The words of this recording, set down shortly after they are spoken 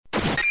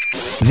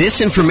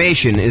This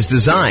information is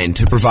designed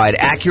to provide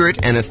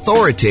accurate and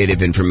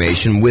authoritative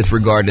information with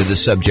regard to the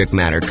subject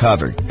matter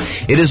covered.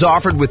 It is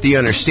offered with the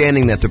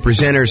understanding that the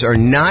presenters are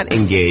not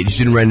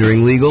engaged in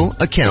rendering legal,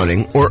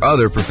 accounting, or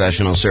other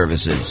professional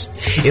services.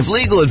 If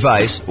legal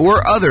advice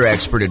or other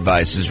expert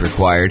advice is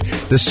required,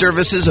 the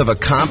services of a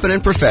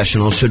competent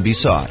professional should be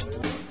sought.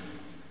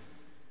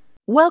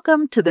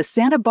 Welcome to the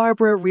Santa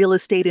Barbara Real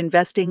Estate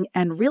Investing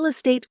and Real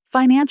Estate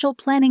Financial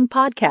Planning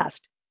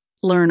Podcast.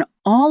 Learn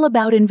all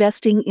about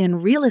investing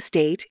in real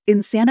estate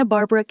in Santa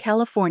Barbara,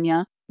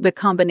 California, the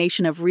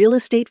combination of real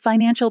estate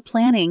financial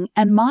planning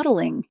and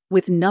modeling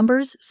with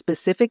numbers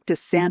specific to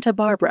Santa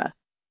Barbara,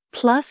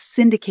 plus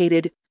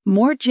syndicated,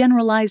 more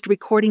generalized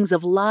recordings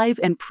of live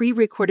and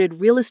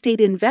pre-recorded real estate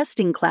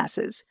investing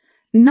classes,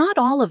 not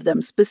all of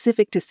them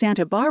specific to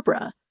Santa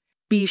Barbara.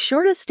 Be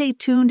sure to stay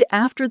tuned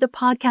after the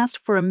podcast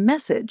for a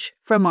message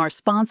from our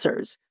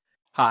sponsors.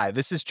 Hi,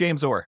 this is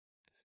James Orr.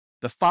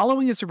 The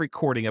following is a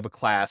recording of a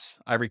class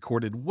I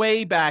recorded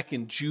way back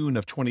in June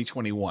of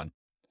 2021.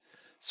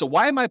 So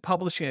why am I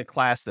publishing a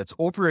class that's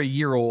over a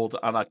year old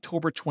on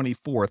October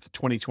 24th,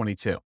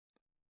 2022?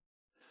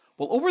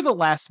 Well, over the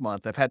last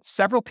month, I've had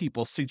several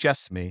people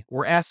suggest to me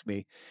or ask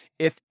me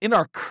if in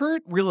our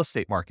current real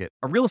estate market,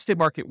 a real estate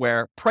market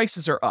where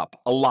prices are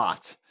up a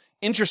lot,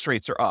 interest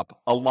rates are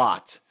up a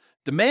lot,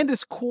 demand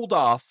has cooled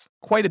off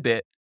quite a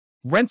bit,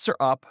 rents are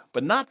up,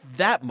 but not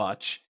that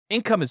much,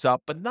 income is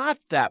up, but not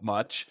that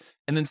much,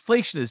 and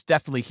inflation is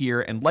definitely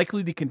here and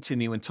likely to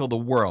continue until the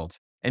world,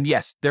 and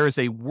yes, there is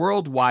a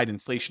worldwide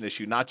inflation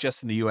issue, not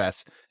just in the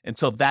US,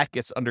 until that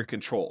gets under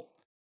control.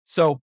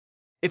 So,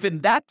 if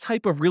in that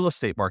type of real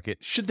estate market,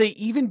 should they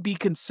even be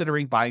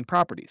considering buying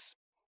properties?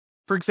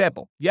 For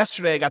example,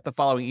 yesterday I got the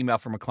following email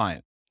from a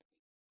client.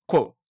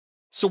 Quote,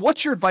 "So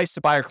what's your advice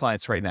to buyer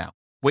clients right now?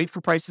 Wait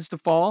for prices to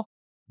fall?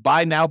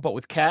 Buy now but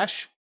with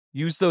cash?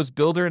 Use those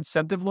builder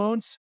incentive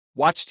loans?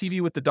 Watch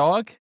TV with the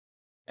dog?"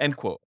 End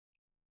quote.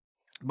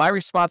 My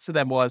response to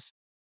them was,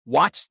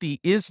 watch the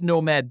Is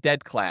Nomad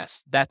Dead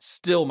class. That's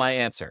still my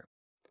answer.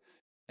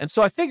 And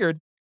so I figured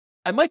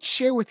I might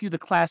share with you the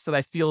class that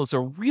I feel is a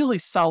really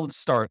solid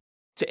start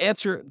to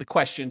answer the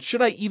question,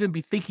 should I even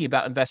be thinking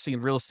about investing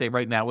in real estate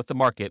right now with the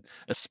market,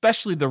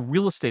 especially the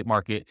real estate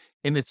market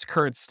in its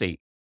current state?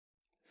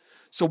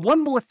 So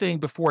one more thing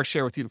before I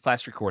share with you the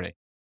class recording.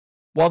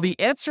 While the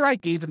answer I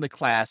gave in the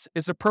class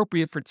is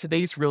appropriate for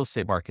today's real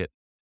estate market,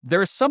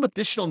 there is some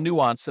additional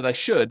nuance that I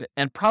should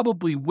and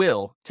probably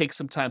will take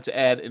some time to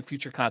add in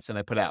future content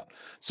I put out.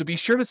 So be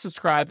sure to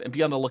subscribe and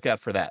be on the lookout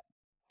for that.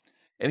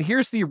 And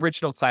here's the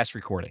original class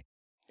recording.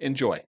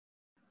 Enjoy.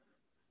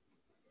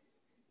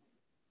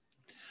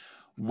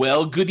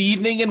 Well, good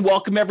evening and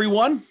welcome,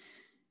 everyone.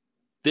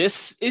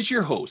 This is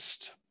your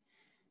host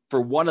for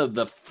one of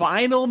the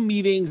final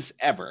meetings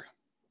ever,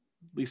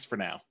 at least for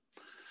now,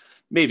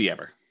 maybe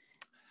ever.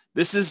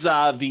 This is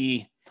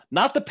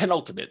not the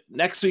penultimate.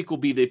 Next week will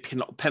be the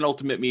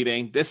penultimate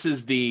meeting. This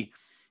is the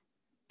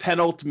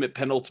penultimate,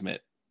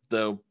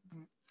 the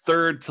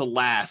third to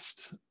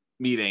last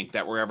meeting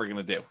that we're ever going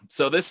to do.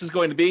 So this is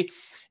going to be,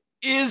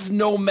 is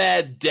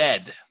Nomad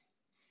dead?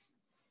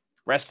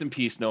 Rest in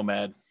peace,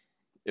 Nomad.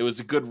 It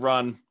was a good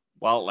run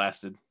while it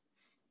lasted,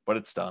 but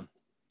it's done.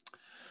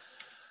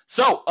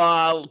 So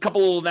a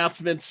couple of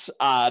announcements.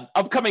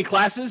 Upcoming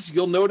classes,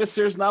 you'll notice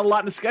there's not a lot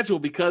in the schedule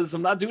because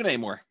I'm not doing it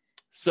anymore.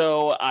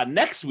 So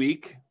next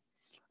week,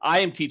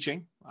 I am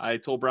teaching. I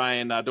told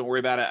Brian, don't worry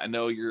about it. I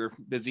know you're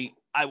busy.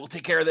 I will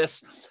take care of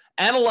this.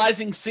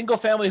 Analyzing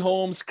single-family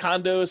homes,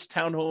 condos,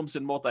 townhomes,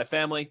 and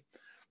multifamily.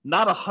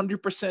 Not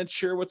 100%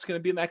 sure what's going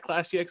to be in that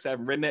class yet because I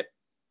haven't written it.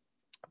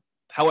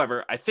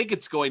 However, I think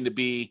it's going to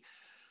be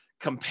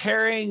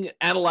comparing,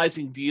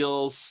 analyzing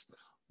deals,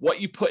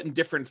 what you put in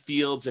different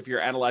fields if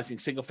you're analyzing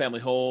single-family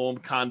home,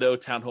 condo,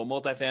 townhome,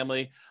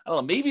 multifamily. I don't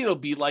know. Maybe it'll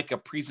be like a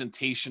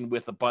presentation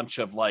with a bunch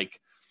of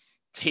like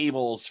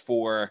tables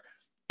for,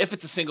 if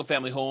it's a single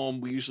family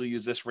home, we usually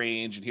use this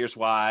range, and here's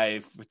why.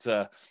 If it's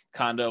a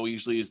condo, we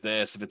usually use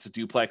this. If it's a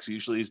duplex, we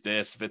usually use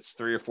this. If it's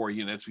 3 or 4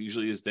 units, we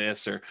usually use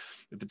this. Or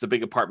if it's a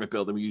big apartment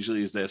building, we usually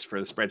use this for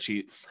the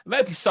spreadsheet. It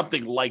might be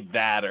something like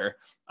that, or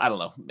I don't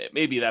know.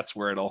 Maybe that's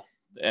where it'll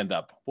end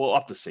up. We'll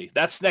have to see.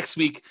 That's next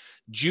week,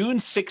 June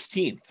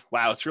 16th.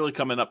 Wow, it's really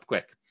coming up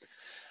quick.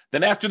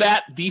 Then after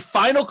that, the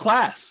final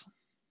class,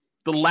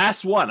 the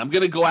last one. I'm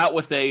going to go out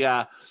with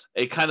a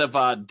kind of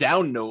a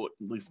down note,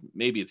 at least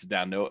maybe it's a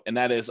down note, and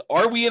that is,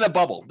 are we in a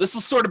bubble? This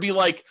will sort of be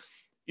like,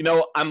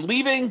 I'm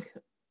leaving.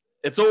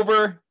 It's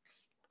over.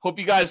 Hope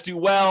you guys do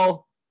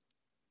well.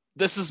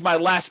 This is my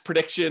last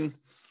prediction.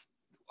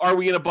 Are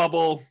we in a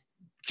bubble?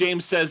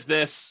 James says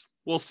this.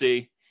 We'll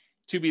see.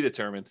 To be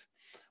determined.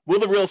 Will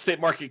the real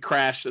estate market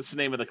crash? That's the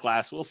name of the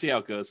class. We'll see how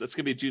it goes. That's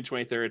going to be June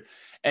 23rd.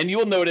 And you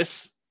will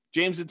notice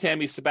James and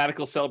Tammy's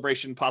sabbatical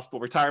celebration, possible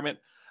retirement.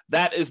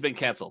 That has been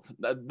canceled.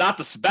 Not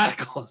the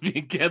sabbatical is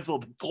being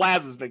canceled. The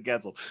class has been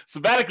canceled.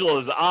 Sabbatical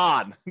is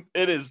on.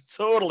 It is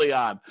totally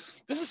on.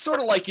 This is sort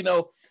of like,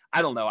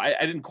 I don't know. I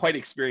didn't quite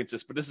experience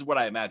this, but this is what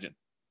I imagine.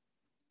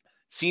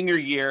 Senior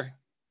year,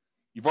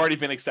 you've already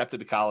been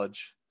accepted to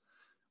college.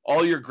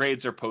 All your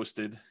grades are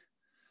posted.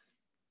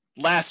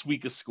 Last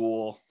week of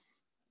school.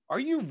 Are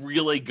you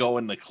really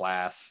going to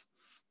class?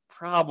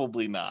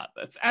 Probably not.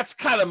 That's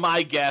kind of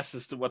my guess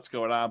as to what's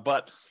going on,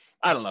 but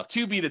I don't know.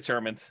 To be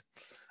determined.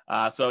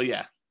 So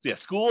yeah,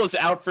 school is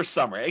out for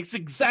summer. It's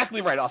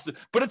exactly right, Austin.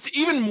 But it's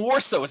even more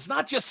so. It's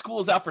not just school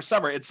is out for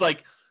summer. It's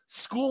like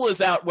school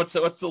is out. What's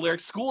the lyric?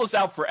 School is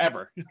out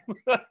forever.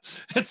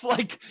 It's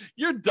like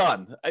you're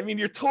done. I mean,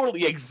 you're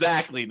totally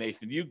exactly,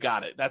 Nathan. You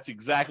got it. That's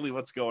exactly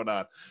what's going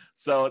on.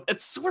 So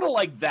it's sort of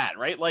like that,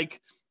 right?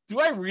 Like, do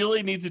I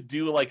really need to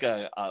do like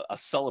a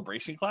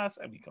celebration class?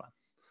 I mean, come on.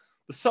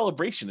 The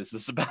celebration is the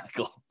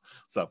sabbatical.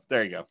 So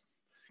there you go.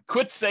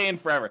 Quit saying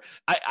forever.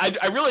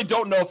 I really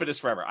don't know if it is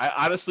forever.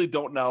 I honestly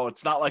don't know.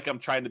 It's not like I'm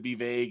trying to be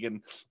vague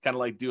and kind of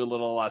like do a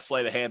little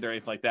sleight of hand or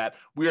anything like that.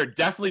 We are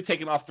definitely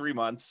taking off 3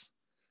 months.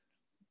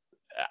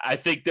 I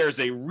think there's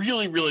a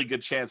really, really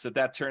good chance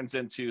that turns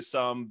into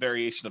some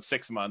variation of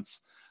 6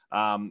 months.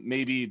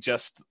 Maybe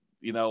just,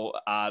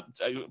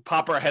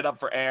 pop our head up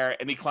for air.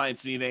 Any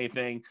clients need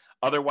anything.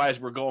 Otherwise,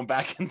 we're going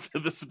back into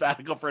the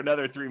sabbatical for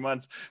another 3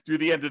 months through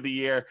the end of the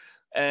year.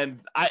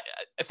 And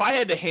if I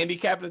had to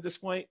handicap it at this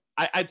point,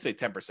 I'd say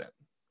 10%.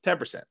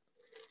 10%.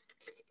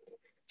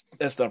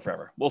 That's done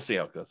forever. We'll see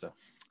how it goes, though.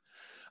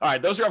 All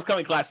right, those are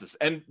upcoming classes.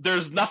 And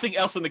there's nothing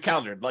else in the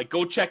calendar. Like,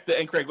 go check the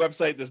NCRAG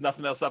website. There's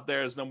nothing else up there.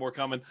 There's no more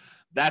coming.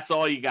 That's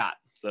all you got.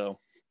 So,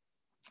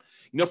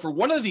 for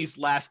one of these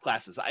last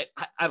classes, I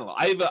don't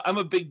know. I'm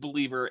a big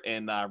believer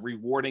in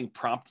rewarding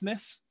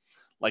promptness,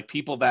 like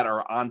people that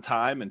are on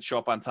time and show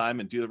up on time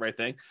and do the right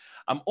thing.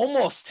 I'm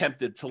almost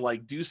tempted to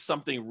like do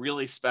something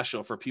really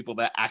special for people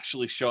that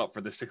actually show up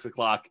for the 6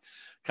 o'clock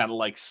kind of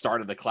like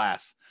start of the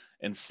class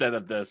instead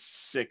of the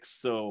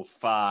 6:05,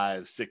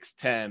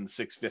 6:10,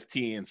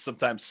 6:15,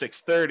 sometimes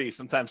 6:30,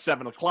 sometimes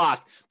 7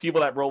 o'clock,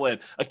 people that roll in.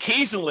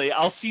 Occasionally,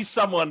 I'll see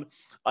someone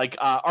like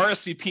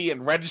RSVP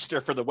and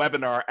register for the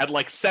webinar at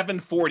like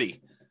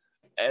 7:40,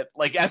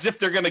 like as if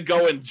they're going to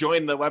go and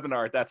join the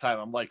webinar at that time.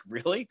 I'm like,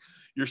 really?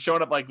 You're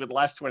showing up like with the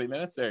last 20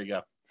 minutes? There you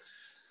go.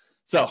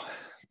 So, all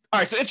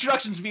right. So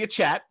introductions via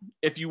chat,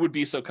 if you would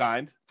be so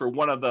kind, for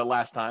one of the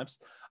last times.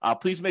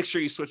 Please make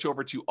sure you switch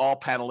over to all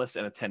panelists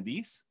and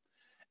attendees.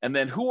 And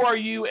then who are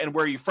you and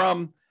where are you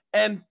from?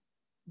 And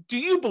do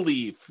you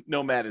believe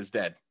Nomad is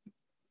dead?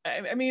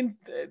 I mean,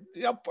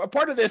 a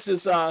part of this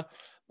is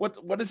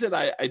what is it?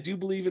 I do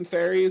believe in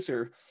fairies,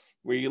 or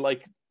where you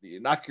like you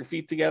knock your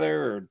feet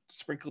together or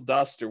sprinkle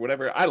dust or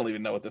whatever. I don't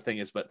even know what the thing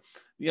is, but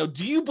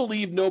do you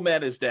believe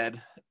Nomad is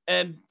dead?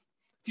 And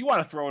if you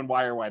want to throw in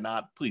why or why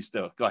not, please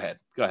do. Go ahead.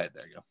 There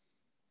you go.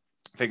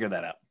 Figure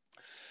that out.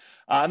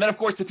 And then, of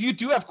course, if you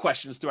do have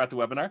questions throughout the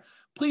webinar,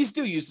 please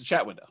do use the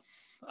chat window.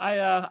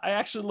 I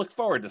actually look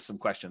forward to some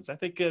questions. I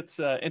think it's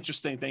an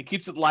interesting thing.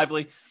 Keeps it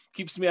lively,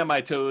 keeps me on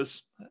my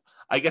toes.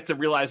 I get to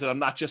realize that I'm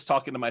not just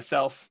talking to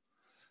myself.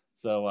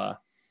 So,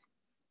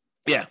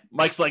 yeah,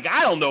 Mike's like,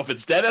 I don't know if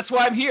it's dead. That's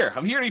why I'm here.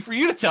 I'm here for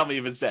you to tell me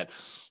if it's dead.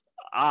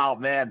 Oh,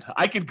 man,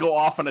 I could go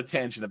off on a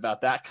tangent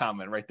about that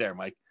comment right there,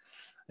 Mike.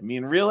 I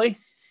mean, really?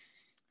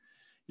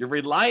 You're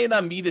relying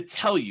on me to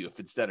tell you if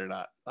it's dead or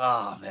not.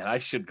 Oh, man, I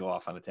should go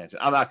off on a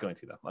tangent. I'm not going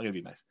to, though. I'm going to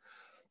be nice.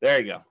 There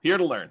you go. Here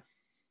to learn.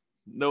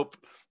 Nope.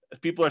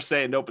 If people are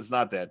saying, nope, it's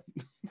not dead.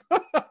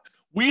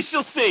 We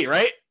shall see,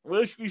 right?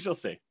 We shall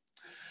see.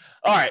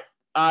 All right.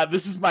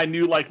 This is my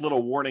new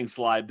little warning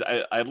slide.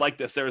 I like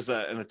this. There was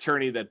an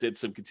attorney that did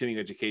some continuing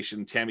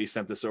education. Tammy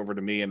sent this over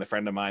to me and a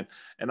friend of mine,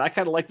 and I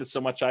kind of liked it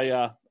so much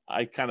I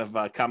kind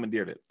of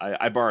commandeered it.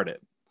 I borrowed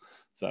it,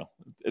 so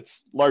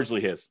it's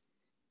largely his.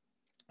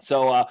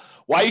 So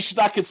why you should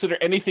not consider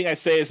anything I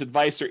say as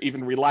advice or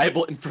even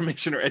reliable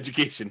information or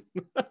education.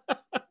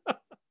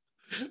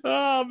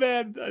 Oh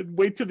man,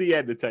 wait to the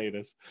end to tell you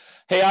this.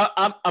 Hey,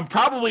 I'm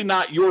probably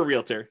not your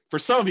realtor. For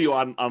some of you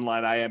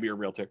online, I am your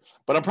realtor,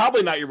 but I'm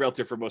probably not your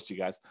realtor for most of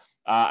you guys.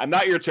 I'm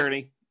not your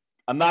attorney.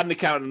 I'm not an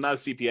accountant. I'm not a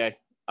CPA.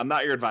 I'm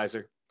not your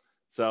advisor.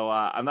 So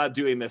I'm not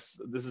doing this.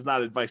 This is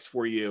not advice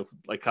for you,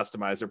 like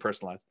customized or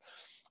personalized.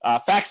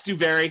 Facts do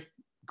vary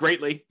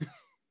greatly.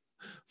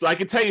 So I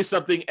can tell you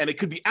something, and it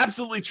could be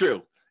absolutely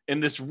true in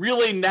this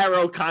really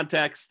narrow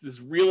context,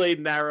 this really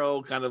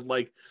narrow kind of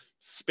like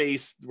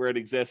space where it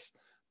exists.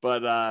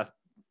 But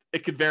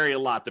it could vary a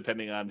lot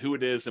depending on who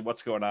it is and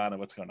what's going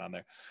on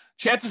there.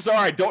 Chances are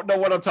I don't know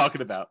what I'm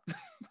talking about.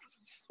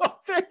 So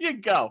there you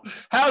go.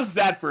 How's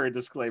that for a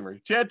disclaimer?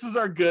 Chances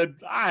are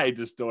good. I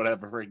just don't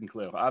have a freaking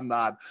clue.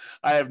 I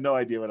have no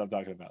idea what I'm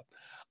talking about.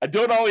 I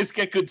don't always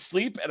get good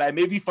sleep, and I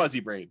may be fuzzy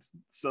brained.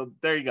 So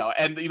there you go.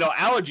 And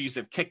allergies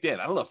have kicked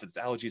in. I don't know if it's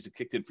allergies have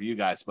kicked in for you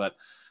guys, but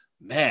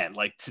man,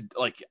 like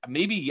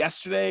maybe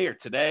yesterday or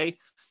today,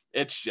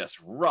 it's just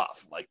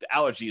rough. Like the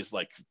allergy is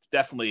like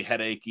definitely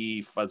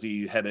headachy,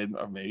 fuzzy headed,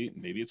 or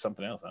maybe it's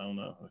something else. I don't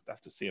know. I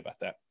have to see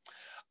about that.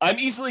 I'm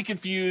easily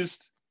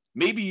confused.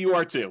 Maybe you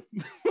are too.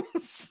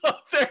 So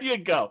there you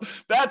go.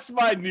 That's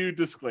my new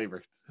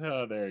disclaimer.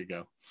 Oh, there you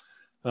go.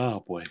 Oh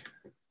boy.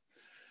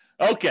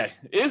 Okay.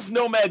 Is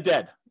Nomad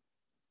dead?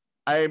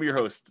 I am your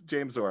host,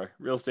 James Zora,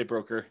 real estate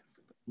broker, at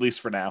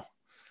least for now.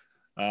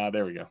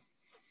 There we go.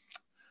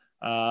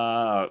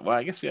 Well,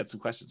 I guess we had some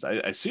questions. I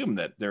assume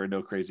that there are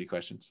no crazy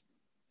questions.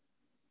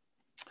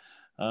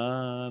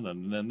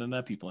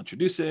 People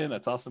introducing.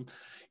 That's awesome.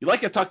 You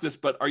like I've talked this,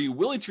 but are you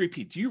willing to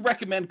repeat? Do you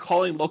recommend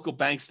calling local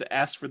banks to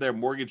ask for their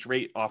mortgage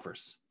rate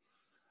offers?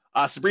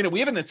 Sabrina, we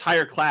have an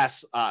entire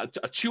class, a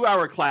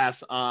 2-hour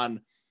class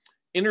on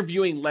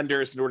interviewing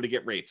lenders in order to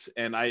get rates.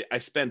 And I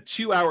spent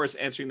 2 hours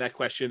answering that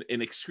question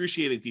in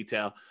excruciating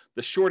detail.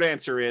 The short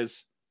answer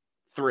is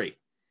 3.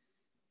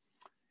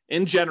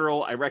 In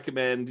general, I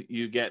recommend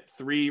you get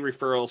 3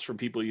 referrals from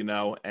people you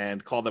know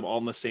and call them all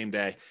on the same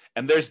day.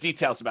 And there's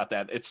details about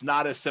that. It's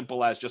not as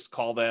simple as just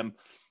call them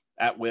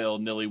at will,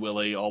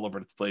 nilly-willy, all over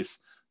the place.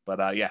 But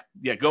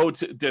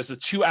there's a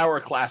 2-hour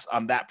class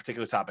on that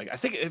particular topic. I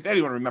think if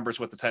anyone remembers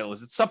what the title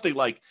is, it's something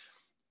like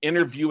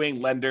interviewing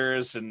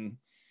lenders and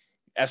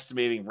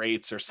estimating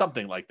rates or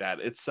something like that.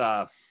 It's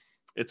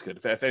good.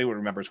 If anyone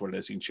remembers what it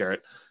is, you can share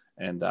it,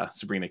 and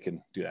Sabrina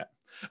can do that.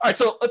 All right,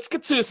 so let's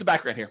get to some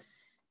background here.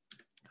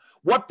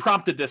 What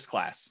prompted this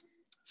class?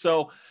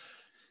 So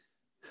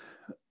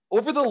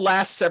over the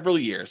last several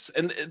years,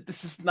 and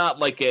this is not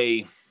like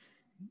a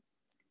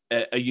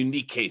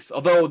unique case,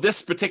 although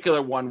this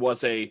particular one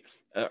was a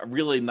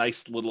really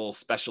nice little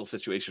special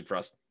situation for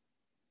us.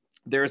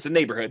 There is a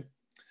neighborhood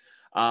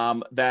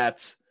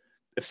that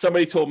if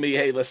somebody told me,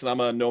 hey, listen,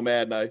 I'm a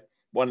nomad and I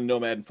want a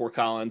nomad in Fort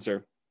Collins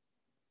or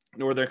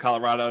Northern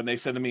Colorado, and they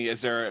said to me,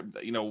 is there,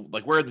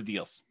 where are the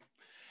deals?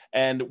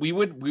 And we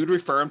would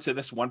refer them to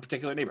this one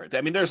particular neighborhood.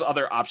 I mean, there's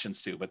other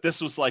options too, but this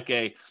was like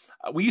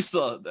we used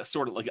to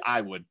sort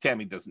of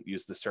Tammy doesn't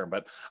use this term,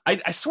 but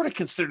I sort of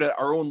considered it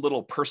our own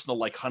little personal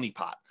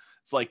honeypot.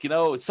 It's like,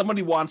 if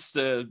somebody wants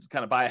to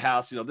kind of buy a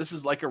house, this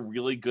is like a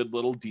really good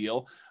little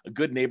deal, a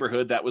good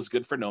neighborhood that was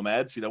good for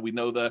nomads. We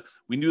knew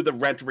the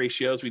rent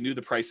ratios, we knew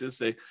the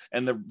prices,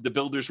 and the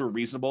builders were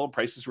reasonable and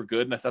prices were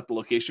good. And I thought the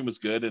location was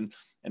good and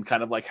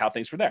kind of like how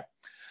things were there.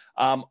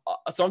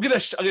 So I'm gonna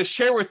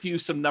share with you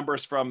some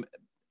numbers from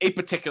a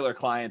particular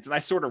client, and I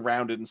sort of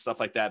rounded and stuff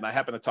like that. And I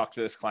happened to talk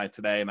to this client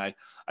today, and I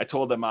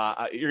told them,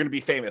 you're going to be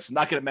famous. I'm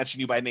not going to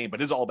mention you by name,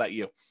 but it's all about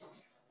you.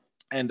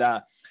 And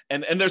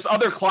there's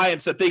other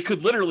clients that they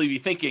could literally be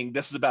thinking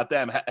this is about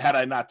them. Had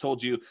I not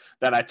told you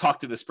that I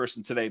talked to this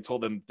person today and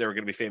told them they were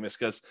going to be famous,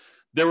 because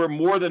there were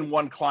more than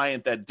one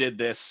client that did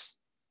this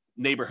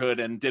neighborhood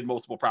and did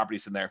multiple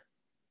properties in there.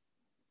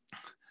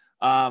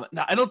 Now,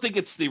 I don't think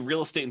it's the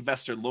real estate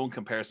investor loan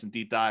comparison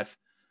deep dive,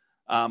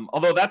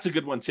 although that's a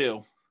good one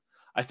too.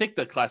 I think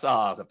the class,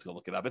 I'll have to go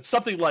look it up. It's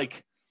something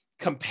like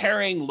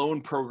comparing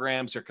loan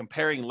programs or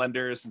comparing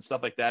lenders and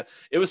stuff like that.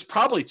 It was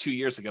probably 2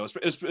 years ago.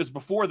 It was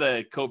before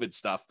the COVID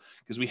stuff,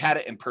 because we had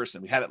it in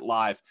person. We had it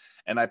live,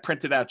 and I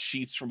printed out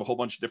sheets from a whole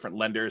bunch of different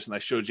lenders, and I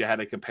showed you how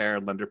to compare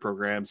lender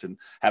programs and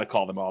how to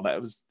call them all. That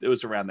it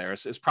was around there.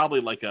 It's probably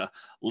like a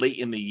late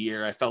in the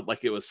year. I felt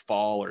like it was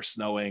fall or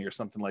snowing or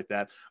something like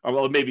that. Or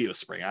well, maybe it was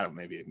spring. I don't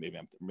know. Maybe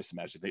I'm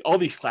misimagining. All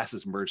these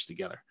classes merged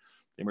together.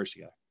 They merged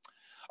together.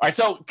 All right,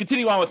 so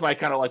continue on with my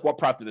kind of like what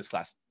prompted this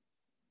class.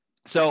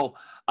 So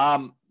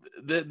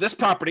this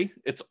property,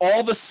 it's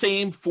all the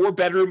same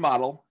 4-bedroom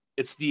model.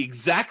 It's the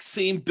exact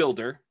same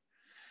builder.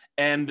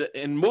 And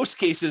in most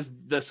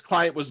cases, this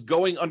client was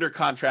going under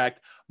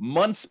contract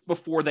months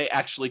before they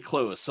actually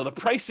close. So the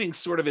pricing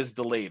sort of is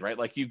delayed, right?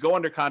 Like you go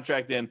under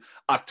contract in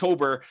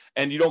October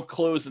and you don't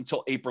close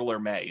until April or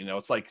May.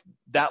 It's like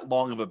that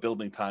long of a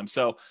building time.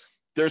 So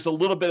there's a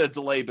little bit of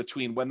delay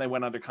between when they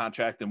went under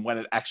contract and when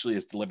it actually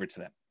is delivered to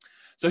them.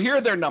 So here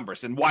are their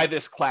numbers and why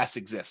this class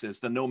exists,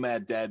 is the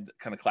Nomad Dead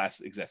kind of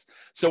class exists.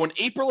 So in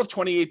April of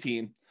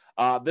 2018,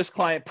 this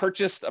client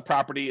purchased a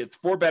property. It's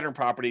 4-bedroom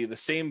property, the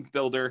same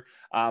builder,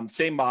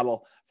 same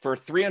model, for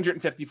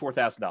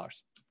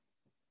 $354,000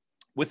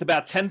 with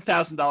about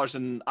 $10,000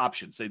 in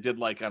options. They did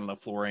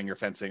flooring or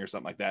fencing or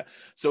something like that.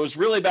 So it was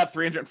really about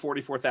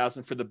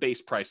 $344,000 for the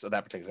base price of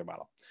that particular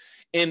model.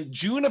 In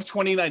June of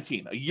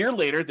 2019, a year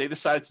later, they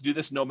decided to do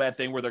this nomad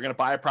thing where they're going to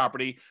buy a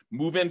property,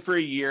 move in for a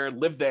year,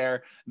 live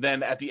there.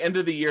 Then at the end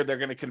of the year, they're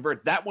going to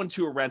convert that one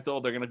to a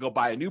rental. They're going to go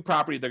buy a new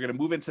property. They're going to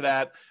move into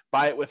that,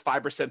 buy it with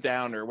 5%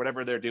 down or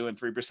whatever they're doing,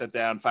 3%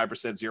 down,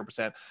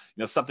 5%,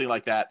 0%, something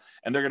like that.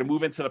 And they're going to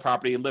move into the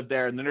property and live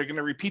there. And then they're going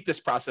to repeat this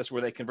process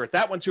where they convert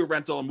that one to a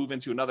rental and move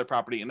into another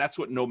property. And that's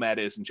what Nomad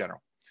is in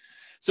general.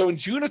 So in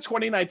June of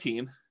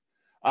 2019,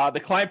 the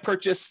client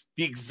purchased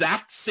the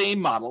exact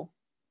same model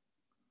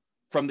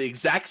from the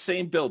exact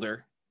same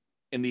builder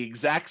in the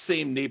exact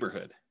same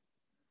neighborhood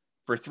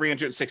for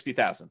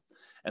 $360,000.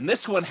 And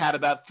this one had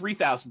about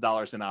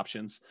 $3,000 in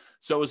options.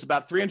 So it was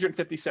about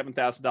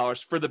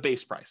 $357,000 for the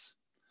base price.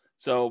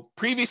 So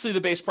previously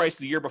the base price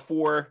the year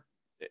before,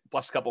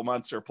 plus a couple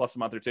months or plus a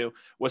month or two,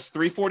 was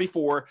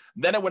 $344.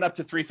 Then it went up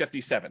to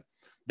 $357.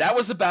 That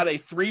was about a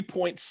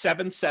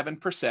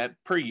 3.77%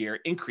 per year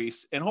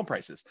increase in home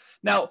prices.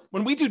 Now,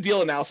 when we do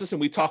deal analysis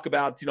and we talk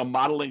about,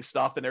 modeling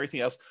stuff and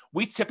everything else,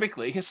 we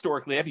typically,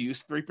 historically, have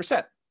used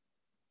 3%.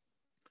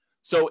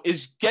 So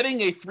is getting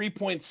a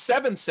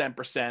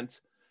 3.77%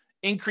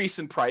 increase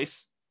in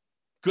price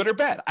good or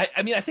bad?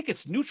 I mean, I think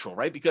it's neutral,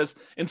 right? Because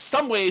in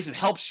some ways it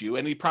helps you.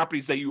 Any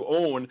properties that you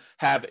own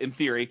have, in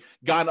theory,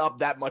 gone up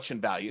that much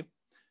in value.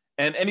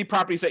 And any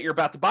properties that you're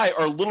about to buy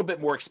are a little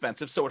bit more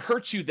expensive. So it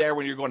hurts you there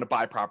when you're going to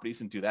buy properties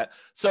and do that.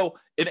 So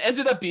it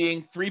ended up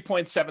being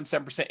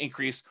 3.77%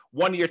 increase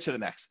 1 year to the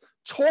next.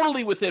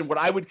 Totally within what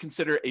I would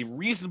consider a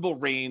reasonable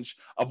range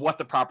of what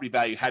the property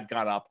value had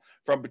gone up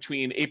from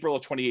between April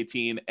of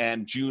 2018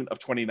 and June of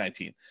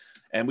 2019.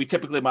 And we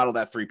typically model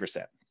that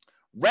 3%.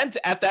 Rent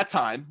at that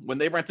time when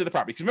they rented the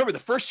property, because remember the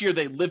first year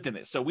they lived in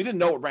it, so we didn't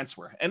know what rents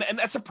were, and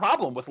that's a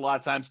problem with a lot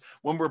of times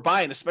when we're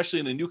buying, especially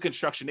in a new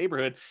construction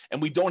neighborhood,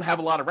 and we don't have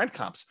a lot of rent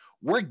comps.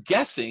 We're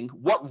guessing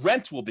what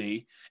rent will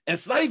be, and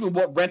it's not even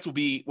what rent will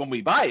be when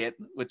we buy it,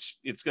 which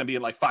it's going to be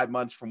in like 5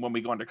 months from when we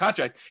go under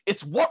contract.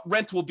 It's what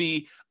rent will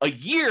be a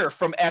year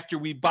from after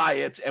we buy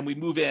it and we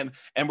move in,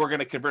 and we're going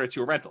to convert it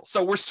to a rental.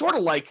 So we're sort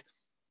of like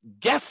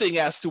guessing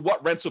as to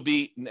what rents will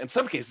be in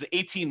some cases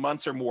 18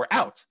 months or more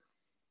out.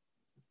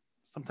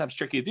 Sometimes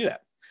tricky to do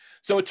that.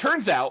 So it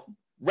turns out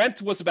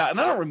rent was about, and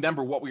I don't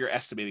remember what we were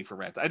estimating for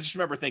rent. I just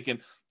remember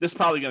thinking this is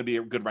probably going to be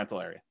a good rental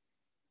area.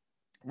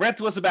 Rent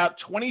was about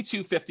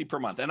 $22.50 per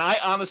month. And I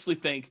honestly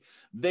think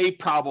they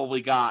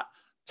probably got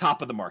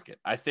top of the market.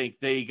 I think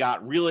they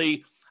got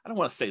really, I don't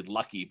want to say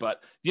lucky,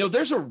 but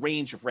there's a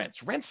range of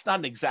rents. Rent's not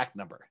an exact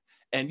number.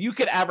 And you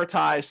could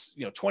advertise,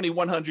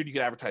 $2,100, you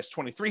could advertise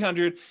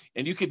 $2,300,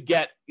 and you could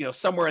get,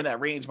 somewhere in that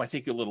range. Might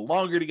take you a little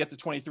longer to get to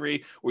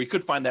 23, or you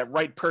could find that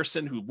right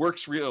person who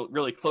works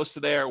really close to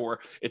there, or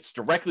it's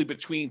directly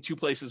between two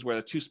places where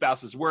the two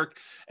spouses work.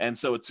 And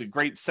so it's a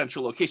great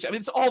central location. I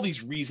mean, it's all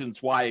these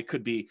reasons why it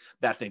could be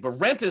that thing, but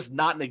rent is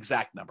not an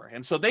exact number.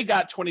 And so they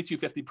got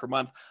 $22.50 per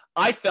month.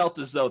 I felt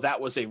as though that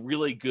was a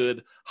really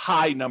good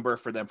high number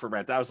for them for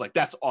rent. I was like,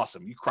 that's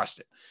awesome. You crushed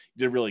it.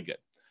 You did really good.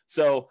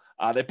 So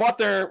they bought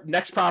their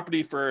next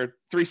property for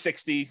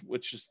 $360,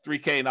 which is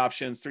 $3K in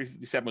options.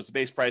 $357 was the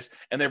base price,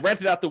 and they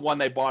rented out the one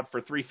they bought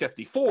for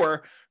 $354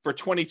 for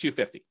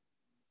 $22.50.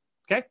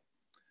 Okay,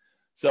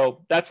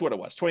 so that's what it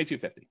was,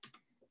 $22.50.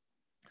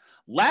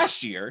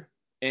 Last year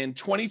in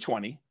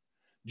 2020,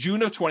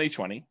 June of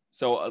 2020,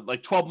 so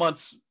like 12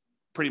 months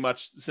pretty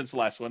much since the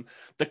last one,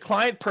 the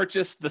client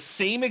purchased the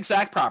same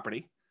exact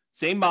property,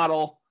 same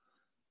model,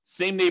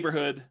 same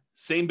neighborhood,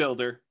 same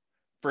builder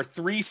for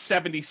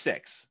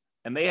 $376.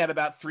 And they had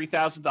about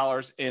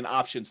 $3,000 in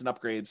options and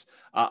upgrades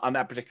on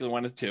that particular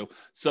one too.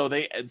 So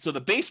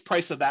the base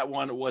price of that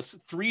one was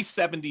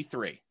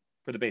 $373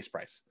 for the base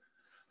price.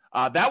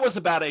 That was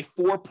about a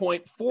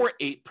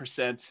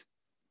 4.48%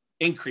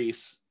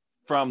 increase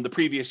from the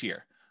previous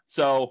year.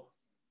 So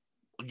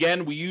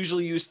again, we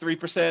usually use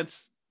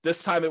 3%.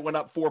 This time it went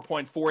up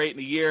 4.48 in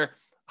a year.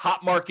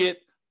 Hot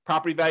market,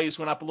 property values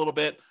went up a little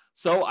bit.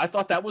 So I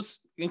thought that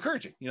was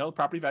encouraging.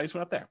 Property values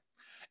went up there.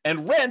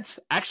 And rent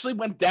actually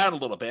went down a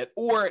little bit,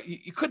 or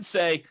you could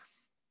say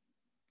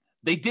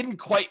they didn't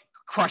quite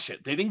crush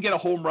it. They didn't get a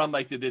home run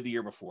like they did the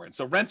year before. And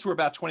so rents were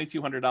about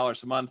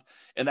 $2,200 a month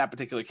in that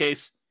particular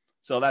case.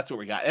 So that's what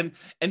we got. And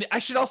I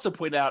should also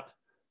point out,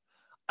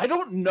 I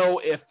don't know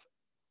if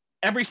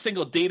every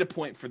single data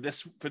point for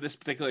this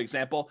particular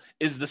example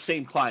is the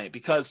same client,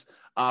 because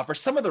for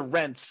some of the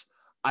rents,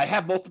 I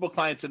have multiple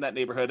clients in that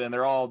neighborhood, and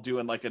they're all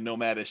doing like a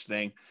nomadish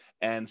thing.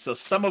 And so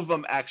some of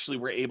them actually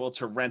were able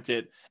to rent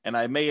it. And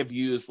I may have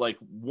used like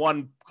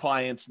one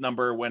client's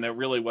number when it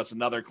really was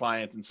another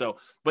client. And so,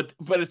 but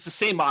it's the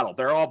same model.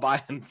 They're all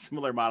buying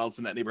similar models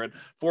in that neighborhood,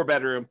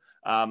 4-bedroom.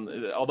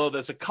 Although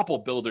there's a couple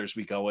builders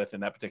we go with in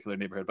that particular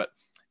neighborhood, but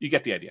you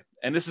get the idea.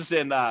 And this is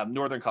in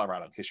Northern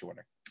Colorado, in case you're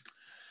wondering.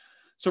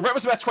 So rent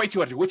was about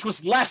 $2,200, which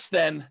was less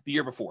than the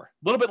year before,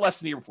 a little bit less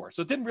than the year before.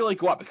 So it didn't really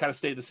go up. It kind of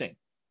stayed the same.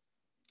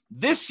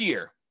 This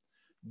year,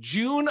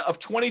 June of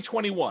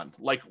 2021,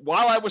 like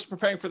while I was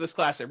preparing for this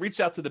class, I reached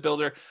out to the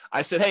builder.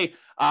 I said, hey,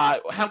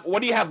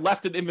 what do you have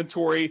left in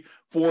inventory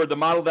for the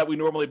model that we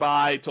normally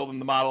buy? I told them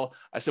the model.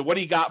 I said, what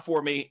do you got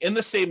for me in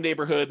the same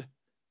neighborhood?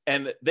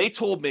 And they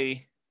told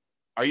me,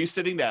 are you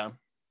sitting down?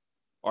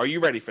 Are you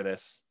ready for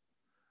this?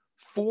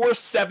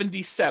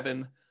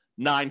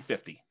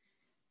 $477,950.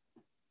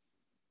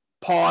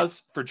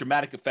 Pause for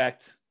dramatic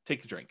effect.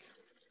 Take a drink.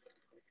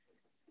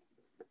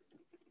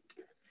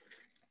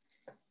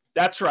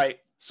 That's right.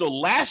 So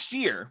last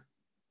year,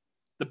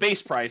 the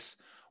base price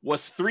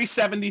was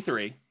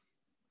 $373.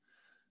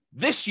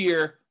 This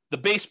year, the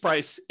base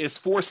price is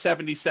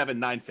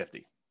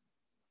 $477,950.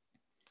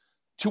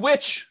 To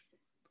which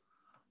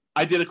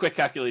I did a quick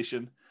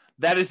calculation.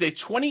 That is a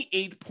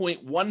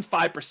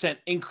 28.15%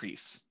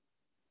 increase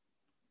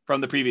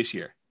from the previous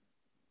year.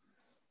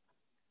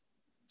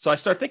 So I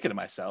start thinking to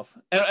myself,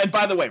 and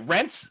by the way,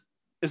 rent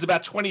is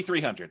about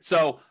 $2,300.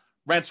 So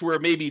rents were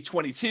maybe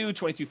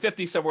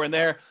 $2,250, somewhere in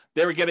there.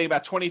 They were getting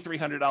about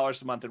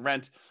 $2,300 a month in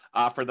rent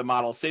for the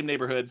model, same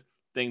neighborhood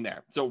thing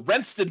there. So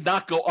rents did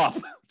not go up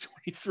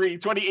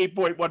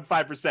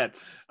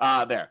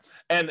 28.15% there.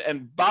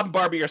 And Bob and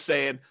Barbie are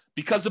saying,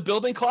 because of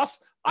building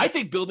costs, I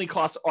think building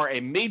costs are a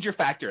major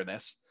factor in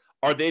this.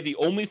 Are they the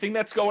only thing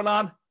that's going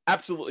on?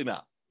 Absolutely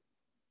not.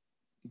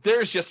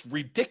 there's just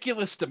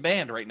ridiculous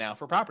demand right now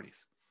for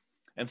properties.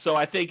 And so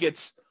I think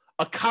it's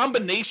a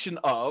combination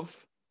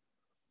of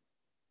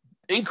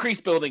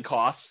increased building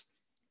costs,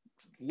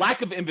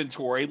 lack of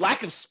inventory,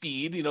 lack of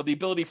speed, the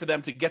ability for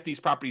them to get these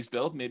properties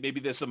built. Maybe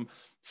there's some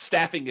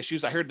staffing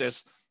issues. I heard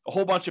there's a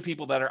whole bunch of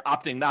people that are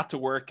opting not to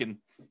work and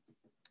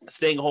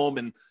staying home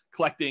and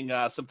collecting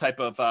some type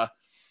of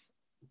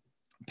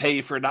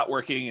pay for not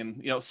working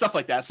and, stuff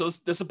like that. So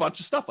there's a bunch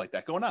of stuff like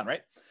that going on,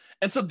 right?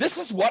 And so this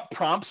is what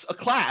prompts a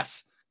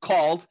class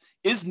called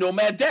Is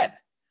Nomad Dead?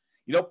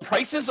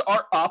 Prices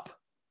are up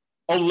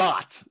a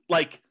lot,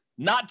 like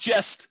not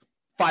just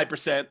 5%,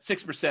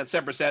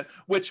 6%, 7%,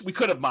 which we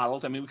could have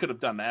modeled. I mean, we could have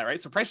done that, right?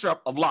 So prices are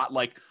up a lot,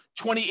 like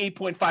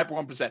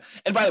 28.51%.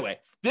 And by the way,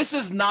 this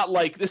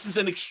is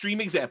an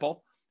extreme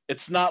example.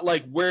 It's not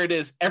like where it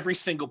is every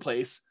single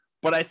place,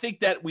 but I think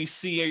that we're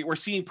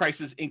seeing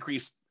prices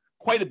increase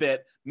quite a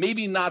bit,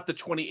 maybe not the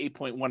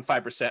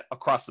 28.15%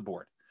 across the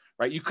board,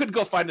 right? You could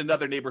go find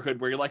another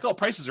neighborhood where you're like, oh,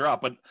 prices are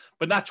up,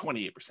 but not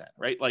 28%,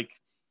 right? Like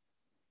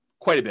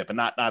quite a bit, but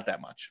not that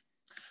much.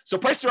 So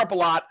prices are up a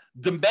lot.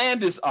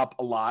 Demand is up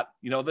a lot.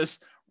 This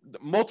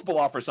multiple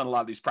offers on a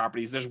lot of these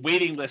properties. There's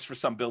waiting lists for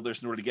some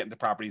builders in order to get into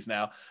properties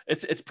now.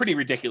 It's pretty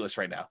ridiculous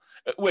right now,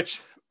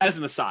 which, as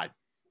an aside,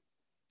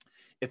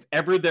 if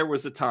ever there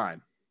was a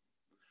time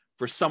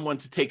for someone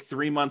to take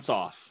 3 months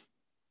off,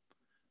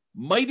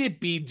 might it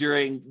be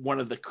during one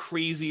of the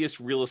craziest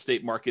real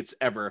estate markets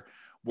ever,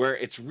 where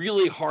it's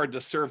really hard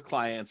to serve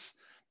clients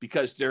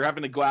because they're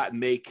having to go out and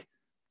make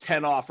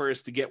 10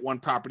 offers to get one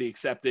property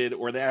accepted,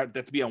 or they have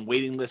to be on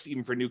waiting lists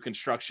even for new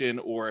construction,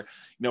 or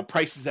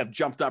prices have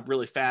jumped up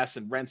really fast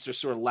and rents are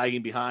sort of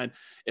lagging behind.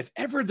 If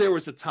ever there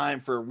was a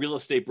time for a real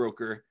estate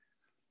broker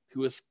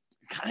who was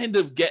kind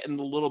of getting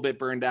a little bit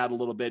burned out a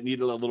little bit,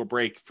 needed a little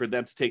break, for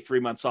them to take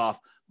 3 months off,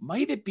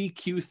 might it be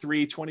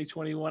Q3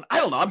 2021? I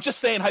don't know. I'm just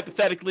saying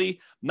hypothetically,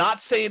 not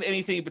saying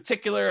anything in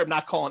particular. I'm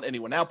not calling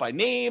anyone out by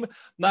name,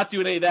 not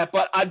doing any of that,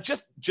 but I'm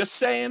just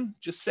saying,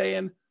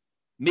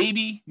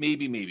 maybe.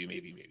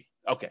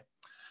 Okay.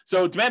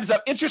 So demand is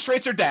up. Interest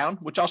rates are down,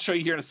 which I'll show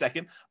you here in a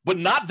second, but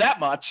not that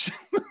much.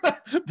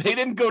 They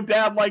didn't go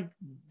down like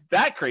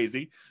that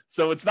crazy.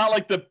 So it's not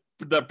like the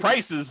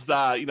price is,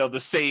 the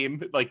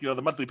same, like,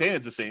 the monthly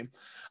payment's the same.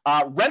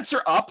 Rents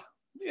are up,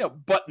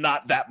 but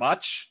not that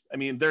much. I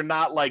mean, they're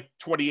not like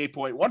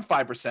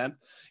 28.15%,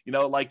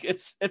 like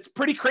it's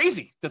pretty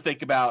crazy to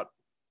think about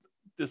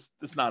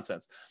this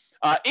nonsense.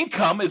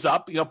 Income is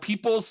up.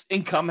 People's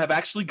income have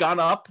actually gone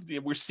up.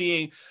 We're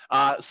seeing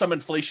some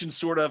inflation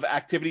sort of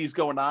activities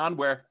going on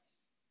where,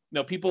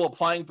 people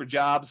applying for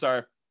jobs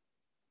are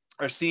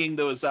seeing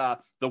those the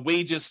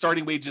wages,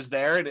 starting wages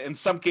there, and in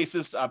some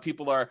cases,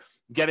 people are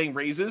getting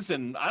raises.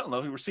 And I don't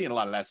know, we're seeing a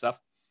lot of that stuff.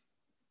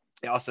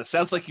 It also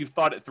sounds like you've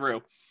thought it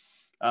through.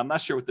 I'm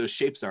not sure what those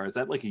shapes are. Is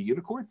that like a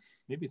unicorn?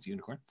 Maybe it's a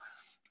unicorn.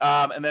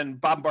 And then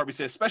Bob and Barbie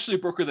say, especially a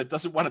broker that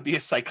doesn't want to be a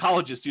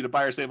psychologist due to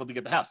buyers able to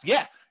get the house.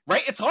 Yeah,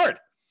 right. It's hard.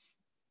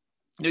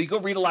 You go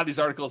read a lot of these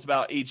articles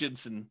about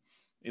agents and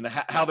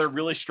how they're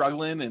really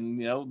struggling,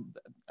 and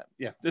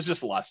there's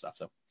just a lot of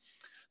stuff.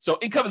 So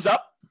income is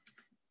up.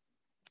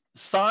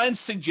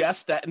 Signs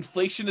suggest that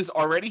inflation is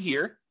already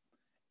here,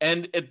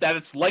 and that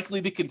it's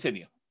likely to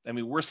continue. I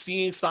mean, we're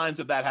seeing signs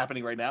of that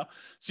happening right now.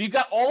 So you've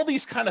got all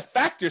these kind of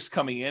factors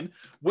coming in,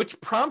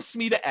 which prompts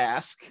me to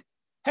ask,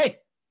 hey,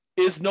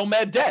 is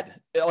Nomad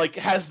dead? Like,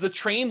 has the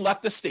train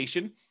left the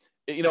station?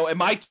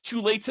 Am I too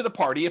late to the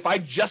party? If I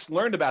just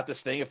learned about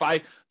this thing, if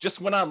I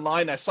just went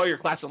online, I saw your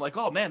class, I'm like,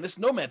 oh man, this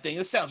Nomad thing,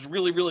 this sounds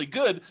really, really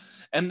good.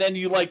 And then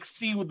you like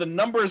see the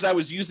numbers I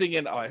was using,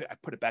 and I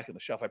put it back on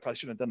the shelf. I probably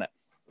shouldn't have done that.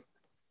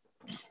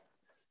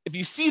 If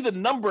you see the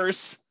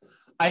numbers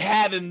I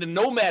had in the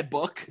Nomad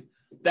book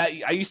that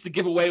I used to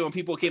give away when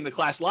people came to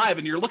class live,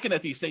 and you're looking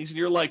at these things and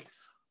you're like,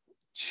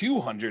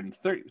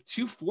 230,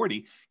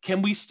 240.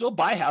 Can we still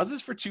buy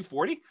houses for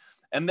 240?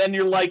 And then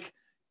you're like,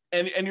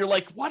 and you're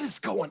like, what is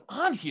going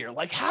on here?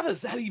 Like, how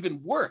does that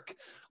even work?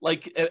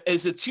 Like,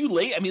 is it too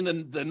late? I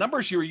mean, the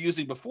numbers you were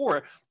using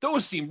before,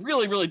 those seem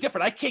really, really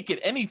different. I can't get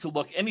any to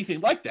look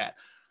anything like that.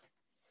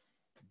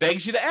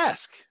 Begs you to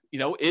ask,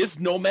 is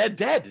Nomad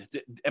dead?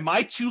 Am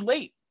I too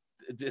late?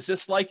 Is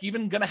this like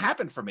even going to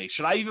happen for me?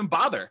 Should I even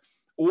bother?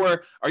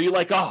 Or are you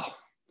like, oh,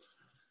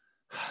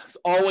 it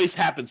always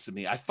happens to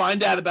me. I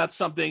find out about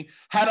something.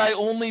 Had I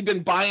only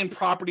been buying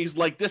properties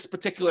like this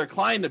particular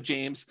client of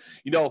James,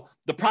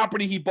 the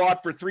property he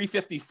bought for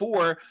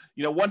 $354,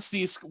 once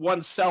these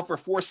ones sell for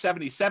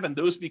 $477,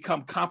 those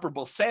become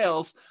comparable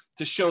sales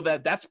to show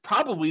that that's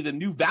probably the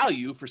new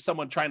value for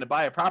someone trying to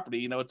buy a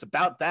property. It's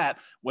about that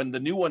when the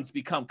new ones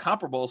become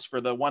comparables for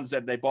the ones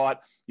that they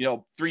bought,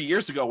 3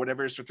 years ago,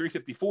 whatever it is, for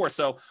 $354.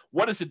 So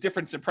what is the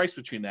difference in price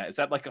between that? Is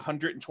that like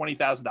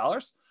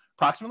 $120,000?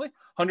 Approximately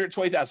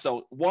 120,000.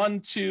 So 1,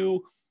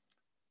 2,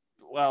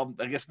 well,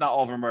 I guess not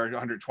all of them are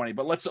 120,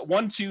 but let's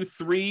 1, 2,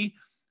 3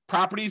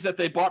 properties that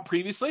they bought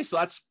previously. So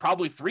that's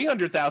probably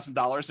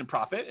 $300,000 in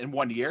profit in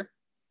 1 year.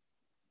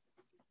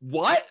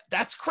 What?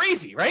 That's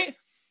crazy, right?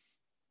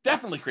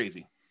 Definitely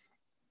crazy.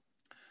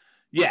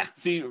 Yeah.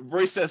 See,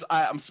 Royce says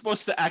I'm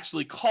supposed to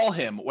actually call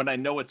him when I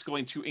know it's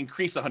going to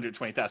increase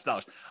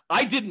 $120,000.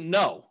 I didn't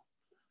know.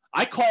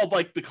 I called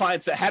like the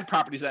clients that had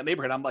properties in that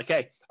neighborhood. I'm like,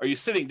 hey, are you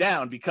sitting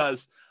down?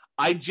 Because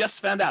I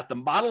just found out the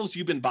models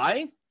you've been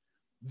buying,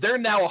 they're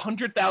now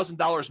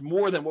 $100,000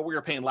 more than what we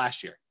were paying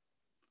last year.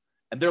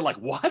 And they're like,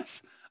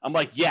 what? I'm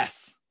like,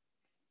 yes.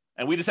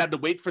 And we just had to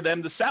wait for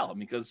them to sell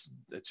because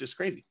it's just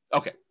crazy.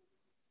 Okay.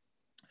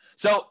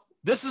 So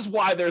this is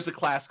why there's a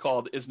class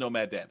called Is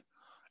Nomad Dead?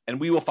 And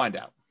we will find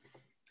out.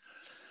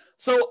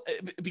 So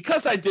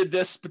because I did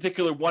this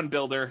particular one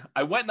builder,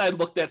 I went and I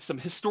looked at some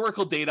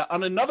historical data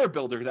on another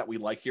builder that we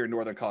like here in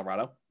Northern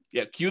Colorado.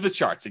 Yeah, cue the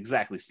charts.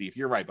 Exactly, Steve.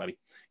 You're right, buddy.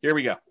 Here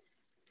we go.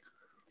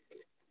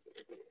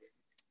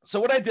 So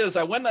what I did is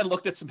I went and I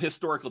looked at some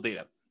historical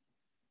data.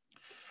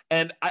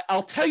 And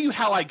I'll tell you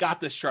how I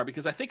got this chart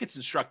because I think it's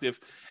instructive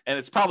and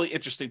it's probably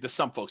interesting to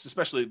some folks,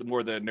 especially the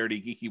more the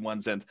nerdy, geeky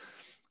ones. And,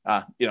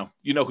 you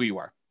know who you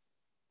are.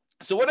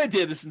 So what I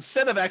did is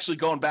instead of actually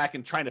going back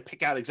and trying to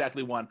pick out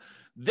exactly one,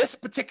 this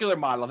particular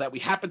model that we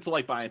happen to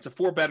like buying, it's a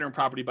 4-bedroom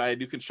property by a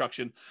new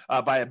construction,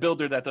 by a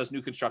builder that does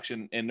new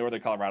construction in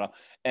Northern Colorado.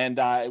 And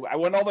I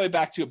went all the way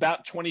back to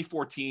about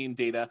 2014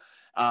 data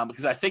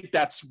because I think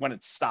that's when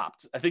it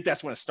stopped. I think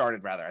that's when it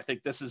started, rather. I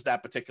think this is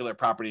that particular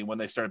property when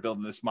they started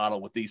building this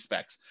model with these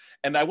specs.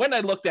 And I went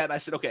and I looked at it and I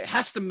said, okay, it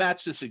has to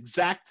match this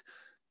exact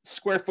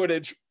square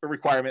footage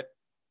requirement.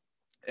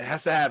 It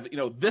has to have,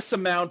 this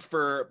amount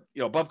for,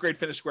 above grade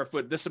finished square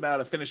foot, this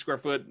amount of finished square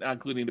foot,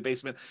 including the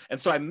basement. And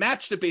so I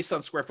matched it based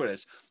on square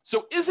footage.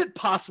 So is it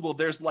possible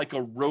there's like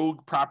a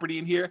rogue property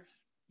in here?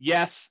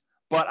 Yes.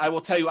 But I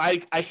will tell you,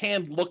 I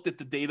hand looked at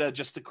the data,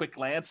 just a quick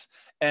glance,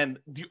 and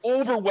the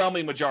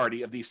overwhelming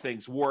majority of these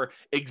things were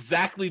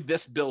exactly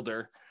this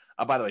builder.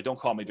 By the way, don't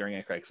call me during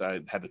Anchor because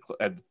I had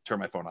to turn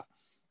my phone off.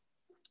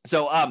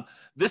 So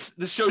this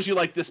shows you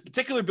like this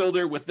particular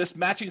builder with this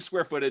matching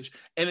square footage,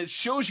 and it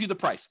shows you the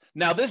price.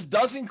 Now, this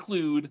does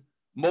include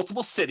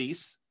multiple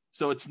cities,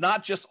 so it's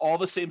not just all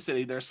the same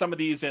city. There's some of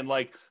these in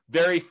like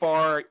very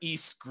far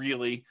east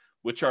Greeley,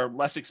 which are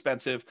less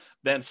expensive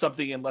than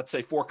something in, let's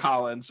say, Fort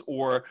Collins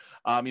or,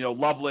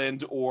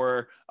 Loveland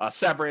or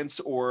Severance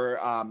or,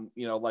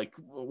 like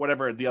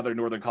whatever the other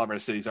Northern Colorado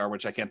cities are,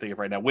 which I can't think of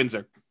right now,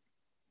 Windsor,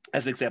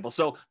 as an example.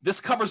 So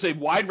this covers a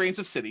wide range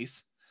of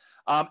cities.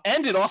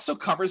 And it also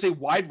covers a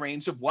wide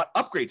range of what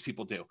upgrades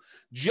people do.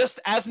 Just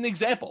as an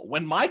example,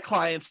 when my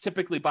clients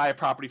typically buy a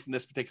property from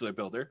this particular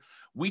builder,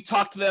 we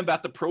talk to them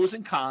about the pros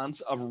and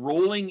cons of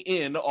rolling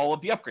in all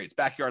of the upgrades: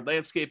 backyard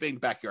landscaping,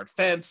 backyard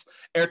fence,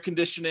 air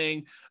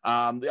conditioning,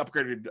 the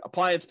upgraded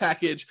appliance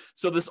package.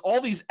 So there's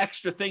all these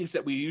extra things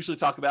that we usually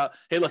talk about.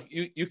 Hey, look,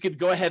 you could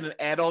go ahead and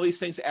add all these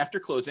things after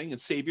closing and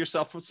save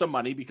yourself some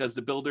money because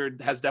the builder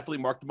has definitely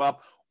marked them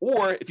up.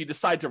 Or if you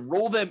decide to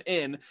roll them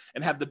in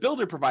and have the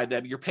builder provide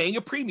them, you're paying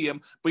a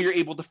premium, but you're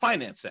able to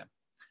finance them.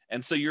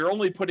 And so you're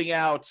only putting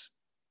out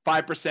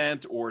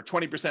 5% or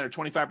 20% or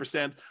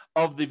 25%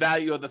 of the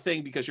value of the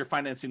thing because you're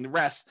financing the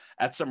rest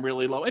at some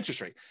really low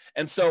interest rate.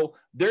 And so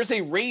there's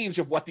a range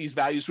of what these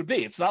values would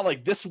be. It's not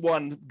like this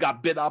one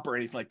got bid up or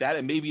anything like that.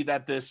 And maybe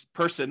that this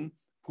person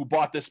who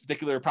bought this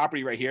particular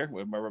property right here,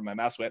 where my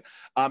mouse went,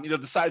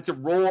 decided to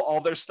roll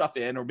all their stuff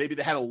in, or maybe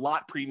they had a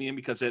lot premium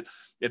because it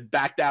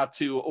backed out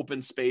to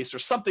open space or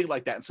something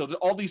like that. And so there's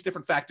all these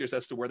different factors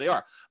as to where they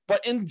are.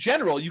 But in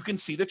general, you can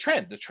see the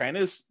trend. The trend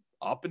is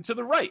up and to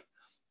the right.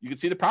 You can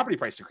see the property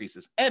price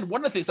increases. And one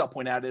of the things I'll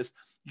point out is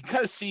you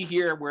kind of see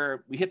here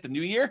where we hit the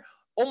new year,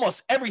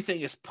 almost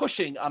everything is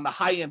pushing on the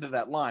high end of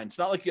that line. It's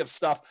not like you have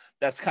stuff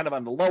that's kind of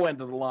on the low end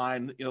of the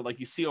line, like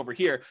you see over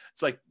here.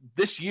 It's like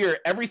this year,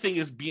 everything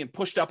is being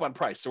pushed up on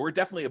price. So we're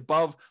definitely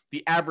above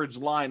the average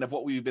line of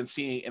what we've been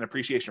seeing in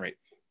appreciation rate.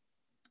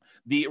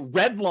 The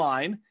red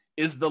line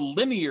is the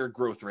linear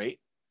growth rate.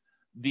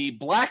 The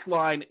black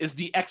line is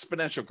the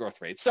exponential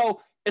growth rate. So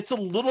it's a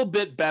little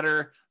bit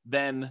better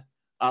than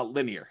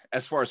linear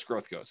as far as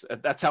growth goes.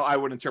 That's how I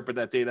would interpret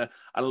that data.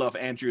 I don't know if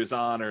Andrew is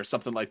on or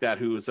something like that,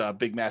 who's a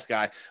big math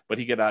guy, but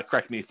he could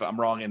correct me if I'm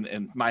wrong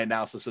in my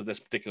analysis of this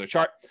particular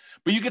chart.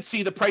 But you can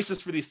see the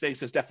prices for these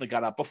things has definitely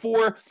gone up.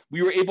 Before,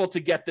 we were able to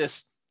get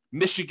this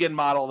Michigan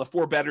model, the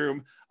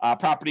 4-bedroom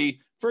property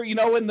for, in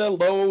the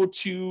low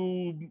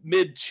to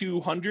mid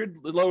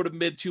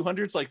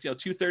 200s, like,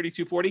 230,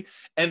 240.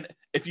 And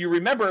if you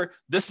remember,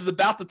 this is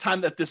about the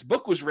time that this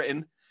book was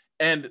written.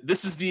 And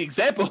this is the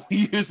example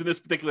we use in this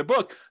particular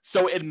book.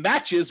 So it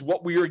matches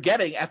what we were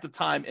getting at the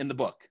time in the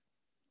book,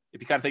 if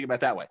you kind of think about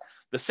it that way.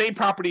 The same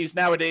properties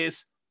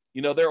nowadays,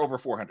 they're over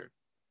 400.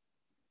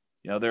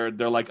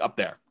 They're like up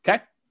there,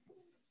 okay?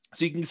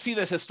 So you can see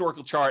this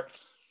historical chart.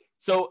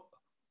 So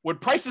when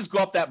prices go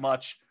up that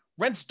much,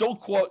 rents don't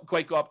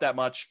quite go up that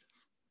much.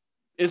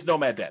 Is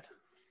Nomad dead?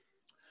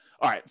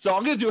 All right, so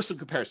I'm going to do some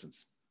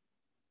comparisons,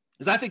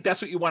 because I think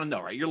that's what you want to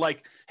know, right? You're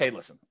like, hey,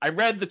 listen, I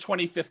read the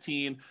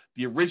 2015,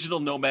 the original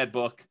Nomad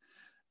book,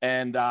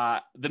 and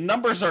the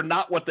numbers are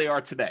not what they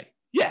are today.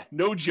 Yeah,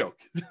 no joke,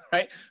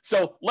 right?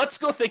 So let's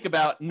go think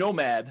about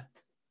Nomad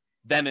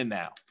then and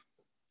now.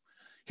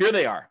 Here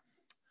they are.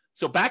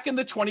 So back in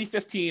the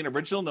 2015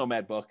 original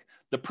Nomad book,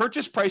 the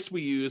purchase price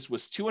we used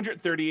was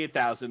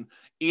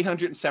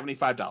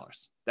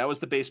 $238,875. That was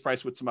the base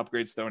price with some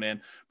upgrades thrown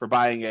in for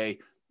buying at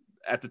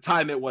the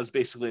time, it was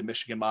basically a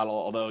Michigan model,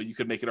 although you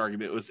could make an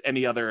argument it was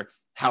any other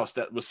house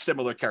that was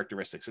similar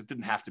characteristics. It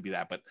didn't have to be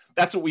that, but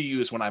that's what we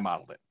used when I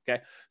modeled it.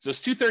 Okay. So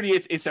it's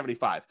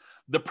 $238,875.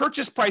 The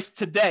purchase price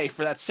today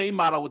for that same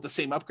model with the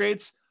same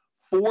upgrades,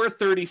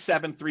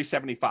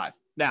 $437,375.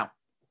 Now,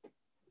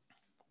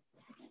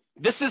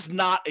 this is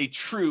not a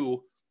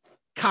true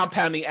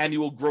compounding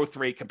annual growth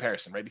rate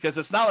comparison, right? Because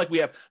it's not like we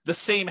have the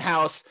same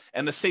house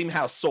and the same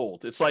house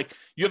sold. It's like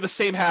you have the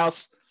same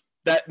house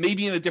that may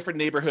be in a different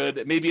neighborhood,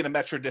 it may be in a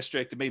metro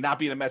district, it may not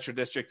be in a metro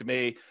district, it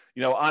may,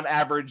 on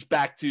average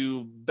back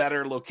to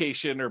better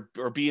location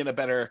or be in a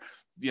better,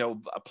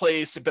 a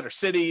place, a better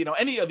city,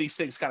 any of these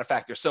things kind of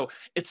factor. So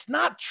it's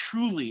not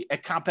truly a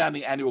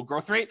compounding annual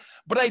growth rate,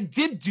 but I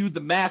did do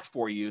the math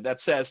for you that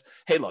says,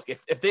 hey, look,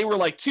 if they were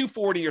like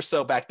 240 or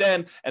so back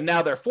then, and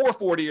now they're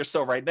 440 or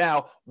so right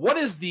now, what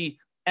is the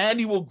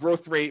annual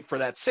growth rate for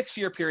that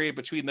 6-year period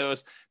between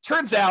those?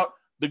 Turns out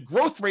the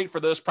growth rate for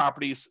those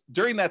properties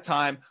during that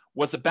time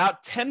was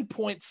about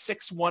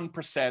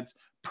 10.61%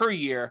 per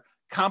year,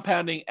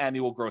 compounding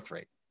annual growth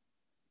rate.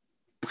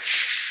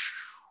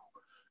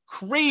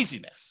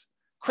 Craziness.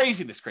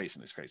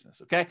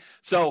 Okay.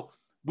 So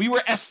we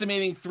were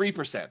estimating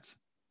 3%.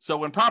 So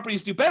when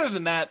properties do better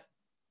than that,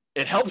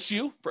 it helps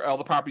you for all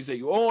the properties that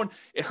you own.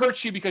 It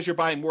hurts you because you're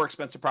buying more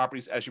expensive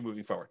properties as you're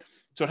moving forward.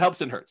 So it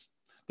helps and hurts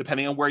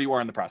depending on where you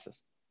are in the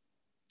process.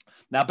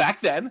 Now,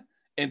 back then,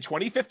 in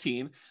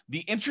 2015,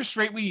 the interest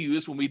rate we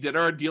used when we did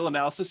our deal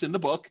analysis in the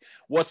book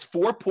was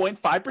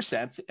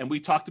 4.5%. And we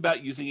talked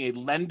about using a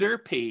lender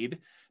paid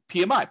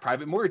PMI,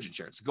 private mortgage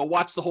insurance. Go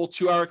watch the whole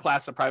 2-hour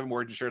class on private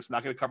mortgage insurance. I'm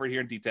not going to cover it here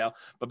in detail,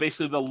 but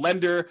basically the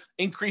lender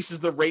increases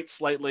the rate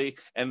slightly.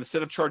 And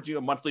instead of charging you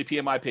a monthly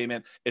PMI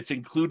payment, it's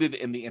included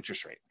in the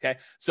interest rate. Okay.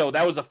 So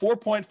that was a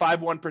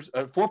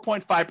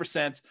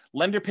 4.5%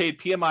 lender paid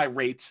PMI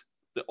rate,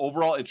 the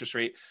overall interest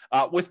rate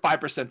with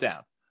 5%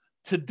 down.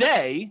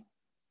 Today,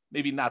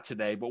 maybe not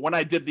today, but when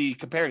I did the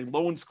comparing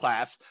loans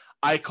class,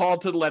 I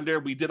called to the lender.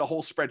 We did a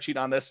whole spreadsheet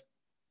on this.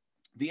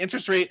 The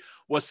interest rate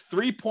was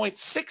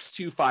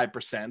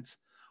 3.625%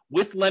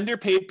 with lender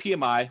paid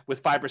PMI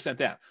with 5%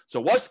 down. So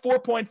it was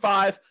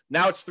 4.5.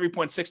 Now it's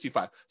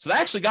 3.625. So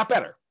that actually got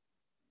better.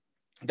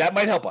 That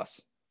might help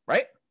us,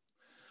 right?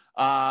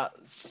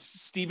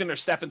 Steven or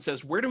Stefan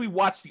says, where do we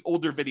watch the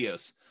older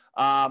videos?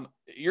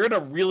 You're in a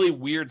really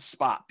weird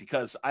spot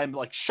because I'm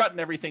like shutting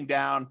everything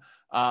down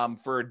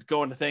for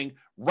going to thing.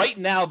 Right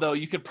now, though,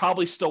 you could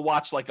probably still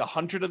watch like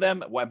 100 of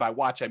them. When by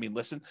watch, I mean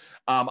listen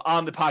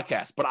on the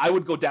podcast. But I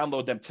would go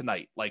download them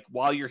tonight. Like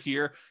while you're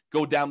here,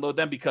 go download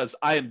them because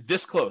I am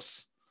this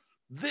close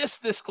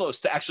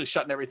to actually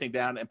shutting everything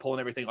down and pulling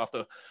everything off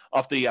the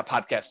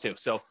podcast too.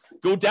 So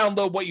go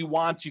download what you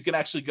want. You can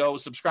actually go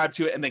subscribe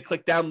to it and then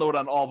click download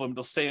on all of them.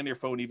 They'll stay on your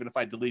phone even if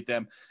I delete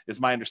them, is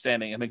my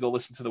understanding. And then go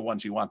listen to the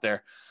ones you want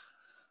there.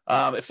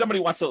 If somebody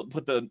wants to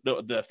put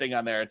the thing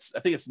on there, I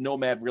think it's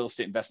Nomad Real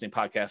Estate Investing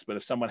Podcast. But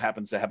if someone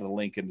happens to have the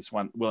link and is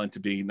willing to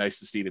be nice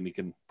to Steve, you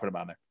can put them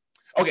on there.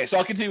 Okay, so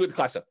I'll continue with the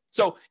class up.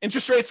 So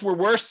interest rates were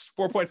worse,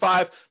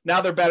 4.5.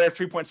 Now they're better,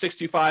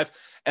 3.625.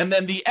 And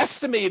then the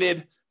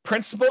estimated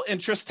principal,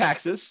 interest,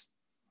 taxes,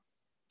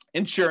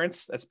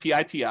 insurance, that's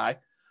PITI,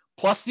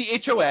 plus the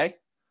HOA,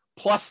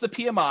 plus the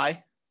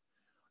PMI.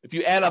 If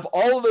you add up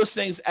all of those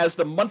things as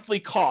the monthly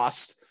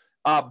cost,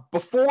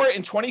 before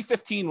in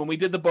 2015, when we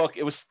did the book,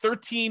 it was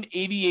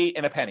 $13.88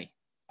 and a penny.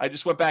 I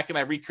just went back and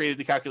I recreated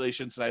the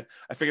calculations and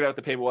I figured out what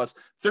the payment was.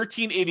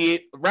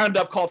 $13.88, round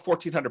up, called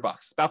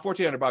 $1,400, about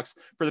 $1,400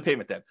 for the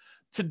payment then.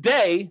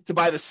 Today, to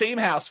buy the same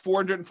house,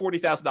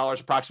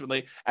 $440,000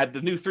 approximately at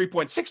the new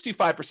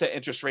 3.625%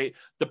 interest rate,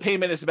 the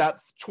payment is about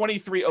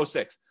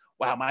 $2,306.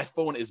 Wow, my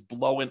phone is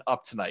blowing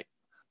up tonight.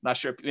 Not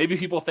sure. Maybe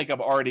people think I'm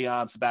already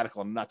on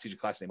sabbatical. I'm not teaching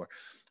class anymore.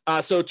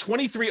 So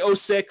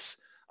 $2,306,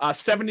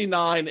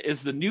 79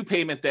 is the new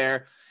payment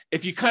there.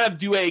 If you kind of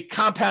do a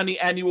compounding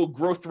annual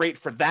growth rate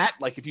for that,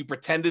 like if you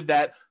pretended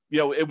that,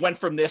 it went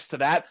from this to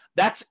that,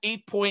 that's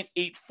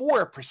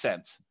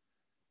 8.84%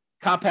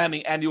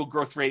 compounding annual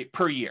growth rate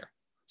per year.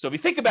 So if you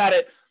think about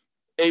it,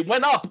 it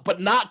went up, but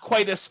not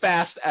quite as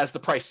fast as the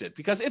price did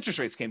because interest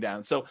rates came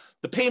down. So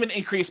the payment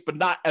increased, but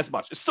not as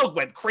much. It still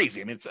went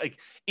crazy. I mean, it's like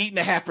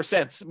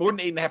 8.5%, more than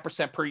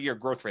 8.5% per year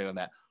growth rate on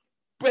that.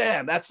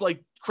 Bam, that's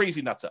like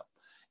crazy nuts up.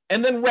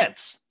 And then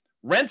rents.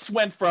 Rents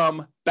went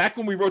from, back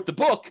when we wrote the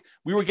book,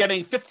 we were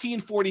getting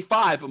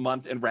 $1,545 a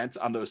month in rent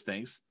on those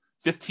things.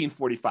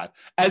 $1,545,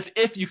 as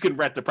if you can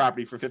rent the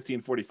property for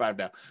 $1,545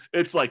 now.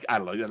 It's like, I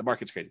don't know, the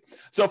market's crazy.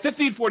 So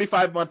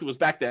 $1,545 a month was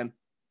back then.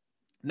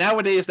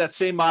 Nowadays, that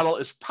same model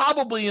is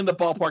probably in the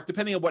ballpark,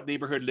 depending on what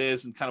neighborhood it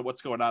is and kind of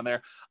what's going on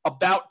there,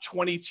 about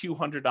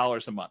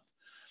 $2,200 a month.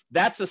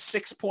 That's a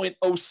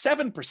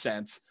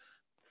 6.07%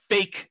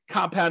 fake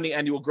compounding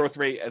annual growth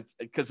rate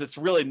because it's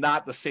really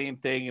not the same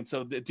thing. And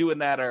so doing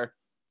that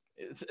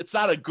it's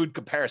not a good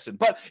comparison,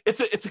 but it's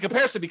a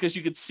comparison because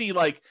you can see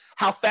like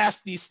how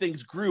fast these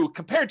things grew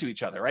compared to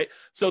each other, right?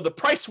 So the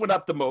price went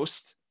up the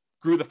most,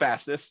 grew the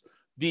fastest.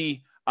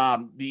 The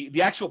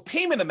actual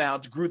payment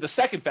amount grew the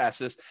second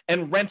fastest,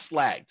 and rents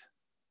lagged.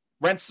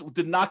 Rents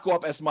did not go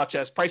up as much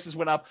as prices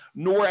went up,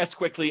 nor as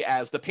quickly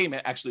as the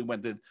payment actually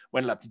went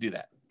up to do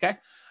that. Okay,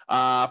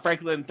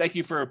 Franklin, thank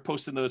you for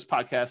posting those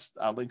podcast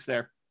links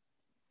there.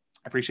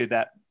 I appreciate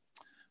that.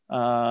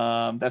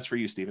 That's for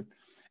you, Stephen.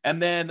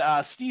 And then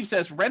Steve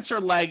says rents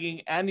are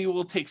lagging.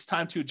 Annual takes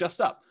time to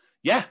adjust up.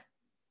 Yeah,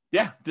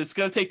 it's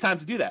going to take time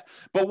to do that.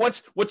 But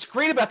what's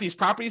great about these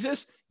properties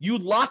is you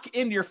lock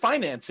in your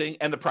financing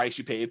and the price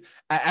you paid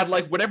at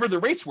like whatever the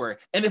rates were.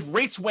 And if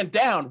rates went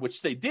down,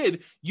 which they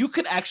did, you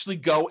could actually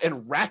go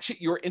and ratchet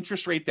your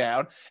interest rate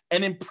down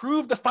and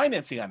improve the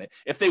financing on it.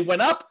 If they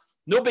went up,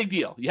 no big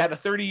deal. You had a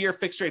 30-year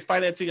fixed rate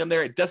financing on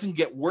there. It doesn't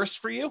get worse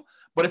for you.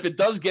 But if it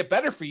does get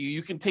better for you,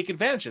 you can take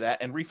advantage of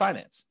that and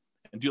refinance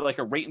and do like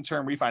a rate and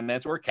term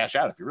refinance or cash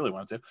out if you really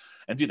want to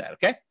and do that.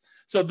 Okay.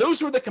 So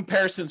those were the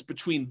comparisons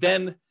between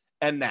then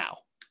and now.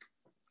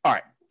 All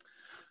right.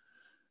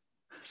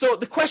 So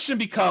the question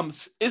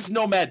becomes, is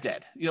Nomad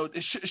dead?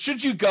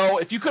 Should you go,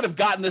 if you could have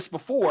gotten this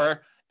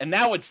before and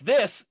now it's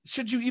this,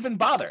 should you even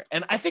bother?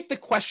 And I think the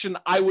question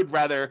I would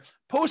rather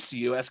pose to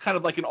you as kind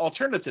of like an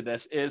alternative to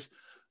this is,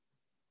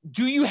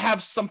 do you have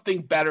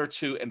something better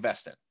to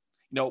invest in?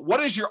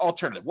 What is your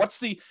alternative?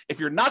 If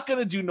you're not going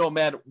to do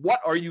Nomad, what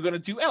are you going to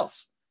do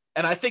else?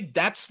 And I think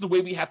that's the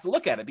way we have to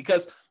look at it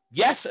because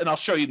yes, and I'll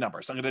show you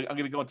numbers. I'm going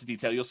to go into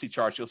detail. You'll see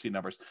charts, you'll see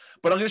numbers,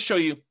 but I'm going to show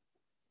you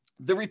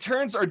the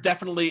returns are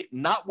definitely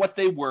not what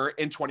they were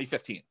in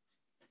 2015.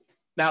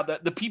 Now,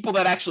 the people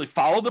that actually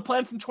followed the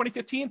plan from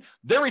 2015,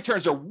 their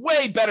returns are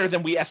way better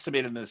than we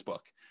estimated in this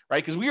book,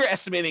 right? Because we were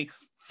estimating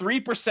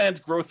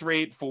 3% growth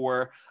rate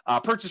for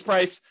purchase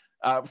price,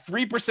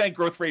 3%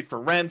 growth rate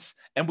for rents,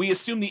 and we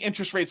assume the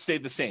interest rate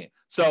stayed the same.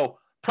 So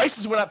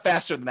prices went up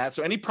faster than that.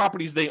 So any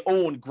properties they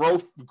own grew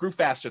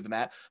faster than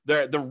that.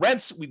 The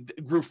rents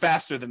grew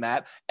faster than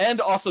that.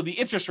 And also the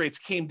interest rates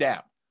came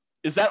down.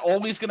 Is that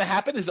always going to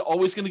happen? Is it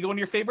always going to go in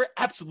your favor?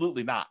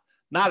 Absolutely not.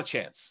 Not a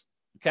chance.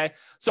 Okay.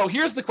 So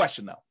here's the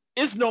question though.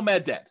 Is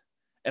Nomad dead?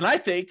 And I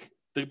think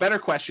the better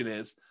question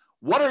is,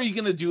 what are you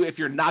going to do if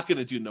you're not going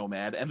to do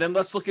Nomad? And then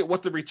let's look at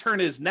what the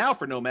return is now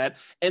for Nomad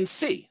and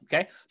see.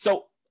 Okay.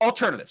 So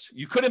alternatives.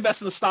 You could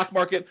invest in the stock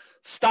market.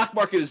 Stock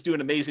market is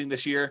doing amazing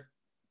this year.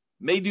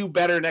 May do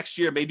better next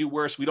year, may do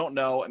worse. We don't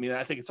know. I mean,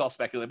 I think it's all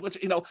speculative, which,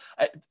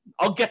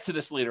 I'll get to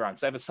this later on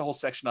because I have a whole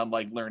section on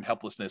like learned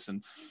helplessness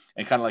and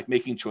kind of like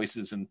making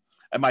choices and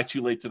am I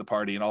too late to the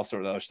party and all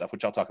sort of other stuff,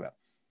 which I'll talk about.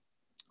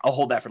 I'll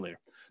hold that for later.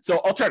 So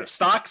alternative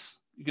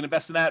stocks, you can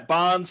invest in that.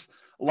 Bonds.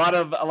 A lot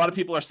of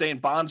people are saying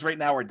bonds right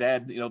now are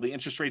dead. The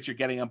interest rates you're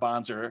getting on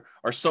bonds are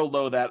so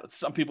low that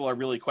some people are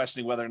really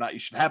questioning whether or not you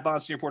should have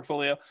bonds in your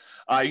portfolio.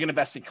 You're going to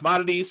invest in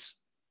commodities.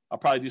 I'll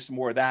probably do some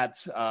more of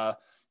that.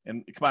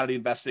 And commodity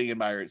investing in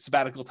my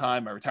sabbatical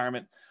time, my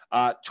retirement.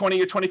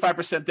 20 or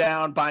 25%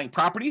 down buying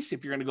properties.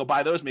 If you're going to go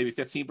buy those, maybe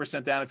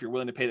 15% down if you're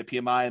willing to pay the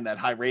PMI and that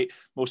high rate.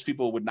 Most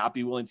people would not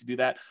be willing to do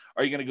that.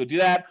 Are you going to go do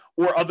that?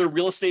 Or other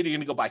real estate? Are you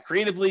going to go buy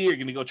creatively? You're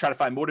going to go try to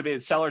find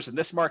motivated sellers in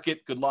this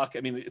market? Good luck.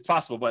 I mean, it's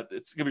possible, but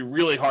it's going to be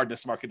really hard in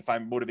this market to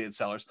find motivated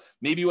sellers.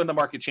 Maybe when the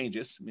market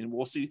changes. I mean,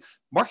 we'll see.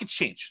 Markets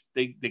change.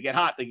 They get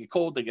hot, they get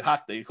cold, they get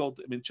hot, they get cold.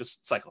 I mean, it's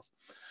just cycles.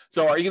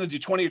 So are you going to do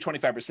 20 or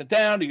 25%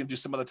 down? Are you going to do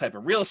some other type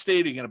of real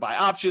estate? Are you going to buy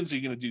options? Are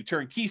you going to do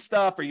turnkey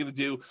stuff? Are you going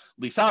to do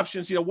lease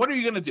options? What are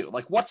you going to do?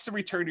 Like, what's the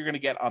return you're going to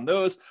get on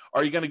those?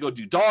 Are you going to go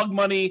do dog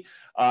money?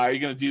 Are you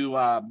going to do,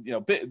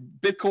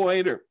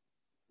 Bitcoin or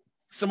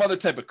some other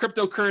type of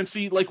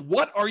cryptocurrency? Like,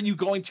 what are you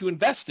going to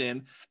invest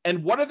in?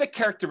 And what are the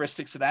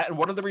characteristics of that? And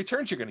what are the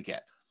returns you're going to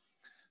get?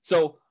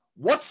 So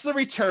what's the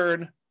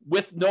return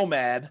with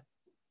Nomad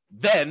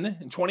then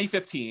in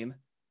 2015?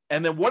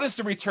 And then what is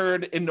the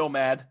return in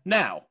Nomad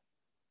now?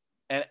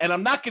 And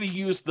I'm not going to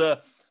use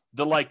the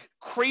like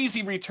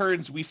crazy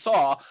returns we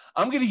saw.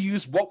 I'm going to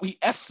use what we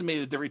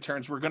estimated the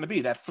returns were going to be,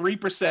 that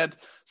 3%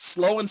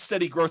 slow and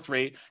steady growth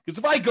rate. Because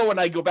if I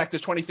go back to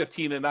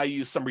 2015 and I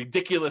use some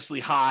ridiculously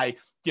high,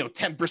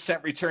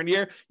 10% return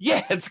year,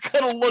 yeah, it's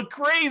going to look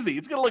crazy.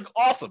 It's going to look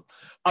awesome.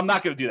 I'm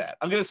not going to do that.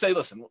 I'm going to say,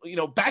 listen,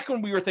 back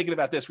when we were thinking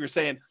about this, we were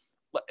saying,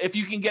 if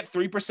you can get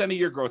 3% a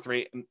year growth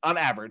rate on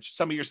average,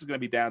 some years is going to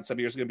be down, some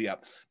years is going to be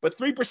up, but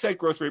 3%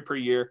 growth rate per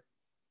year,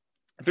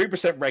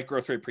 3% rent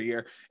growth rate per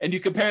year. And you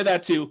compare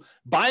that to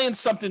buying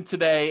something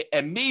today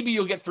and maybe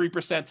you'll get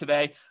 3%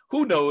 today.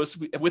 Who knows?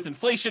 With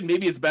inflation,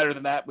 maybe it's better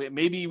than that.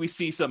 Maybe we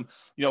see some,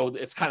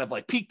 it's kind of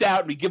like peaked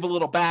out and we give a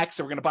little back.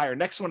 So we're going to buy our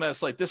next one at a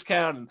slight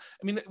discount. And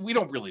I mean, we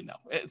don't really know.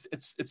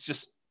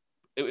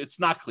 It's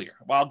not clear.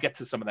 Well, I'll get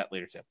to some of that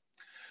later too.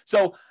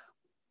 So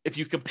if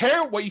you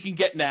compare what you can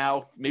get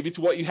now, maybe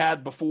to what you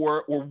had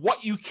before, or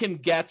what you can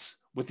get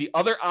with the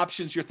other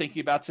options you're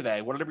thinking about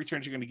today, what are the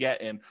returns you're going to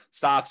get in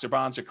stocks or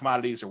bonds or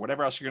commodities or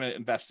whatever else you're going to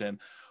invest in?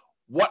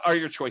 What are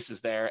your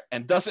choices there?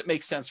 And does it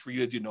make sense for you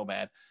to do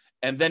Nomad?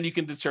 And then you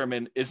can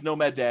determine, is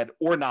Nomad dead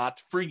or not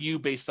for you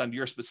based on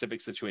your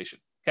specific situation?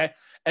 Okay.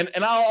 And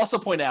I'll also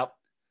point out,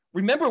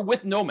 remember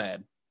with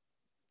Nomad,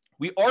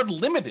 we are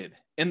limited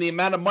in the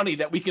amount of money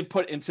that we can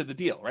put into the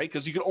deal, right?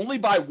 Because you can only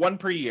buy one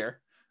per year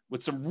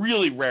with some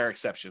really rare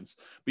exceptions.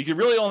 But you can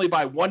really only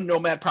buy one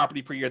Nomad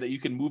property per year that you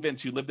can move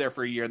into, live there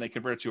for a year, and then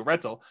convert it to a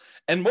rental.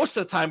 And most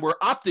of the time, we're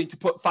opting to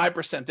put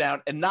 5%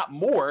 down and not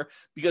more,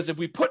 because if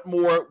we put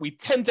more, we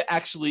tend to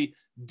actually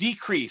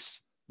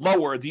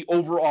lower the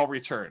overall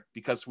return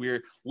because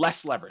we're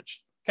less leveraged.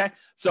 Okay.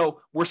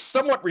 So we're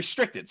somewhat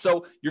restricted.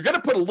 So you're going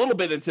to put a little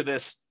bit into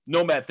this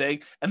Nomad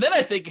thing. And then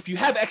I think if you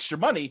have extra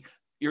money,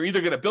 you're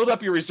either going to build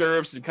up your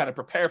reserves and kind of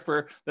prepare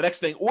for the next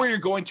thing, or you're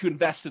going to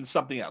invest in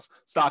something else,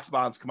 stocks,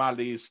 bonds,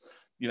 commodities,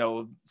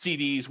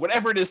 CDs,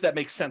 whatever it is that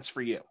makes sense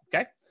for you.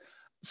 Okay.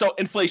 So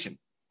inflation,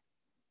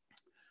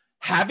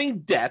 having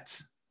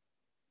debt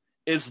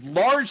is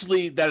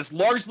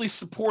largely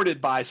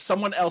supported by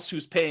someone else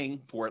who's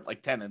paying for it,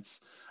 like tenants,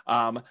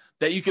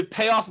 that you could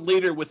pay off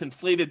later with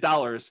inflated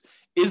dollars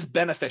is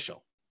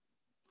beneficial.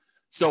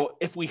 So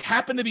if we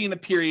happen to be in a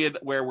period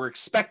where we're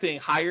expecting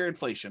higher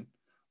inflation,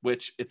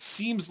 which it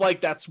seems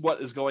like that's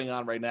what is going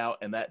on right now,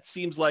 and that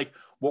seems like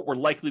what we're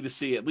likely to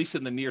see, at least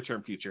in the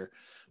near-term future,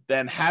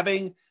 then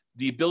having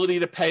the ability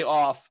to pay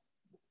off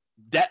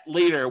debt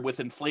later with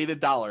inflated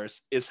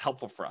dollars is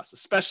helpful for us,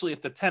 especially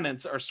if the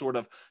tenants are sort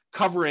of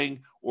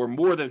covering or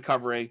more than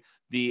covering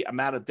the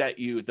amount of debt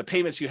the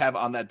payments you have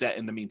on that debt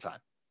in the meantime.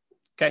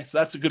 Okay, so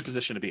that's a good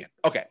position to be in.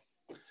 Okay.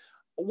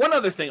 One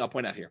other thing I'll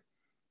point out here.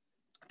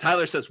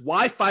 Tyler says,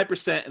 why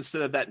 5%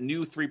 instead of that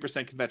new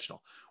 3%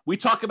 conventional? We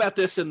talk about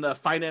this in the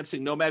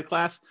financing Nomad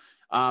class.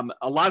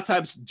 A lot of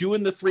times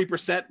doing the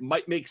 3%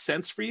 might make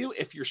sense for you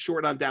if you're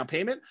short on down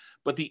payment,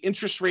 but the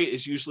interest rate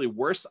is usually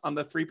worse on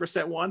the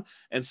 3% one.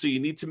 And so you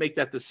need to make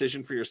that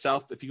decision for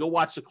yourself. If you go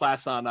watch the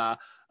class on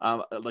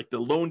like the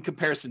loan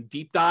comparison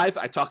deep dive,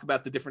 I talk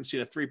about the difference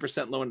between a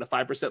 3% loan and a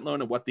 5%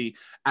 loan and what the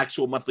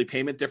actual monthly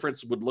payment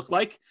difference would look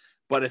like.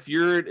 But if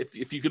you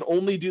can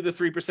only do the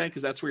 3%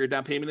 because that's where your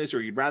down payment is,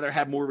 or you'd rather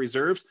have more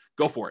reserves,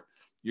 go for it.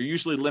 You're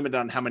usually limited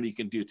on how many you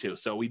can do too.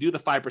 So we do the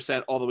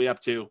 5% all the way up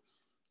to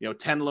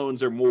 10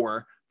 loans or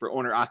more for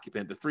owner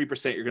occupant. The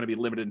 3%, you're going to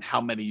be limited in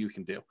how many you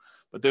can do.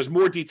 But there's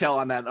more detail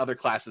on that in other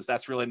classes.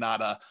 That's really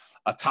not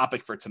a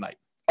topic for tonight.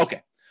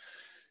 Okay.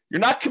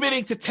 You're not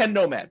committing to 10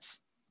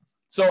 nomads.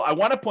 So I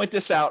want to point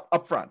this out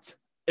up front.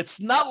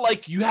 It's not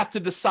like you have to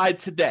decide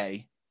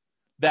today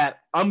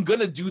that I'm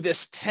going to do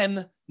this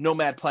 10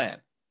 nomad plan.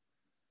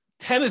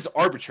 10 is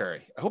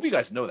arbitrary. I hope you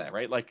guys know that,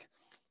 right? Like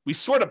we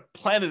sort of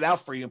plan it out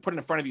for you and put it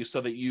in front of you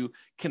so that you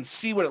can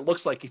see what it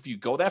looks like if you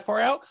go that far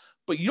out.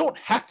 But you don't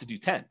have to do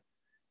 10.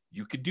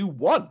 You could do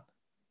 1.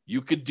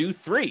 You could do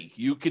 3.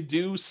 You could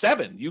do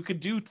 7. You could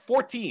do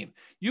 14.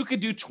 You could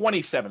do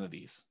 27 of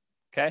these.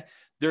 Okay.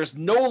 There's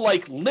no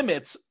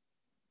limits,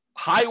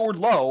 high or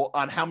low,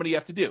 on how many you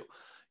have to do.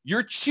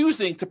 You're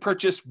choosing to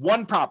purchase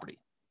one property.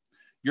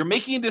 You're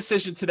making a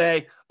decision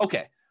today.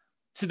 Okay.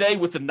 Today,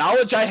 with the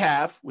knowledge I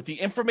have, with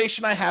the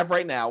information I have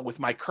right now, with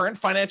my current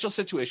financial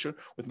situation,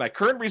 with my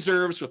current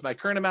reserves, with my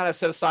current amount I've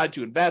set aside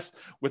to invest,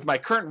 with my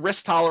current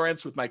risk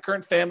tolerance, with my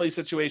current family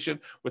situation,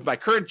 with my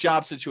current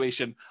job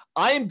situation,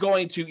 I am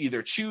going to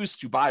either choose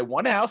to buy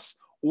one house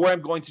or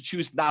I'm going to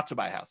choose not to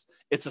buy a house.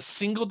 It's a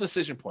single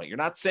decision point. You're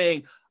not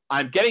saying,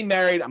 I'm getting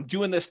married, I'm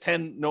doing this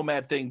 10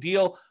 nomad thing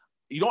deal.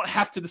 You don't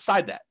have to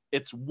decide that.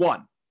 It's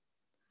one.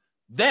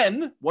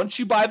 Then, once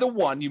you buy the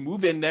one, you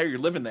move in there, you're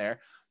living there,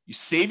 you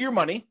save your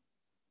money.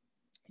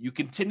 You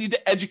continue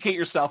to educate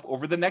yourself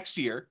over the next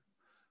year.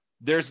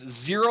 There's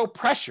zero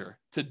pressure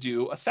to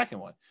do a second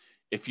one.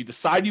 If you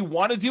decide you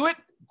want to do it,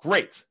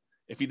 great.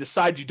 If you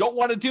decide you don't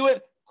want to do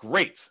it,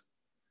 great.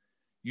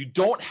 You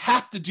don't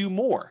have to do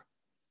more.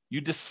 You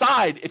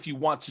decide if you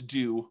want to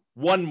do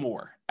one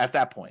more at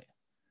that point.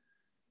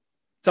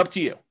 It's up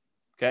to you.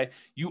 Okay.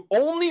 You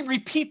only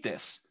repeat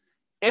this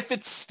if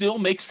it still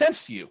makes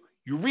sense to you.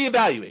 You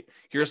reevaluate.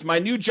 Here's my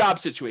new job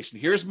situation.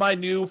 Here's my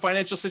new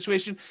financial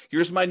situation.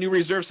 Here's my new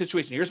reserve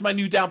situation. Here's my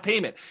new down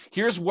payment.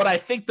 Here's what I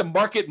think the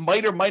market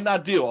might or might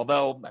not do.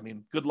 Although,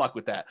 good luck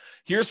with that.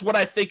 Here's what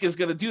I think is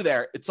going to do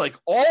there. It's like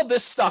all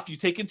this stuff you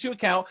take into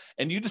account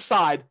and you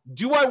decide,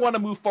 do I want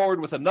to move forward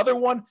with another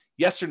one?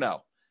 Yes or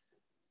no?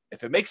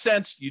 If it makes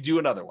sense, you do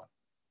another one.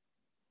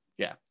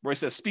 Yeah. Roy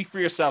says, speak for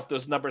yourself.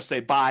 Those numbers say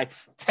buy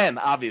 10,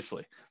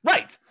 obviously.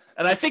 Right.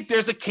 And I think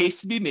there's a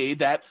case to be made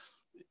that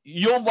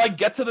you'll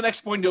get to the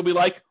next point and you'll be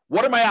like,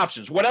 what are my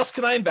options? What else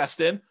can I invest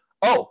in?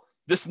 Oh,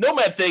 this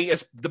nomad thing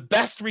is the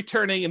best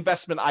returning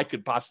investment I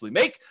could possibly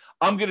make.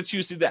 I'm going to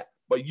choose to do that.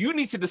 But you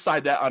need to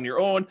decide that on your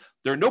own.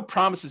 There are no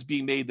promises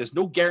being made. There's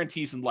no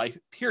guarantees in life,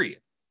 period.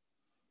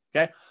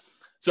 Okay.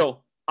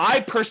 So I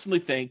personally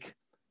think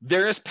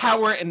there is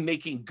power in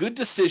making good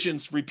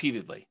decisions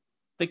repeatedly.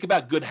 Think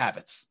about good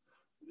habits.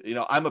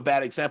 I'm a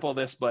bad example of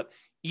this, but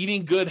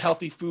eating good,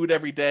 healthy food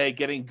every day,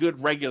 getting good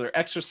regular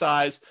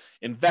exercise,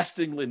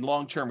 investing in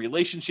long-term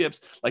relationships,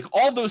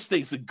 all those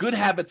things, the good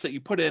habits that you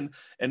put in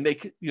and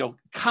make,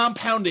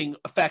 compounding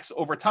effects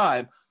over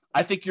time,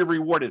 I think you're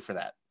rewarded for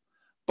that.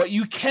 but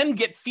you can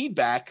get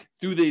feedback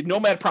through the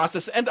Nomad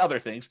process and other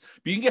things.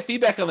 But you can get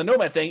feedback on the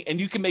Nomad thing, and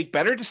you can make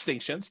better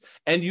distinctions,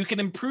 and you can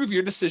improve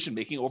your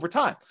decision-making over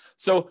time.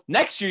 So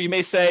next year, you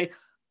may say,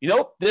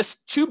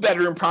 this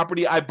 2-bedroom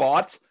property I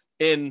bought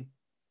in,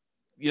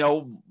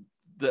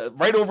 the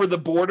right over the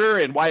border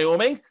in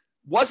Wyoming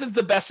wasn't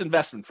the best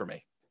investment for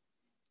me.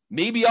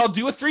 Maybe I'll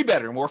do a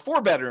 3-bedroom or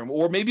 4-bedroom,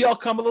 or maybe I'll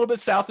come a little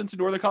bit south into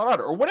northern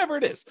Colorado, or whatever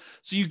it is.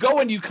 So you go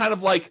and you kind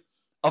of like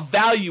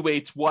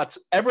evaluate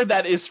whatever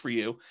that is for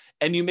you,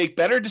 and you make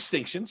better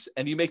distinctions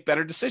and you make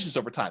better decisions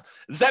over time.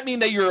 Does that mean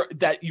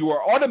that you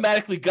are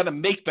automatically going to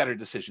make better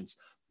decisions?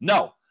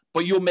 No,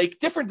 but you'll make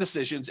different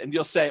decisions, and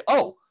you'll say,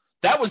 oh,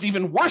 that was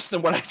even worse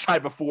than what I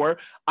tried before.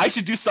 I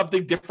should do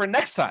something different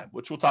next time,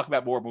 which we'll talk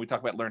about more when we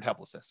talk about learned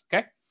helplessness.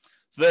 Okay,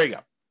 so there you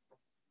go.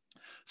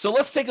 So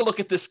let's take a look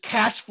at this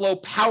cash flow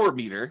power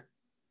meter,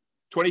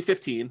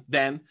 2015,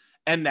 then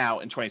and now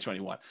in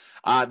 2021.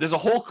 There's a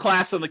whole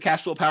class on the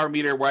cash flow power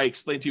meter where I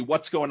explain to you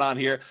what's going on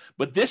here,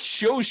 but this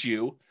shows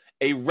you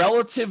a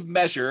relative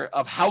measure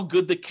of how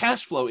good the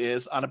cash flow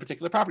is on a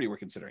particular property we're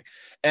considering.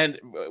 And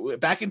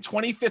back in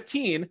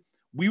 2015,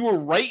 we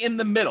were right in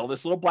the middle.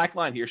 This little black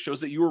line here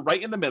shows that you were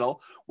right in the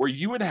middle, where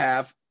you would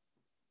have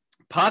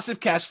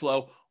positive cash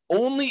flow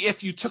only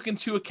if you took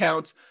into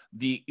account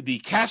the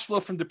cash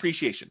flow from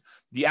depreciation,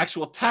 the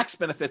actual tax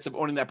benefits of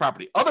owning that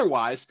property.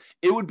 Otherwise,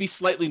 it would be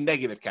slightly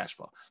negative cash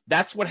flow.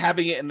 That's what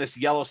having it in this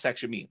yellow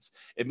section means.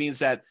 It means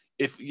that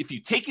if you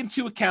take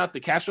into account the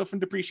cash flow from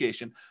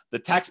depreciation, the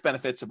tax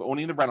benefits of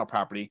owning the rental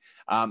property,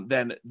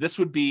 then this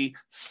would be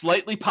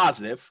slightly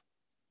positive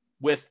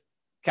with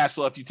cash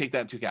flow if you take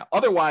that into account.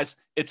 Otherwise,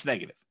 it's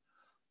negative.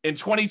 In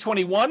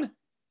 2021,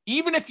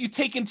 even if you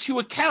take into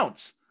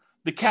account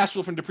the cash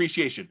flow from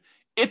depreciation,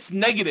 it's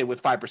negative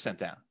with 5%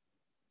 down.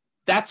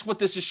 That's what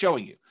this is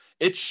showing you.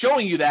 It's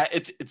showing you that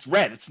it's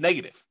red, it's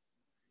negative.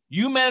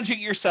 You managing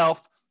it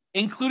yourself,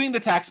 including the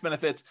tax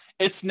benefits,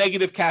 it's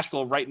negative cash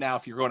flow right now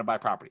if you're going to buy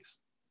properties.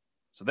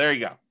 So there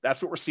you go.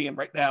 That's what we're seeing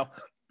right now.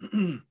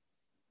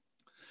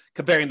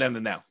 Comparing them to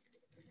now.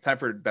 Time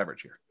for a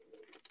beverage here.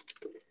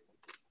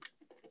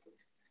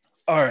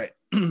 All right,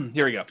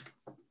 here we go.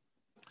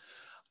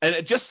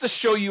 And just to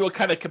show you a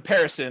kind of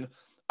comparison,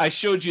 I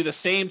showed you the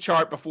same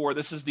chart before.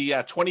 This is the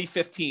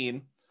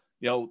 2015,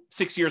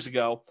 6 years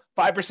ago,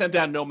 5%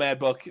 down Nomad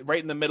book,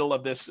 right in the middle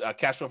of this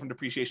cash flow from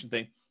depreciation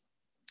thing.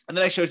 And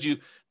then I showed you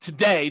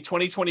today,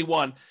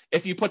 2021,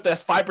 if you put that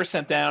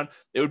 5% down,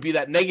 it would be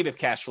that negative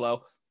cash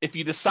flow. If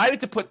you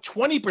decided to put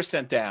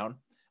 20% down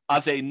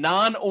as a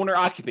non-owner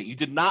occupant, you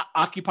did not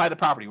occupy the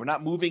property, we're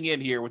not moving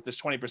in here with this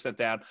 20%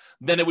 down,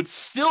 then it would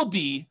still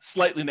be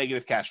slightly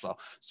negative cash flow.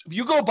 So if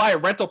you go buy a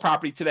rental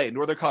property today in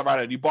northern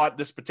Colorado and you bought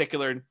this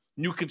particular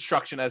new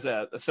construction as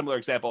a similar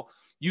example,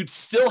 you'd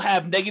still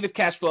have negative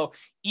cash flow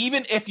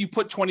even if you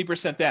put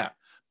 20% down.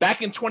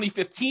 Back in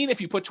 2015,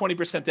 if you put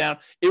 20% down,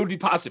 it would be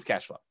positive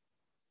cash flow.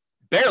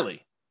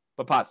 Barely,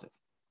 but positive,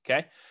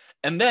 okay?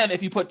 And then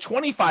if you put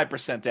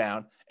 25%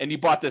 down and you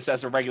bought this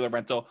as a regular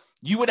rental,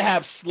 you would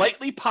have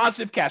slightly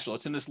positive cash flow.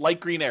 It's in this light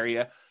green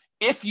area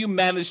if you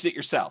managed it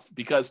yourself,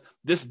 because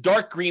this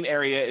dark green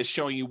area is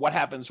showing you what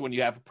happens when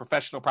you have a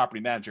professional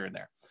property manager in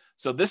there.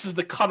 So this is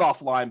the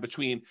cutoff line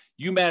between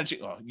you managing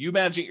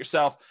it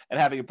yourself and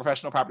having a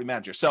professional property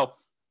manager. So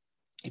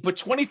you put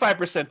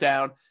 25%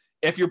 down.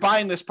 If you're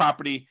buying this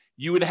property,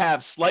 you would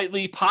have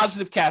slightly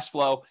positive cash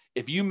flow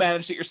if you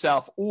managed it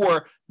yourself,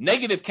 or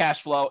negative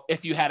cash flow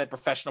if you had a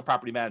professional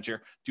property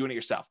manager doing it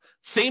yourself.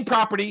 Same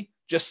property,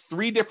 just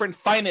 3 different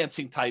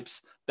financing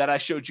types that I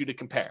showed you to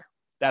compare.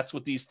 That's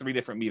what these 3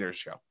 different meters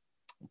show.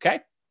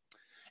 Okay.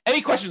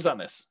 Any questions on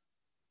this?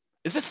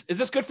 Is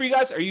this good for you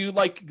guys? Are you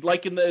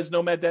liking the Is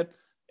Nomad Dead?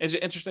 Is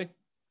it interesting?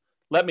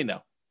 Let me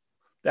know.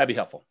 That'd be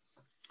helpful.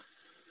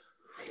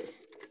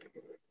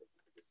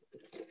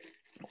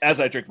 As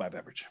I drink my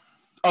beverage.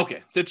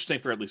 Okay, it's interesting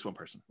for at least one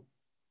person.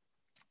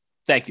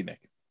 Thank you, Nick.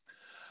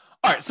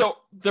 All right, so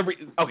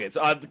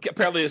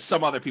apparently there's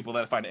some other people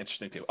that find it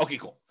interesting too. Okay,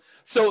 cool.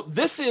 So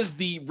this is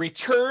the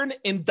return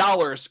in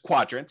dollars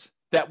quadrant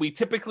that we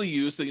typically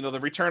use. So, the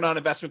return on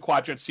investment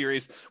quadrant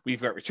series.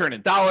 We've got return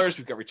in dollars,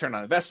 we've got return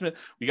on investment,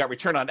 we got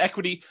return on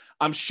equity.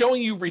 I'm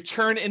showing you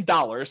return in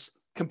dollars,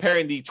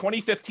 comparing the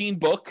 2015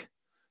 book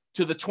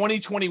to the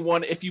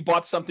 2021 if you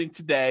bought something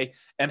today,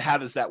 and how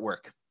does that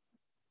work?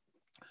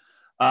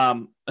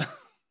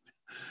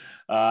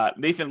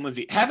 Nathan and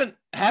Lindsay haven't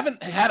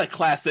had a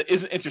class that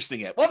isn't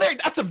interesting yet. Well,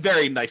 that's a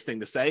very nice thing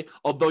to say,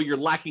 although you're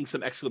lacking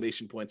some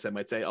exclamation points, I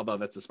might say, although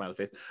that's a smiley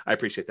face. I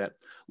appreciate that.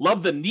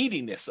 Love the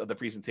neediness of the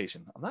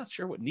presentation. I'm not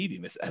sure what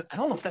neediness. I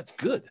don't know if that's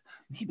good.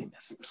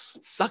 Neediness.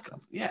 Suck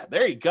up. Yeah,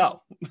 there you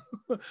go.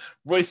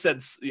 Roy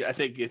said, I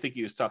think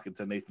he was talking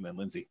to Nathan and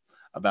Lindsay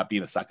about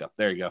being a suck up.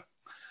 There you go.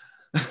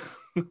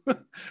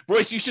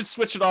 Royce, you should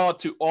switch it all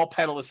to all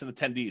panelists and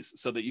attendees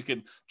so that you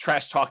can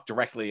trash talk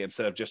directly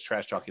instead of just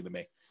trash talking to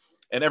me.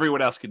 And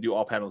everyone else can do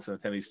all panelists and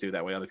attendees too.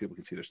 That way other people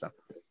can see their stuff.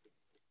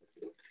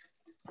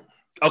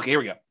 Okay, here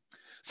we go.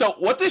 So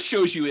what this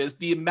shows you is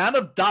the amount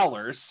of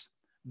dollars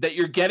that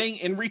you're getting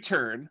in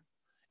return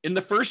in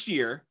the first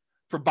year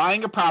for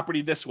buying a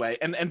property this way,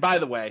 and by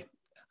the way,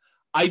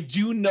 I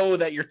do know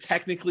that you're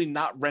technically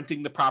not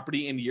renting the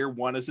property in year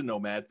one as a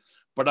nomad,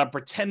 but I'm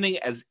pretending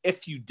as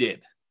if you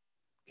did.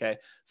 Okay.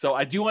 So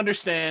I do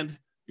understand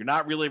you're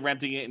not really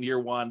renting it in year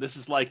one. This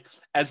is like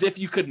as if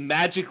you could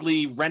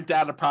magically rent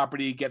out a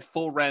property, get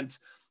full rent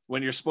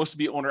when you're supposed to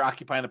be owner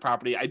occupying the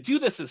property. I do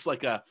this as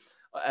like an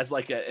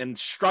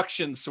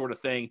instruction sort of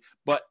thing,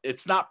 but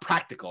it's not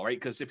practical, right?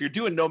 Because if you're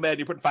doing nomad,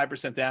 you're putting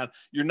 5% down,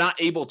 you're not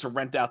able to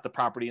rent out the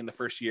property in the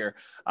first year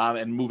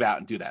and move out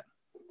and do that.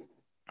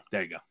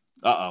 There you go.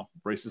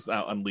 Brace is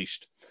now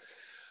unleashed.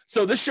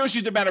 So this shows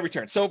you the amount of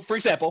return. So for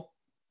example,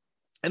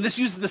 and this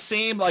uses the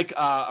same like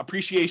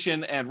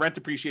appreciation and rent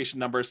appreciation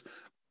numbers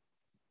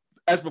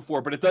as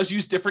before, but it does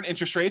use different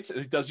interest rates.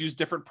 It does use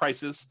different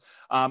prices.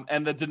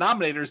 And the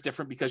denominator is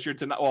different because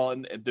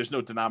and there's no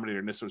denominator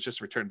in this, so it's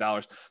just return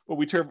dollars. But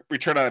we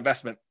return on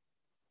investment,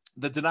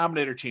 the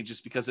denominator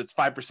changes because it's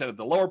 5% of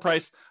the lower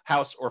price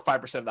house or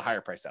 5% of the higher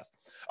price house.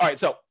 All right,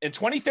 so in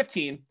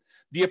 2015,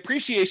 the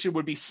appreciation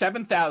would be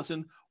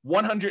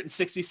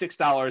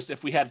 $7,166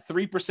 if we had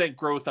 3%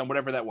 growth on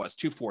whatever that was,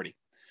 240.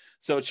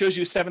 So it shows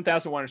you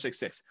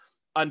 7,166.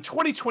 On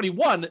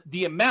 2021,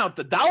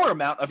 the dollar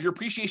amount of your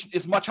appreciation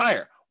is much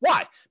higher.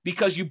 Why?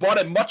 Because you bought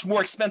a much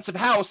more expensive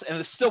house and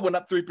it still went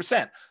up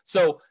 3%.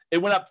 So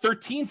it went up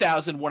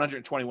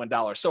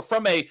 $13,121. So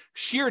from a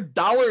sheer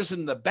dollars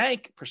in the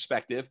bank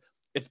perspective,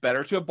 it's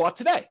better to have bought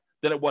today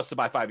than it was to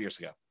buy 5 years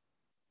ago.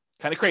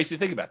 Kind of crazy to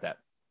think about that.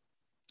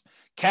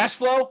 Cash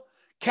flow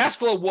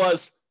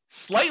was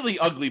slightly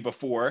ugly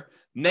before,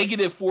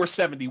 negative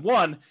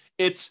 471.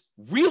 It's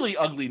really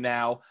ugly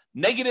now,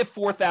 negative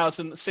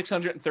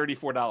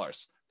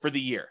 $4,634 for the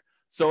year.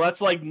 So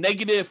that's like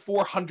negative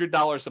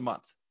 $400 a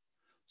month.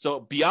 So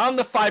beyond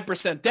the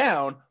 5%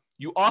 down,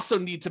 you also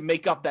need to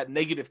make up that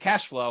negative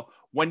cash flow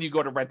when you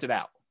go to rent it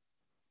out.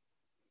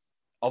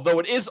 Although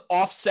it is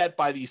offset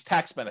by these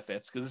tax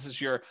benefits, because this is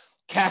your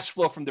cash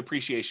flow from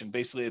depreciation.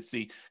 Basically, it's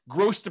the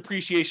gross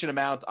depreciation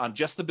amount on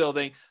just the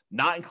building,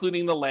 not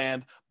including the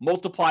land,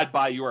 multiplied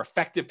by your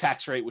effective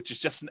tax rate, which is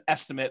just an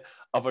estimate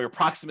of your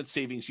approximate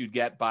savings you'd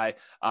get by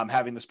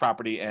having this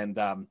property and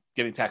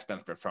getting tax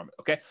benefit from it.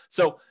 Okay.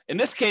 So in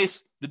this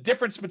case, the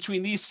difference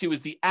between these two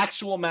is the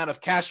actual amount of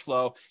cash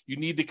flow you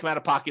need to come out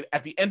of pocket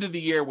at the end of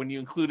the year when you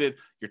included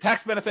your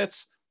tax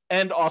benefits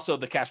and also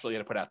the cash flow you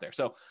had to put out there.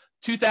 So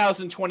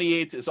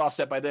 2028 is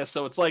offset by this.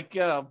 So it's like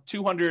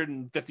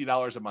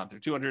 $250 a month or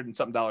 200 and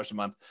something dollars a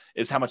month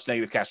is how much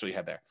negative cash flow you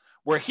had there.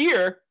 Where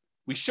here,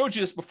 we showed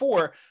you this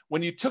before,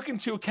 when you took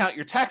into account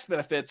your tax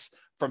benefits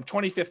from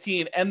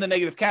 2015 and the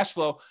negative cash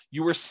flow,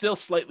 you were still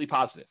slightly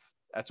positive.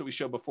 That's what we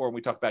showed before when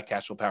we talked about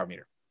cash flow power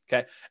meter.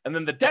 Okay. And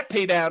then the debt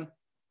pay down,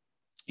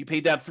 you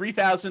paid down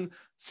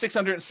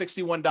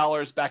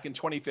 $3,661 back in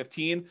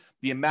 2015.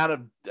 The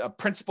amount of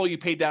principal you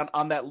paid down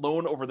on that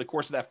loan over the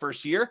course of that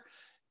first year.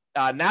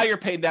 Now you're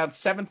paying down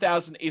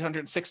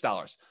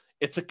 $7,806.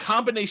 It's a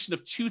combination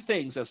of two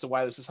things as to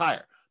why this is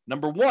higher.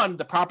 Number one,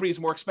 the property is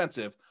more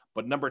expensive,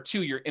 but number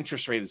two, your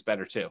interest rate is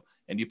better too.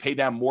 And you pay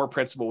down more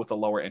principal with a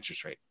lower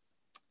interest rate.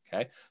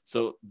 Okay.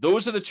 So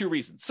those are the two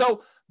reasons.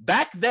 So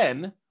back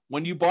then,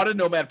 when you bought a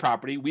nomad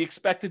property, we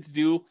expected to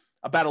do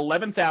about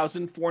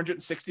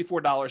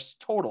 $11,464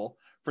 total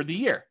for the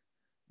year.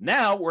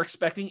 Now we're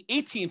expecting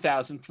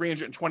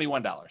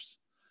 $18,321.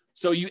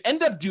 So you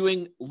end up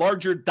doing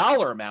larger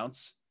dollar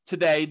amounts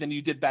today than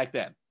you did back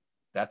then.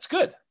 That's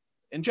good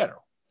in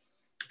general.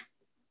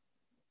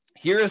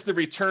 Here is the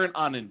return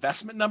on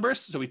investment numbers.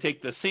 So we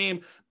take the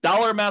same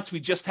dollar amounts we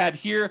just had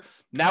here.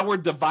 Now we're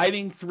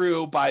dividing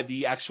through by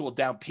the actual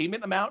down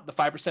payment amount, the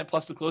 5%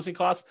 plus the closing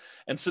costs.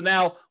 And so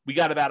now we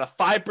got about a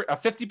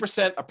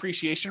 50%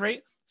 appreciation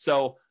rate.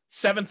 So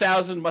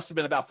 $7,000 must have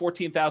been about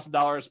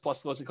 $14,000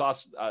 plus closing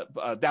costs,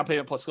 down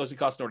payment plus closing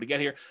costs in order to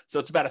get here. So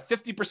it's about a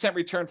 50%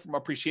 return from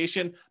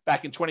appreciation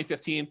back in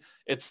 2015.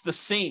 It's the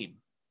same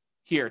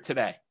here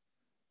today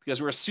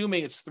because we're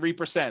assuming it's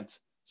 3%.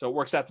 So it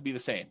works out to be the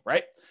same,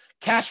 right?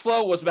 Cash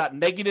flow was about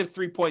negative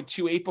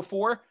 3.28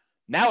 before.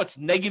 Now it's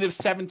negative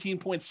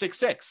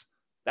 17.66.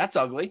 That's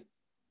ugly.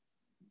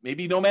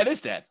 Maybe Nomad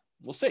is dead.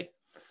 We'll see.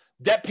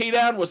 Debt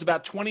paydown was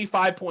about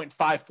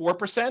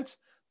 25.54%.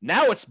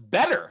 Now it's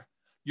better.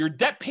 Your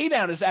debt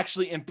paydown is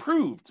actually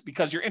improved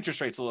because your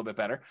interest rate's a little bit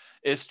better.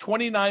 It's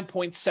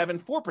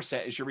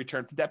 29.74% is your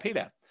return from debt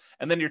paydown.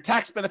 And then your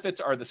tax benefits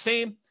are the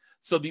same.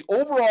 So the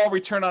overall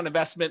return on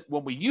investment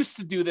when we used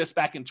to do this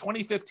back in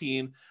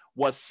 2015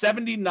 was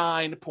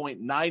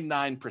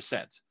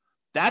 79.99%.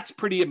 That's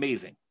pretty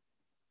amazing.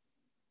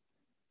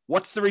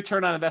 What's the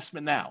return on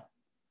investment now?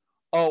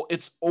 Oh,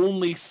 it's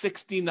only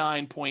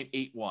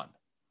 69.81.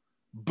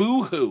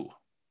 Boo-hoo,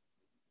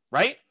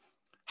 right?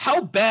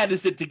 How bad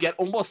is it to get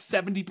almost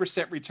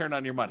 70% return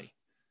on your money?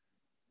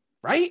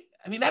 Right?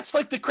 I mean, that's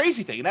like the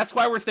crazy thing. And that's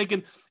why we're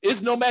thinking,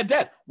 is Nomad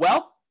dead?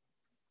 Well,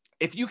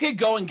 if you can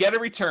go and get a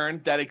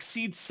return that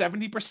exceeds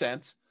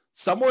 70%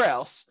 somewhere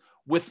else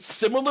with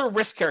similar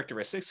risk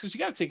characteristics, because you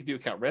got to take into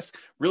account risk.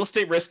 Real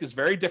estate risk is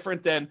very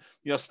different than,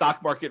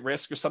 stock market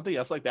risk or something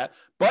else like that.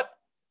 But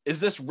is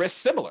this risk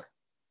similar?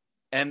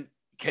 And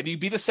can you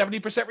beat a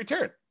 70%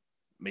 return?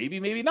 Maybe,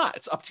 maybe not.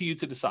 It's up to you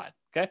to decide.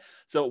 Okay.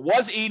 So it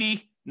was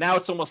 80. Now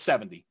it's almost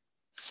 70.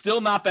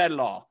 Still not bad at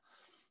all.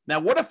 Now,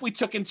 what if we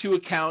took into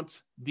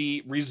account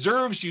the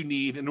reserves you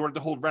need in order to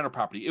hold rental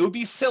property? It would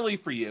be silly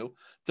for you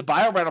to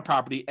buy a rental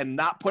property and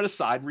not put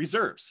aside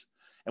reserves.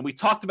 And we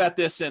talked about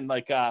this in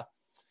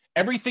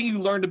everything you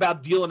learned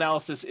about deal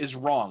analysis is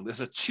wrong. There's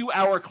a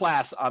 2-hour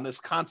class on this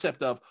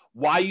concept of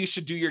why you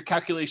should do your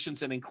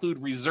calculations and include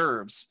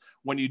reserves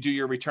when you do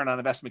your return on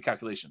investment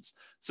calculations.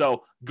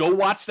 So go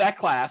watch that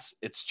class.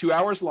 It's 2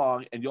 hours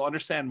long, and you'll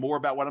understand more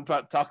about what I'm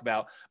talking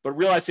about. But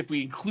realize if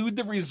we include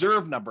the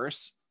reserve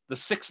numbers, the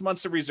 6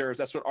 months of reserves,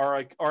 that's what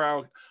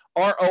ROIQ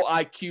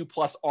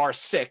plus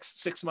R6,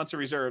 6 months of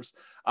reserves,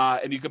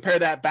 and you compare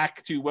that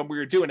back to when we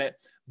were doing it,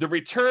 the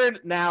return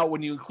now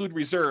when you include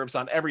reserves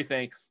on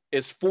everything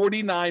is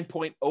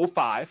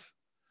 49.05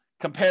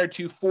 compared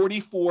to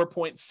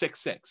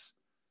 44.66.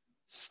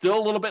 Still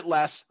a little bit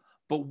less,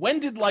 but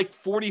when did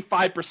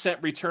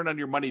 45% return on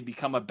your money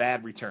become a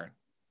bad return?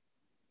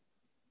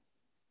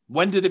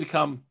 When did it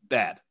become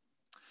bad?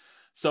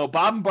 So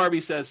Bob and Barbie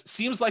says,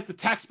 seems like the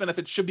tax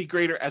benefit should be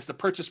greater as the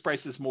purchase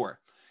price is more.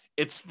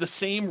 It's the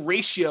same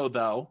ratio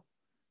though,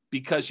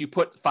 because you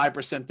put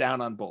 5% down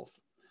on both.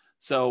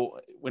 So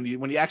when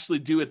you actually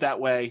do it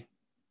that way,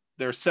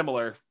 they're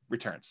similar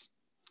returns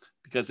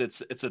because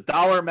it's a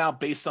dollar amount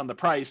based on the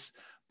price,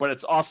 but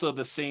it's also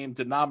the same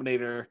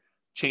denominator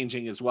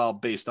changing as well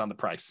based on the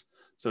price.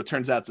 So it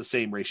turns out it's the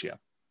same ratio.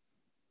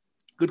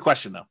 Good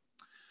question though.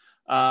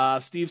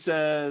 Steve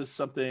says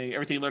something,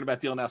 everything you learned about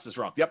deal analysis is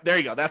wrong. Yep, there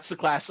you go. That's the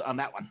class on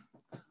that one.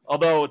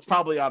 Although it's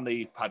probably on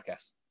the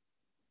podcast.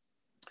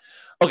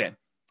 Okay,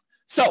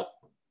 so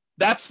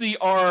that's the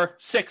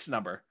R6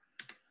 number.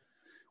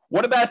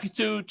 What about if you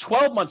do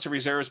 12 months of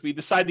reserves, but you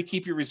decide to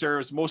keep your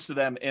reserves, most of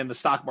them in the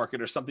stock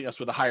market or something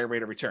else with a higher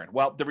rate of return?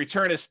 Well, the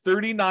return is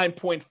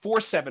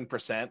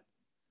 39.47%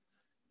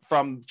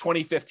 from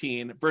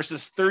 2015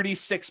 versus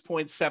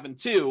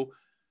 36.72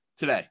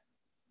 today.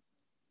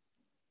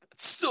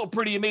 It's still a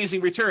pretty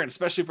amazing return,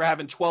 especially for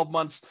having 12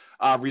 months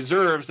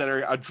reserves that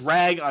are a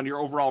drag on your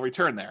overall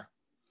return there.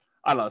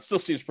 I don't know. It still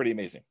seems pretty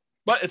amazing.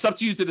 But it's up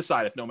to you to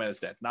decide if Nomad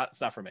is dead.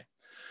 It's not for me.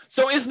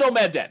 So is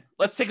Nomad dead?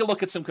 Let's take a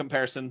look at some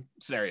comparison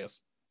scenarios.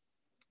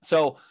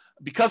 So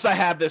because I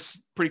have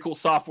this pretty cool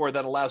software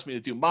that allows me to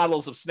do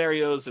models of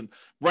scenarios and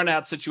run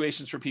out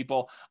situations for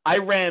people, I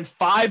ran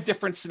 5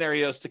 different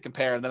scenarios to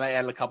compare, and then I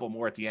added a couple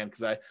more at the end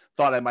because I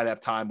thought I might have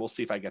time. We'll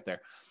see if I get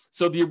there.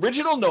 So the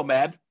original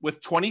Nomad with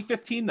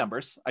 2015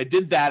 numbers, I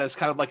did that as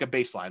kind of like a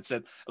baseline.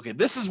 Said, okay,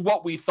 this is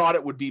what we thought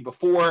it would be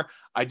before.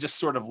 I just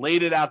sort of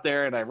laid it out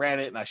there and I ran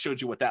it and I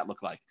showed you what that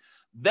looked like.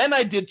 Then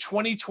I did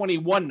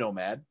 2021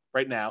 Nomad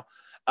right now.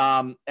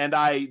 And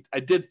I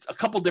did a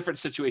couple different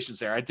situations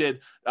there. I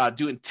did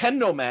doing 10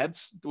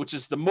 Nomads, which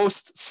is the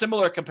most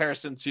similar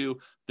comparison to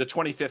the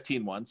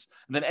 2015 ones.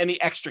 And then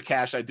any extra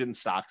cash I did in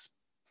stocks,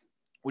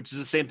 which is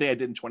the same thing I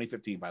did in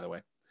 2015, by the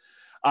way.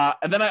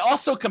 And then I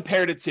also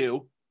compared it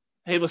to,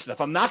 hey, listen, if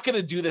I'm not going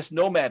to do this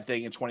Nomad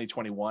thing in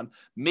 2021,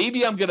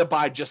 maybe I'm going to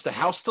buy just a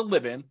house to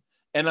live in,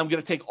 and I'm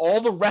going to take all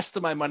the rest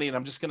of my money and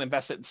I'm just going to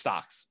invest it in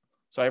stocks.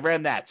 So I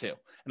ran that too.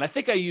 And I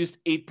think I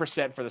used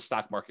 8% for the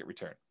stock market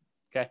return.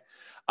 Okay.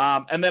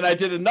 And then I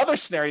did another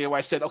scenario where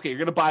I said, okay, you're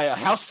going to buy a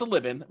house to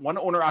live in, one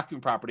owner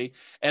occupant property,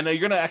 and you're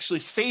going to actually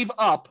save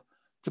up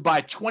to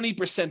buy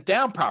 20%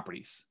 down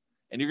properties.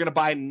 And you're going to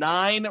buy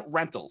 9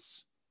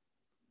 rentals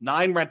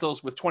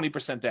with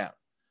 20% down.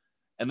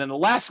 And then the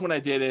last one I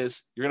did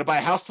is you're going to buy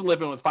a house to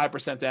live in with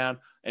 5% down,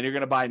 and you're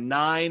going to buy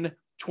 9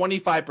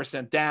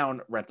 25%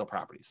 down rental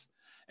properties.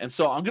 And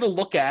so I'm going to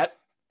look at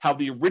how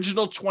the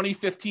original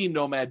 2015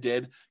 Nomad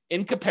did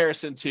in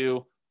comparison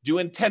to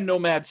doing 10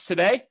 Nomads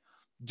today,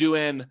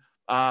 doing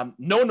no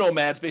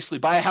Nomads, basically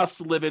buy a house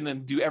to live in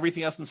and do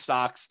everything else in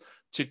stocks,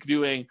 to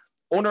doing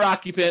owner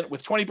occupant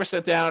with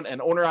 20% down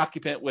and owner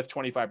occupant with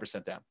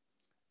 25% down.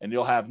 And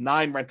you'll have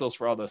 9 rentals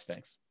for all those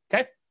things.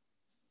 Okay.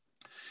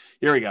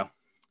 Here we go.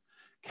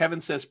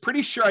 Kevin says,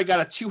 pretty sure I got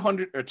a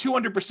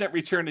 200%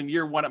 return in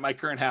year 1 at my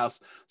current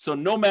house. So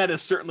Nomad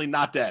is certainly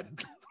not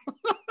dead.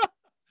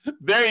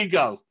 There you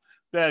go.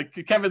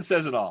 Kevin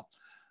says it all.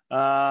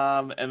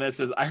 And then it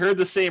says, I heard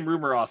the same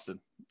rumor, Austin.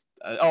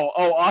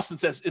 Austin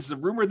says, is the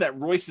rumor that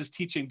Royce is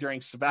teaching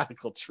during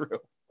sabbatical true?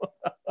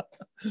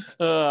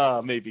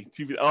 Maybe.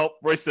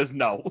 Royce says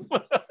no.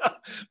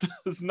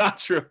 It's not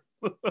true.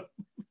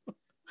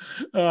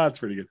 That's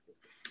pretty good.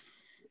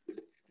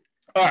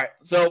 All right.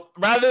 So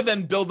rather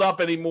than build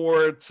up any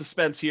more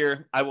suspense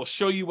here, I will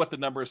show you what the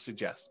numbers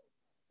suggest.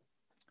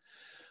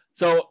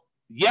 So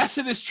yes,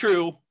 it is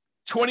true.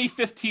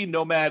 2015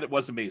 Nomad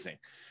was amazing.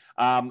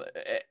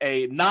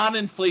 A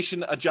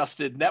non-inflation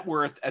adjusted net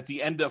worth at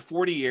the end of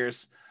 40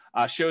 years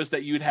shows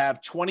that you'd have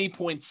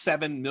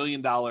 $20.7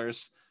 million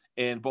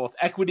in both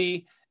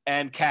equity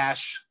and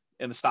cash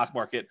in the stock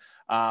market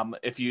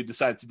if you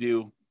decided to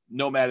do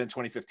Nomad in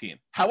 2015.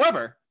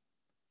 However,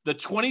 the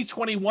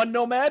 2021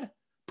 Nomad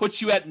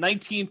puts you at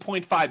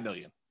 19.5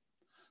 million.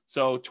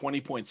 So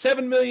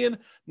 20.7 million,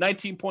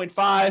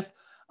 19.5.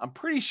 I'm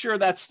pretty sure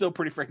that's still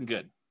pretty freaking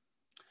good.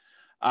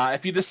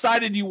 If you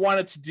decided you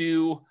wanted to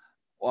do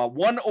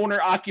one owner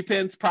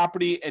occupant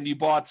property and you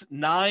bought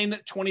 9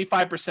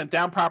 25%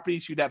 down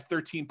properties, you'd have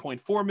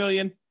 13.4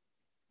 million.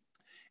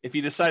 If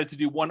you decided to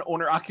do one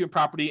owner occupant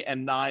property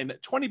and 9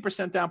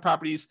 20% down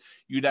properties,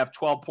 you'd have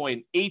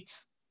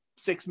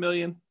 12.86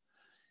 million.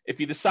 If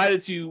you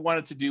decided you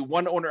wanted to do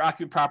one owner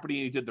occupant property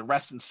and you did the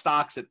rest in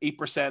stocks at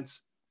 8%,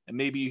 and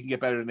maybe you can get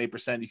better than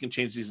 8%, you can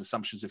change these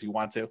assumptions if you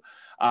want to,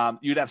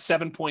 you'd have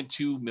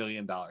 $7.2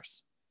 million.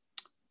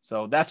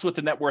 So that's what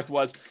the net worth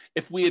was.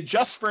 If we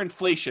adjust for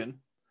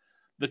inflation,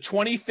 the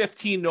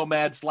 2015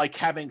 nomads like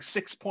having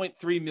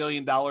 $6.3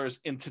 million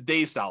in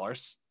today's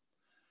dollars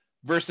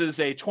versus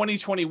a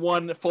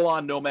 2021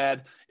 full-on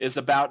nomad is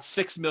about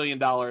 $6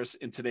 million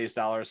in today's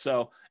dollars.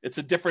 So it's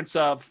a difference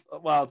of,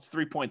 well, it's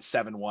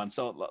 3.71.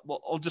 So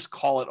I'll just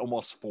call it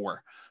almost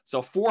 4.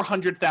 So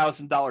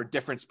 $400,000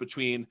 difference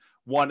between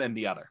one and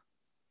the other,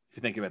 if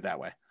you think of it that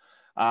way.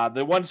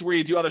 The ones where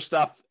you do other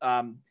stuff,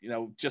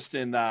 just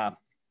in,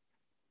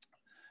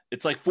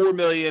 it's like 4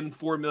 million, and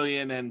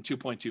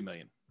 2.2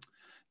 million.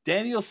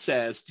 Daniel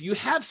says, do you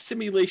have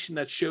simulation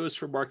that shows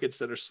for markets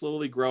that are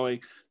slowly growing,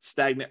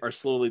 stagnant, or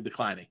slightly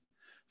declining?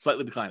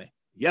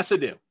 Yes, I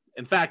do.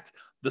 In fact,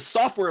 the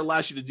software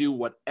allows you to do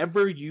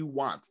whatever you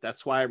want.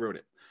 That's why I wrote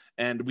it.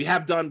 And we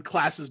have done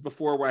classes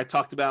before where I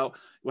talked about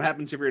what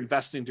happens if you're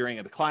investing during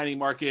a declining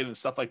market and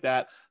stuff like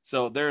that.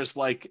 So there's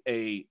like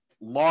a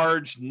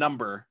large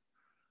number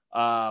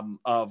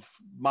of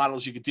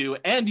models you could do,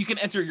 and you can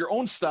enter your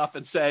own stuff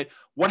and say,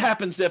 what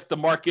happens if the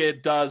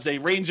market does a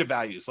range of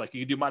values? Like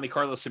you can do Monte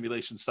Carlo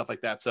simulations, stuff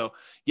like that. So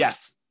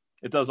yes,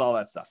 it does all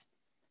that stuff.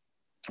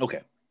 Okay.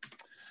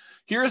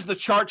 Here's the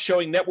chart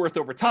showing net worth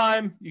over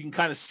time. You can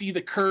kind of see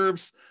the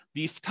curves.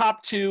 These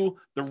top two,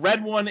 the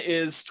red one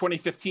is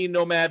 2015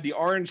 Nomad. The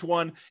orange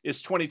one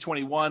is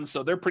 2021.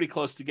 So they're pretty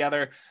close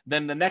together.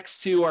 Then the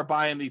next two are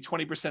buying the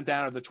 20%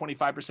 down or the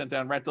 25%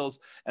 down rentals.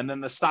 And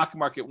then the stock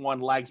market one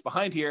lags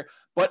behind here.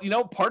 But,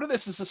 part of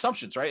this is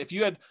assumptions, right? If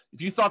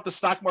you thought the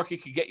stock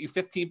market could get you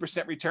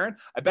 15% return,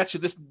 I bet you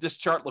this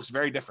chart looks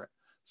very different.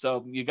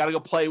 So you got to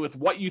go play with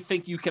what you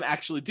think you can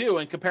actually do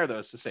and compare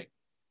those to see.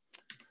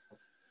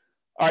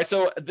 All right,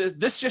 so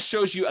this just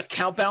shows you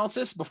account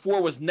balances.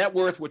 Before was net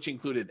worth, which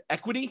included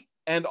equity,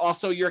 and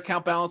also your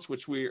account balance,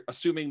 which we're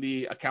assuming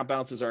the account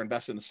balances are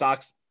invested in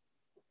stocks.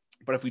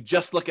 But if we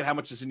just look at how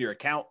much is in your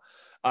account,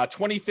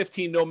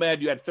 2015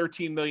 Nomad, you had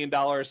 $13 million,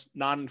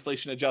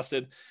 non-inflation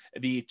adjusted.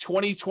 The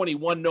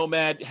 2021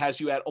 Nomad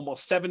has you at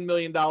almost $7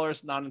 million,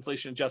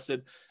 non-inflation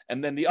adjusted.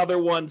 And then the other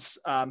ones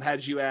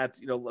had you at,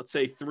 let's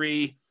say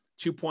 3,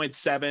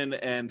 2.7,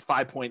 and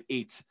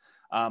 5.8.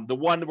 The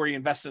one where you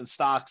invest in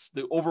stocks,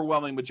 the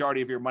overwhelming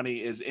majority of your money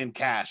is in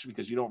cash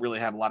because you don't really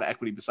have a lot of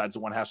equity besides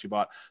the one house you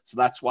bought. So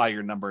that's why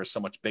your number is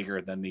so much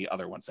bigger than the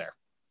other ones there.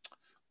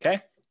 Okay.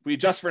 If we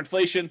adjust for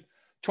inflation,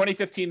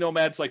 2015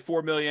 Nomads like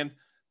 4 million,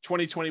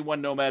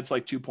 2021 Nomads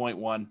like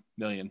 2.1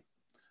 million.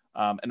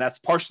 And that's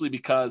partially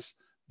because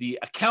the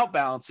account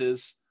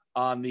balances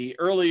on the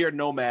earlier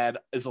Nomad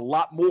is a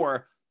lot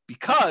more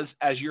because,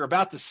 as you're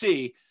about to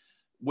see,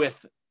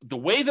 with the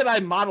way that I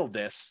modeled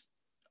this,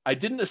 I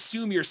didn't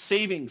assume your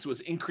savings was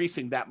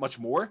increasing that much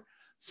more.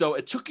 So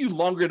it took you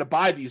longer to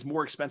buy these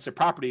more expensive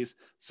properties.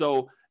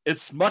 So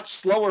it's much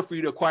slower for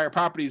you to acquire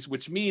properties,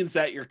 which means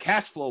that your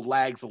cash flow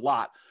lags a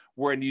lot.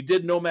 When you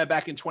did Nomad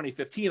back in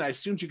 2015, I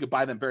assumed you could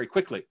buy them very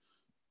quickly.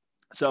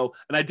 So,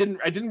 and I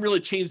didn't really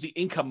change the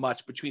income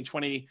much between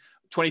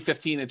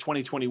 2015 and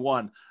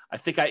 2021. I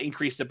think I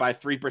increased it by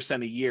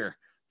 3% a year.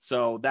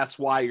 So that's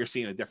why you're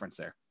seeing a difference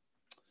there.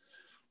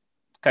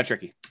 Kind of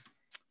tricky.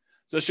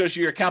 So it shows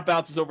you your account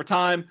balances over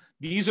time.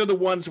 These are the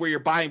ones where you're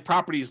buying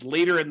properties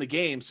later in the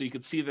game. So you can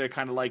see they're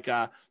kind of like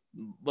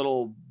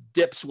little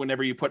dips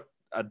whenever you put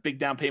a big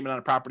down payment on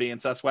a property.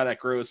 And so that's why that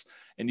grows.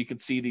 And you can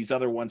see these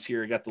other ones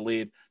here got the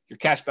lead. Your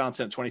cash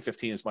balance in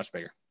 2015 is much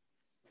bigger.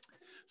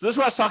 So this is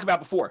what I was talking about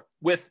before.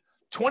 With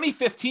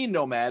 2015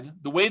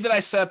 Nomad, the way that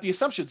I set up the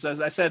assumptions is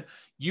I said,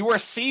 you are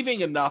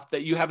saving enough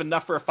that you have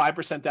enough for a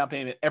 5% down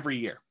payment every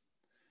year.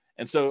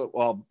 And so,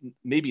 well,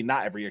 maybe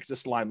not every year because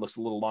this line looks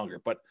a little longer,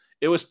 but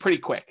it was pretty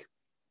quick.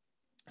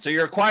 So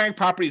you're acquiring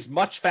properties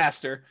much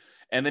faster,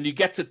 and then you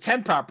get to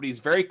 10 properties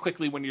very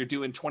quickly when you're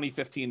doing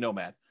 2015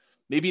 Nomad.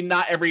 Maybe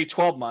not every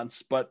 12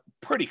 months, but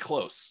pretty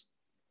close.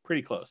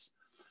 Pretty close.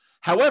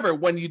 However,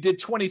 when you did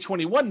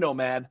 2021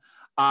 Nomad,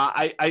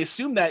 I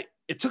assume that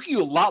it took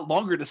you a lot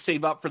longer to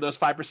save up for those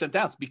 5%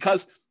 downs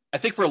because I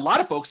think for a lot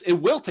of folks, it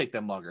will take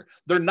them longer.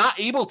 They're not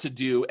able to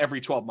do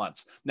every 12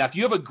 months. Now, if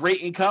you have a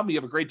great income, you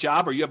have a great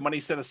job, or you have money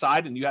set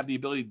aside and you have the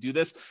ability to do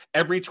this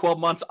every 12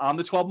 months on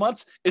the 12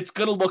 months, it's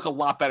going to look a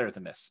lot better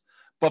than this.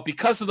 But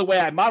because of the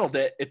way I modeled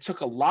it, it took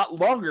a lot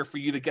longer for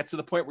you to get to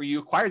the point where you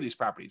acquire these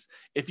properties.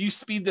 If you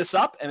speed this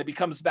up and it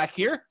becomes back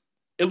here,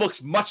 it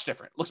looks much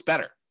different. It looks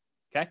better.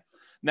 Okay.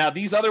 Now,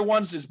 these other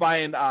ones is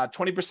buying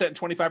 20% and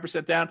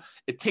 25% down.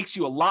 It takes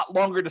you a lot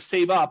longer to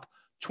save up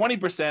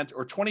 20%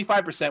 or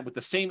 25% with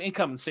the same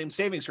income and same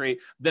savings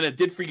rate than it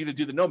did for you to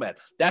do the Nomad.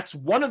 That's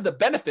one of the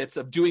benefits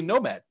of doing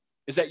Nomad.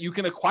 is that you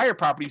can acquire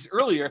properties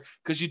earlier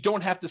because you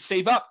don't have to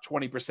save up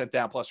 20%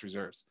 down plus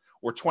reserves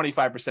or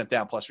 25%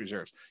 down plus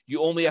reserves.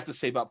 You only have to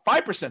save up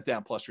 5%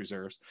 down plus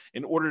reserves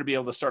in order to be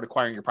able to start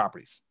acquiring your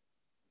properties.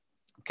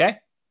 Okay?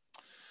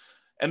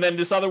 And then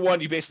this other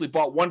one, you basically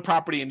bought one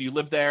property and you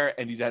lived there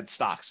and you had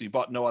stocks. So you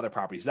bought no other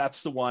properties.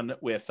 That's the one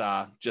with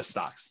just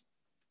stocks.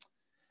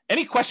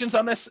 Any questions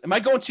on this? Am I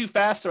going too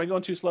fast? Am I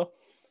going too slow?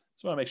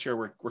 Just want to make sure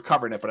we're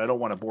covering it, but I don't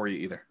want to bore you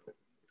either.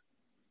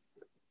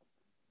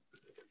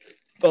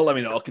 Well, let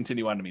me know. I'll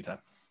continue on in the meantime.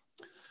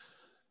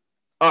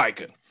 All right,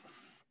 good.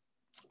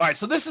 All right,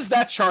 so this is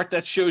that chart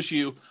that shows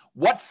you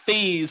what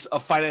phase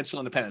of financial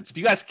independence. If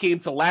you guys came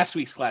to last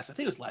week's class, I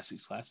think it was last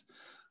week's class.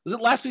 Was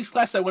it last week's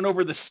class that went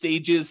over the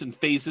stages and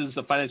phases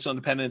of financial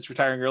independence,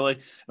 retiring early,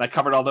 and I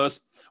covered all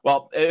those?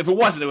 Well, if it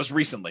wasn't, it was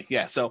recently.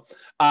 Yeah. So,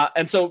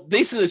 and so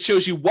basically it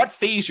shows you what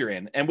phase you're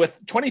in. And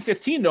with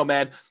 2015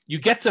 Nomad, you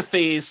get to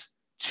phase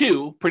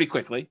 2 pretty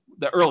quickly,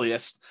 the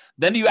earliest.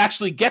 Then you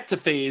actually get to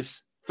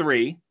phase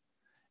 3,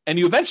 and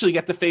you eventually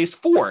get to phase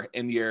 4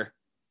 in your,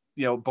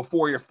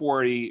 before your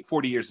 40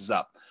 years is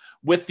up.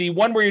 With the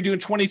one where you're doing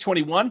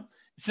 2021,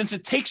 since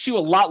it takes you a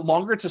lot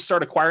longer to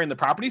start acquiring the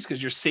properties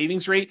because your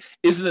savings rate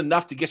isn't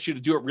enough to get you to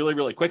do it really,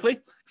 really quickly,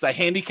 because I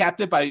handicapped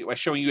it by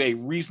showing you a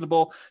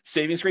reasonable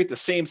savings rate, the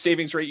same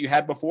savings rate you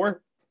had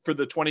before for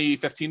the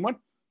 2015 one.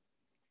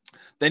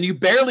 Then you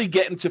barely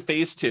get into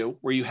phase 2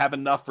 where you have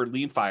enough for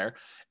lean fire,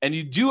 and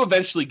you do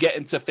eventually get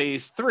into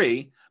phase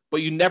 3,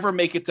 but you never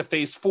make it to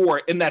phase 4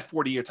 in that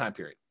 40-year time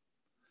period.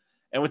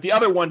 And with the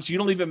other ones, you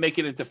don't even make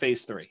it into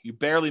phase 3. You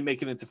barely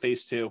make it into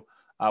phase 2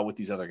 with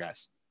these other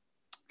guys.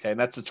 Okay, and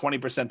that's the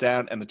 20%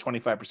 down and the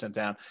 25%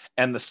 down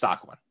and the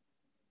stock one.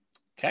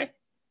 Okay,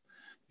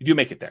 you do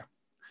make it there.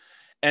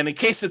 And in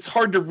case it's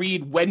hard to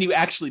read when you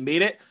actually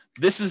made it,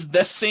 this is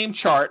the same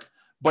chart,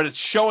 but it's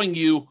showing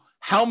you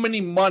how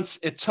many months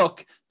it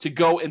took to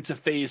go into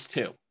phase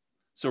 2.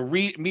 So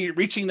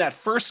reaching that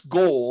first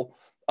goal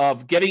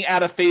of getting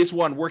out of phase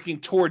 1,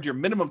 working toward your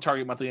minimum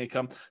target monthly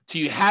income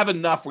till you have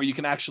enough where you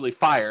can actually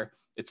fire.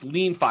 It's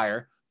lean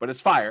fire, but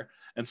it's fire.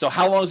 And so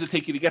how long does it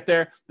take you to get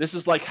there? This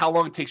is like how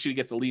long it takes you to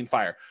get to lean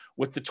fire.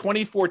 With the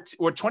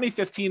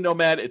 2015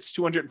 Nomad, it's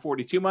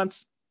 242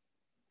 months.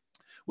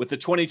 With the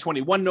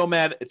 2021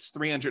 Nomad, it's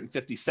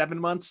 357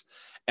 months.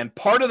 And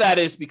part of that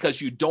is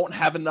because you don't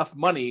have enough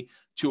money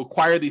to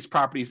acquire these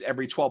properties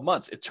every 12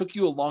 months. It took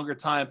you a longer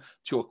time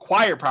to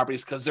acquire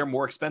properties because they're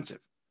more expensive.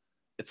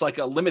 It's like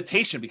a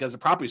limitation because the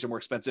properties are more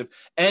expensive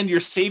and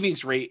your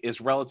savings rate is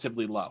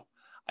relatively low.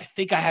 I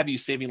think I have you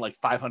saving like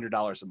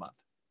 $500 a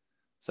month.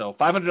 So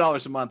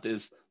 $500 a month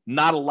is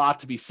not a lot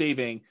to be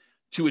saving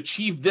to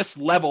achieve this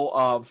level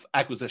of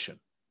acquisition.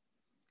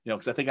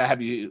 Because I think I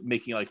have you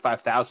making like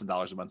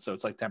 $5,000 a month. So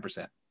it's like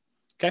 10%.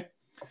 Okay.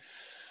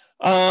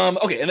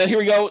 Okay. And then here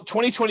we go.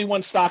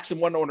 2021 stocks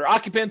and one owner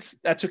occupants.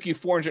 That took you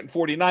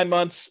 449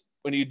 months.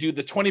 When you do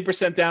the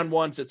 20% down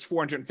ones, it's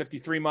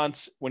 453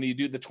 months. When you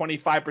do the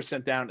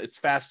 25% down, it's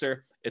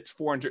faster. It's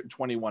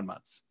 421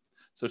 months.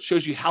 So it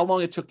shows you how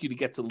long it took you to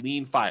get to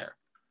lean fire.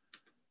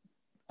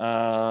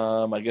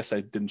 I guess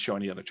I didn't show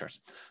any other charts.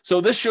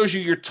 So this shows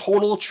you your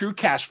total true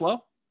cash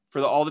flow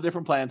for all the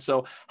different plans.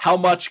 So how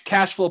much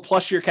cash flow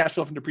plus your cash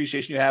flow from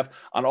depreciation you have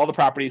on all the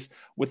properties.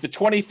 With the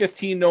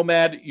 2015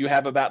 Nomad, you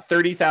have about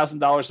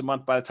 $30,000 a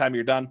month by the time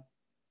you're done.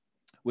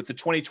 With the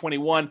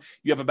 2021,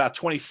 you have about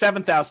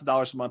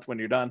 $27,000 a month when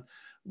you're done.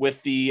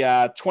 With the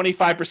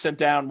 25%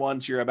 down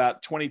ones, you're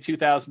about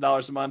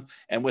 $22,000 a month.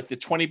 And with the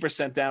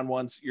 20% down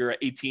ones, you're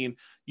at $18,000.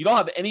 You don't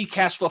have any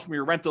cash flow from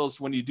your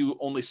rentals when you do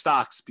only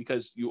stocks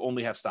because you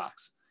only have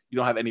stocks. You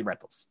don't have any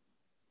rentals.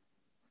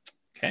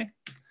 Okay.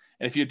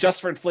 And if you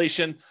adjust for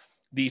inflation,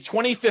 the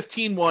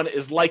 2015 one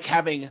is like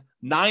having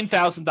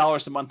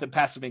 $9,000 a month in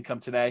passive income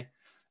today.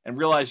 And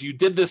realize you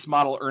did this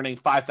model earning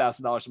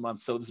 $5,000 a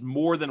month. So it's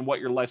more than what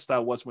your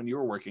lifestyle was when you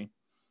were working.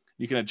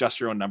 You can adjust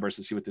your own numbers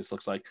to see what this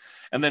looks like.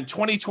 And then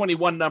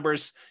 2021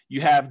 numbers, you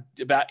have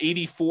about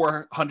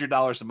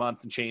 $8,400 a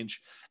month and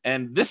change.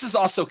 And this is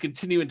also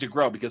continuing to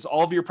grow because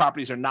all of your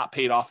properties are not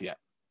paid off yet.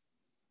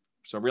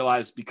 So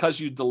realize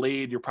because you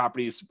delayed your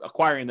properties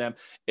acquiring them,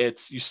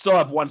 you still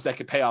have ones that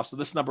could pay off. So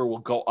this number will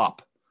go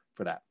up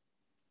for that.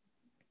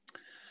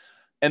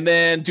 And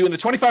then doing the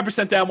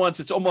 25% down ones,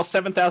 it's almost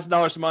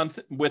 $7,000 a month.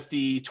 With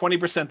the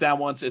 20% down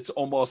ones, it's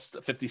almost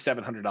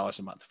 $5,700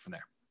 a month from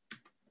there.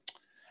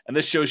 And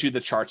this shows you the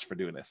charts for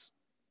doing this.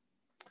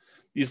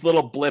 These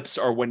little blips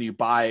are when you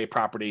buy a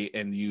property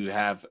and you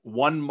have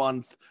 1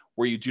 month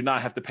where you do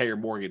not have to pay your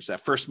mortgage. That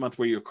first month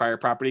where you acquire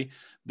property,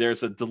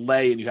 there's a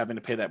delay and you having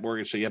to pay that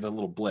mortgage. So you have a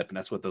little blip, and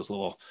that's what those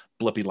little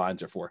blippy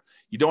lines are for.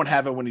 You don't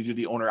have it when you do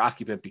the owner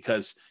occupant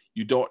because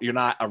you're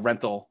not a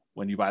rental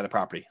when you buy the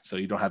property. So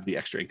you don't have the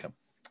extra income.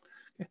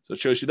 Okay, so it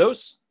shows you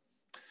those.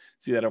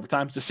 See that over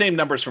time. It's the same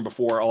numbers from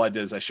before. All I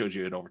did is I showed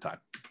you it over time.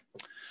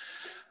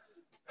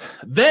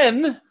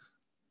 Then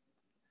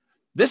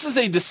this is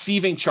a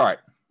deceiving chart.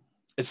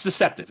 It's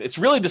deceptive. It's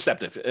really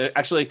deceptive.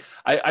 Actually,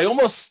 I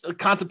almost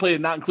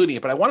contemplated not including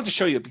it, but I wanted to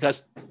show you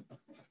because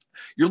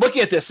you're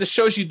looking at this. This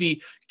shows you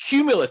the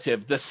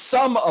cumulative, the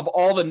sum of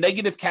all the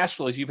negative cash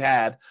flows you've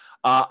had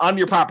on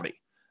your property.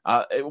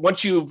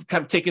 Once you've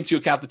kind of taken into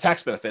account the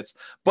tax benefits,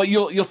 but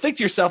you'll think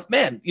to yourself,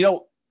 man,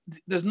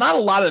 there's not a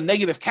lot of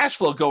negative cash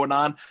flow going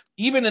on,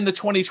 even in the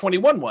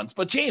 2021 ones.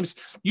 But James,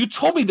 you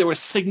told me there was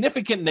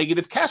significant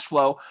negative cash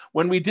flow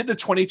when we did the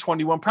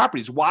 2021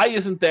 properties. Why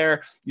isn't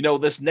there,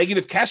 this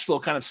negative cash flow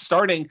kind of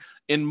starting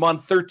in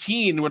month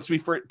 13 once we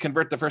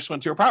convert the first one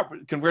to a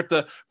property, convert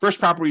the first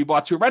property we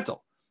bought to a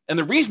rental? And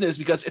the reason is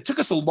because it took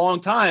us a long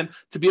time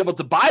to be able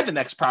to buy the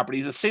next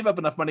property, to save up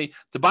enough money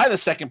to buy the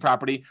second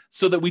property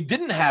so that we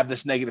didn't have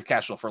this negative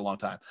cash flow for a long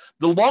time.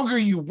 The longer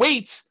you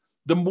wait,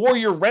 the more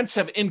your rents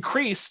have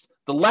increased,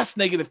 the less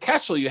negative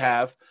cash flow you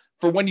have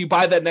for when you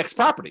buy that next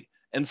property.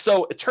 And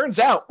so it turns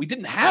out we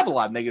didn't have a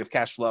lot of negative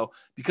cash flow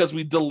because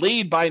we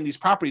delayed buying these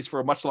properties for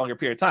a much longer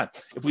period of time.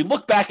 If we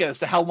look back at as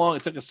to how long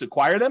it took us to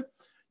acquire them,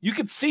 you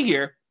can see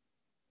here,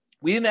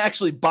 we didn't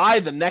actually buy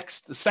the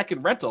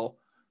second rental,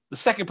 the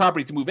second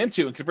property to move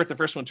into and convert the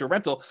first one to a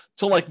rental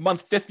till like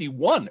month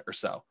 51 or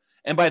so.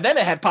 And by then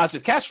it had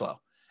positive cash flow.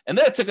 And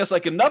then it took us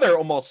like another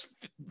almost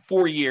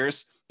 4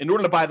 years in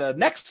order to buy the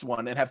next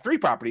one and have 3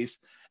 properties.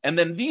 And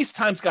then these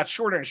times got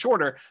shorter and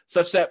shorter,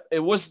 such that it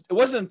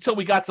wasn't until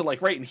we got to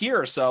like right in here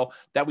or so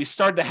that we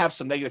started to have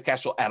some negative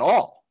cash flow at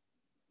all.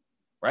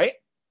 Right?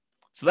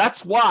 So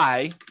that's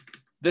why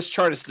this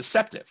chart is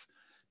deceptive.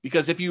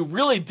 Because if you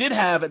really did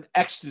have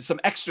some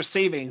extra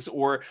savings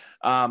or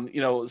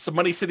some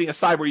money sitting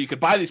aside where you could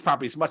buy these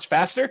properties much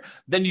faster,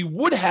 then you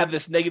would have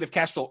this negative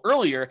cash flow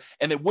earlier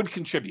and it would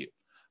contribute.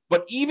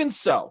 But even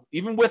so,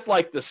 even with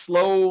like the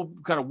slow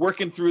kind of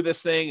working through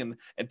this thing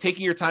and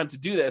taking your time to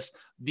do this,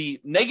 the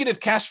negative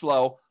cash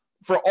flow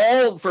for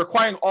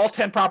acquiring all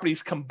 10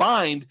 properties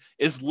combined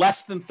is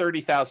less than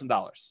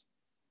 $30,000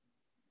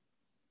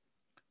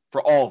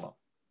 for all of them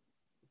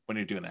when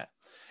you're doing that.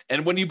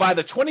 And when you buy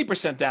the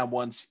 20% down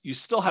ones, you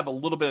still have a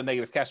little bit of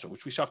negative cash flow,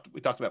 which we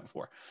talked about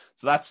before.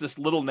 So that's this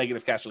little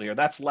negative cash flow here.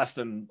 That's less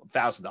than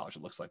 $1,000.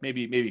 It looks like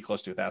maybe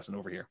close to 1,000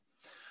 over here.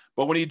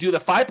 But when you do the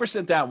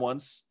 5% down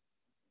ones,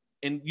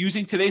 and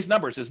using today's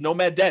numbers as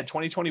Nomad Dead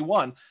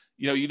 2021,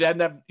 you'd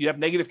have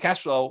negative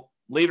cash flow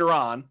later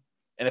on,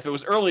 and if it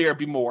was earlier, it'd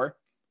be more.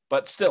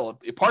 But still,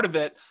 part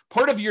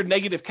of your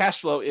negative cash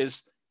flow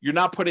is you're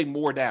not putting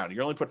more down.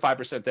 You only put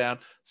 5% down,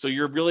 so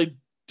you're really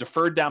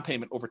deferred down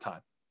payment over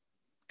time.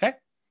 Okay.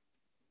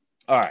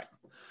 All right.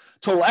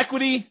 Total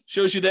equity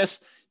shows you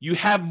this. You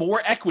have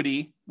more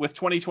equity with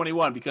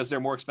 2021 because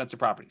they're more expensive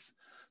properties.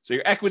 So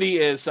your equity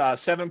is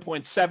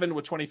 7.7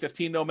 with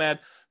 2015 Nomad,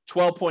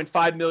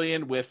 12.5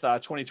 million with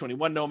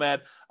 2021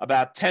 Nomad,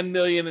 about 10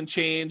 million and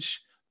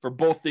change for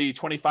both the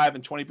 25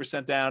 and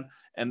 20% down.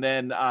 And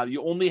then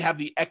you only have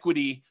the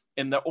equity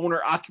in the owner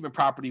occupant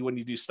property when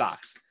you do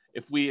stocks.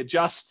 If we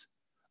adjust,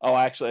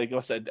 I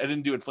guess I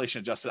didn't do inflation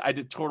adjusted. I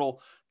did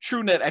total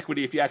true net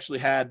equity if you actually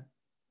had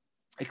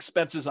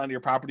expenses on your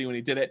property when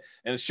you did it.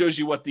 And it shows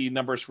you what the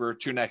numbers for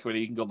true net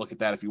equity. You can go look at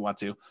that if you want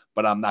to,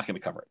 but I'm not going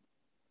to cover it.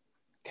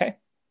 Okay.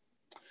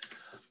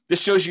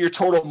 This shows you your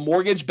total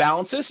mortgage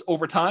balances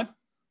over time.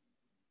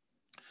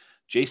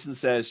 Jason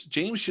says,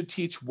 James should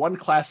teach one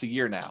class a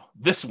year now.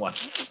 This one.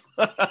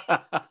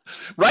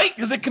 Right?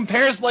 Because it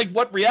compares like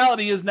what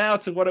reality is now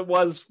to what it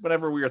was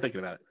whenever we were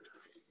thinking about it.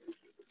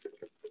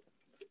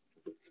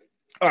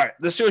 All right.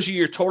 This shows you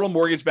your total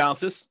mortgage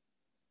balances.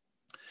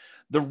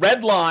 The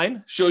red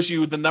line shows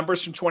you the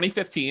numbers from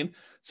 2015.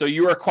 So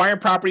you were acquiring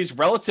properties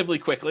relatively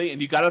quickly, and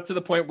you got up to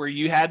the point where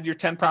you had your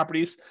 10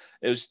 properties.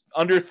 It was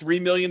under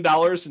 $3 million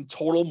in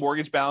total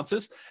mortgage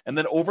balances. And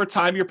then over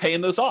time, you're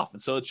paying those off.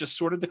 And so it's just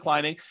sort of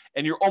declining,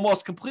 and you're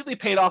almost completely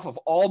paid off of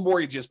all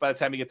mortgages by the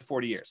time you get to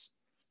 40 years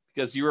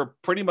because you were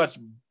pretty much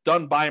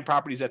done buying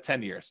properties at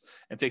 10 years.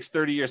 It takes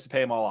 30 years to pay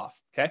them all off.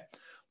 Okay.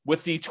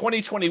 With the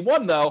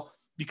 2021, though,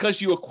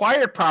 because you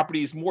acquired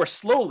properties more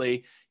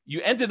slowly,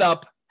 you ended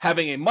up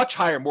having a much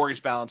higher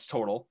mortgage balance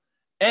total,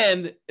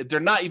 and they're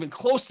not even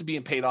close to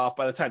being paid off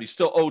by the time you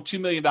still owe $2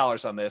 million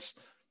on this,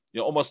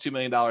 almost $2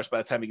 million by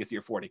the time you get to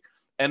your 40.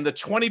 And the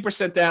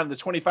 20% down, the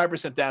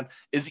 25% down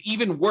is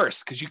even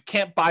worse because you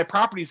can't buy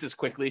properties as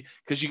quickly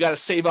because you got to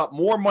save up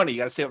more money. You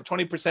got to save up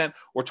 20%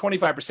 or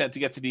 25% to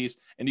get to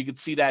these. And you can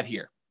see that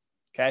here.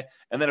 Okay.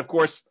 And then of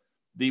course,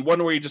 the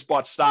one where you just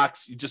bought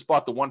stocks, you just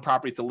bought the one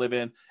property to live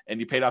in and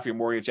you paid off your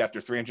mortgage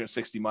after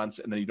 360 months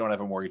and then you don't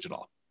have a mortgage at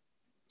all.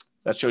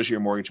 That shows you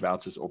your mortgage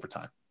balances over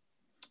time.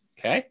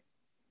 Okay.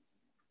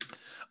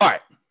 All right.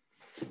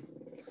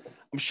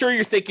 I'm sure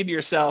you're thinking to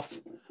yourself,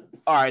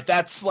 all right,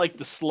 that's like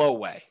the slow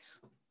way.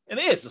 And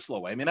it is the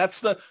slow way. I mean,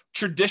 that's the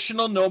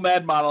traditional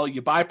nomad model.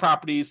 You buy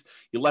properties,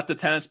 you let the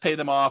tenants pay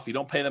them off. You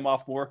don't pay them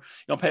off more.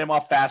 You don't pay them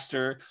off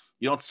faster.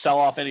 You don't sell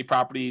off any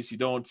properties. You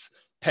don't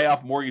pay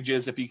off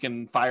mortgages if you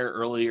can fire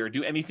early or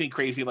do anything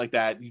crazy like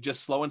that. You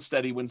just slow and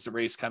steady wins the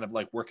race, kind of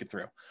like work it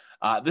through.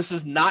 This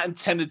is not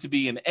intended to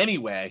be in any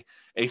way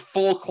a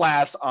full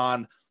class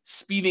on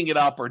speeding it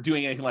up or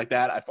doing anything like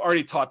that. I've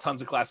already taught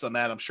tons of classes on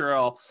that. I'm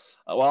sure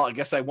I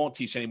guess I won't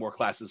teach any more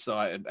classes, so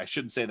I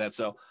shouldn't say that.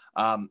 So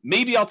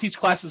maybe I'll teach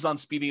classes on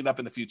speeding it up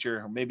in the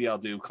future, or maybe I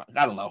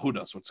don't know. Who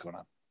knows what's going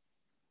on?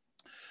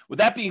 With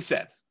that being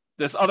said,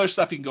 there's other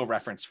stuff you can go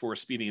reference for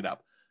speeding it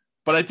up.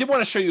 But I did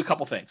want to show you a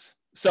couple things.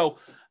 So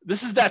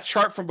this is that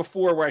chart from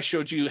before where I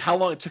showed you how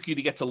long it took you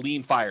to get to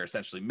lean fire,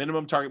 essentially,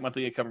 minimum target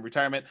monthly income in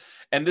retirement.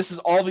 And this is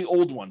all the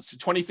old ones. So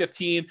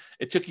 2015,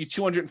 it took you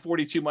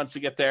 242 months to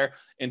get there.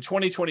 In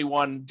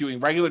 2021, doing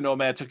regular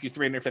Nomad took you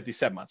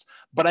 357 months.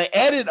 But I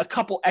added a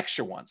couple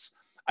extra ones.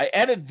 I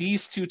added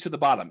these two to the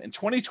bottom. In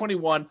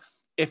 2021,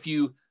 if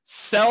you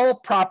sell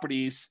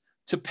properties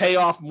to pay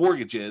off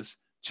mortgages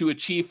to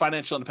achieve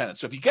financial independence.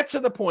 So if you get to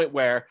the point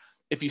where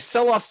if you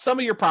sell off some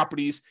of your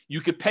properties,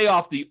 you could pay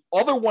off the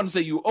other ones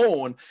that you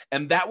own,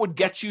 and that would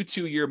get you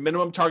to your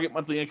minimum target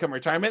monthly income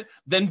retirement,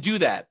 then do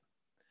that.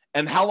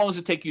 And how long does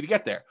it take you to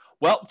get there?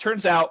 Well, it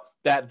turns out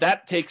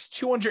that takes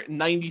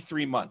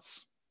 293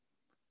 months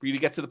for you to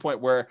get to the point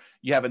where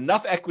you have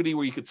enough equity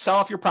where you could sell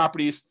off your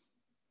properties,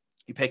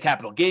 you pay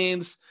capital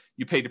gains,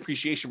 you pay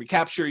depreciation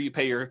recapture, you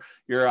pay your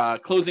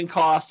closing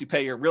costs, you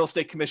pay your real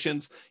estate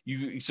commissions,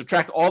 you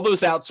subtract all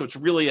those out. So it's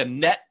really a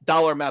net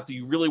dollar amount that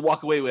you really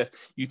walk away with.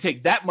 You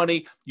take that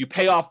money, you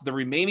pay off the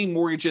remaining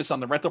mortgages on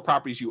the rental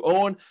properties you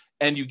own,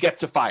 and you get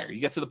to fire. You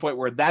get to the point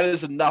where that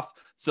is enough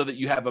so that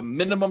you have a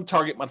minimum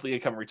target monthly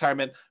income in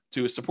retirement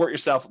to support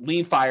yourself,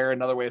 lean fire,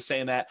 another way of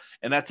saying that.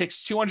 And that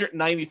takes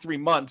 293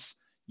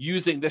 months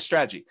using this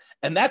strategy.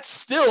 And that's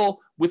still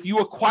with you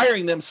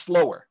acquiring them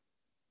slower.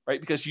 Right?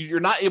 Because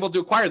you're not able to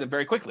acquire them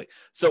very quickly.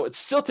 So it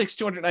still takes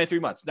 293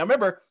 months. Now,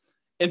 remember,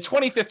 in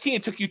 2015,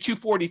 it took you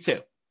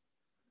 242.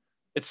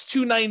 It's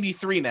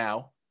 293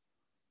 now.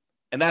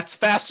 And that's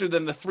faster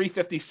than the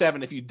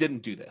 357 if you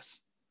didn't do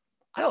this.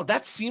 I don't know.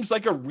 That seems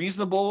like a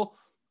reasonable,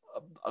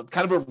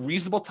 kind of a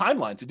reasonable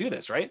timeline to do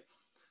this, right?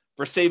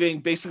 For saving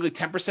basically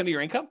 10% of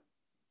your income.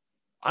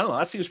 I don't know.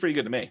 That seems pretty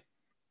good to me.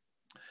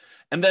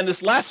 And then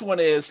this last one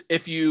is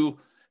if you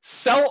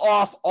sell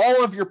off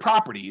all of your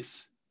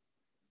properties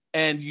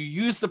and you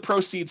use the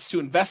proceeds to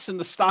invest in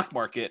the stock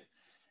market,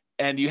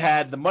 and you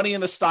had the money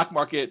in the stock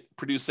market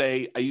produce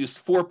I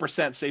used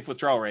 4% safe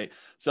withdrawal rate.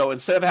 So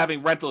instead of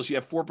having rentals, you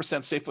have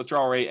 4% safe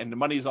withdrawal rate, and the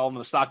money is all in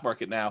the stock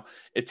market now.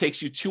 It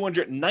takes you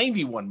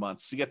 291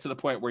 months to get to the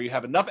point where you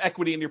have enough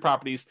equity in your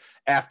properties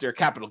after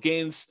capital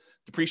gains,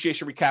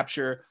 depreciation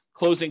recapture,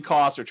 closing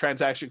costs or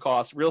transaction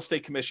costs, real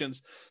estate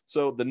commissions.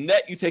 So the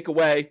net you take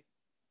away,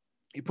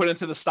 you put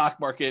into the stock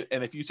market,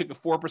 and if you took a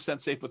 4%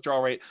 safe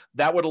withdrawal rate,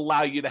 that would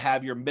allow you to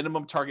have your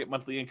minimum target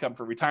monthly income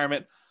for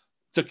retirement.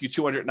 It took you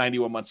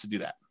 291 months to do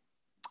that,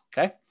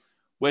 okay?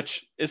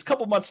 Which is a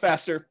couple months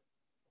faster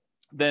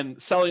than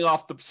selling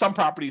off some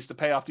properties to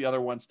pay off the other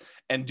ones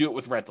and do it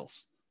with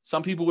rentals.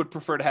 Some people would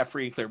prefer to have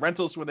free and clear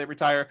rentals when they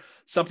retire.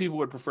 Some people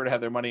would prefer to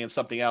have their money in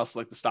something else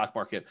like the stock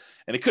market,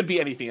 and it could be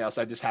anything else.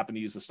 I just happen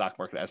to use the stock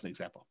market as an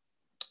example,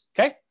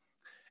 okay?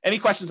 Any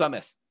questions on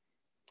this?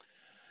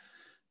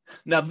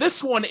 Now,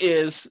 this one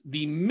is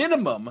the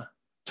minimum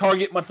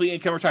target monthly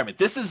income retirement.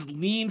 This is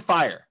lean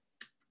fire.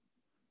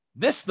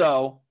 This,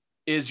 though,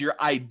 is your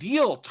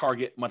ideal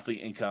target monthly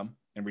income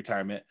in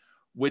retirement,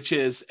 which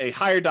is a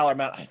higher dollar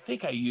amount. I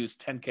think I use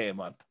 $10K a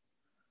month.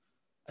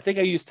 I think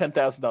I use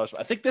 $10,000.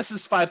 I think this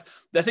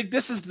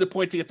is the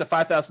point to get to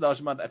 $5,000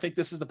 a month. I think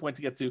this is the point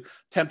to get to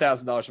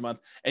 $10,000 a month.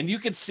 And you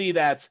can see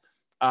that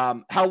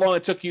how long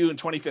it took you in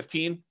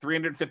 2015,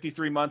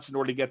 353 months in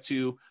order to get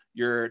to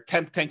your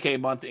 10K a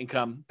month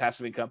income,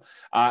 passive income,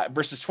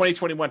 versus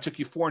 2021 took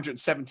you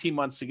 417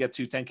 months to get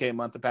to 10K a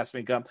month of passive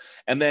income.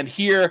 And then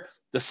here,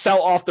 the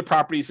sell off the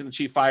properties and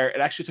achieve fire,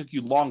 it actually took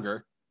you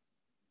longer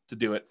to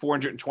do it,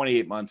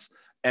 428 months,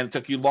 and it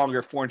took you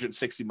longer,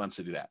 460 months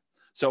to do that.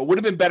 So it would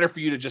have been better for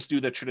you to just do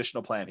the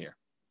traditional plan here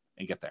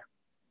and get there.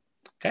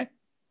 Okay.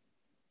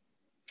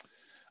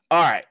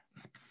 All right.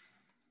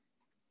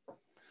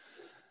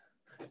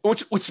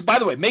 Which, by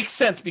the way, makes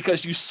sense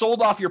because you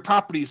sold off your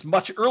properties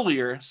much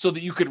earlier so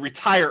that you could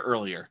retire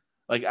earlier.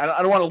 Like,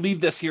 I don't want to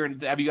leave this here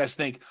and have you guys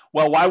think,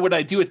 well, why would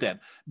I do it then?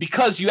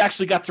 Because you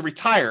actually got to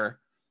retire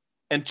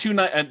at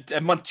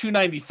month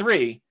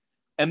 293,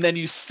 and then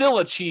you still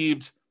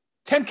achieved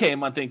 10K a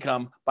month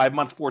income by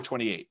month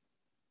 428.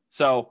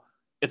 So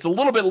it's a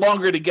little bit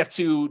longer to get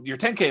to your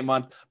 10K a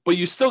month, but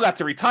you still got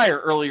to retire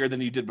earlier than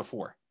you did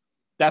before.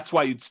 That's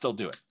why you'd still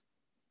do it.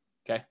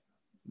 Okay?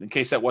 In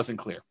case that wasn't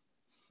clear.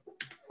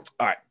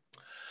 All right.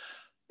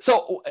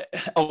 So,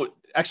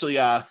 actually,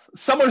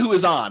 someone who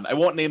is on, I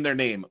won't name their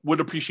name,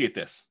 would appreciate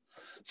this.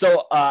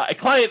 So a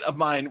client of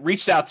mine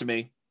reached out to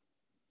me.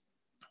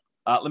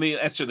 Let me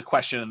answer the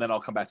question, and then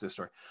I'll come back to the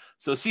story.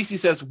 So Cece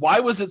says, why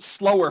was it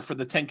slower for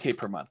the 10K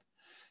per month?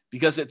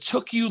 Because it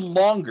took you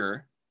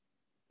longer.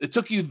 It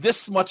took you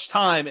this much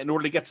time in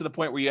order to get to the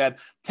point where you had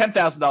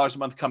 $10,000 a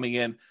month coming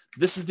in.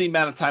 This is the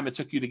amount of time it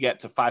took you to get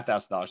to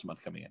 $5,000 a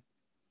month coming in.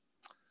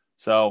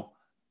 So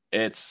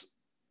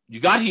you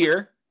got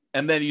here,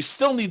 and then you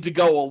still need to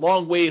go a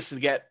long ways to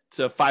get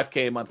to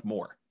 5K a month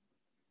more.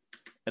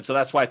 And so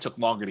that's why it took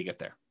longer to get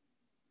there.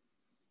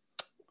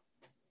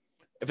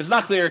 If it's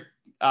not clear,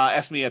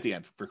 ask me at the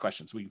end for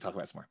questions. We can talk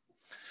about it some more.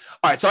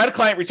 All right. So I had a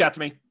client reach out to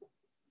me,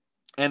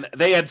 and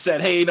they had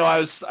said, hey,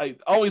 I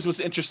always was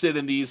interested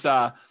in these,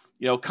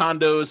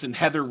 condos in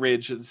Heather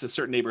Ridge. It's a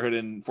certain neighborhood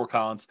in Fort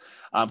Collins,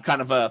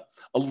 kind of a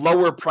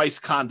lower price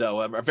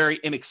condo, a very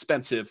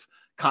inexpensive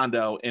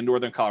condo in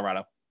Northern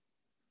Colorado.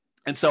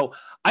 And so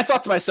I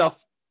thought to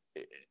myself,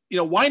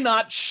 why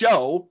not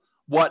show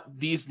what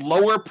these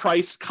lower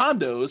price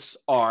condos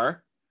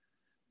are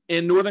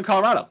in Northern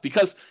Colorado?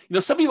 Because,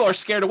 some people are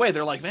scared away.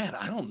 They're like, man,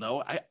 I don't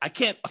know. I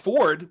can't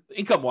afford,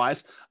 income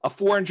wise, a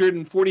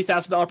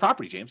 $440,000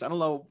 property, James. I don't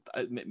know.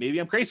 Maybe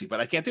I'm crazy,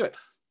 but I can't do it.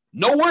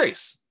 No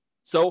worries.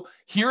 So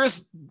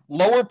here's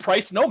lower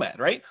price Nomad,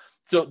 right?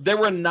 So there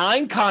were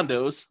 9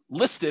 condos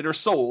listed or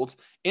sold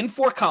in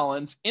Fort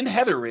Collins, in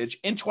Heather Ridge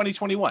in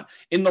 2021,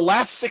 in the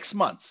last 6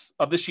 months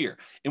of this year,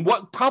 in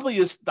what probably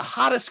is the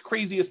hottest,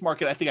 craziest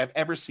market I think I've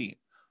ever seen.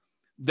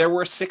 There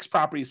were 6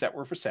 properties that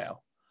were for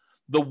sale.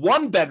 The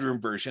 1-bedroom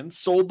version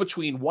sold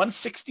between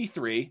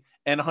 $163,000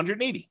 and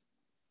 $180,000.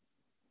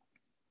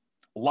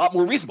 A lot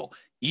more reasonable,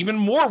 even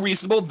more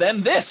reasonable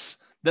than the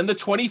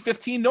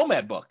 2015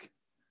 Nomad book.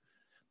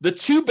 The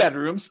 2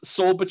 bedrooms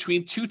sold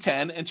between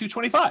 $210,000 and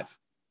 $225,000.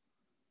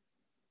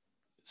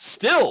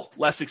 Still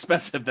less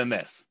expensive than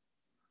this.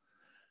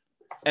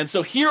 And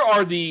so here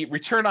are the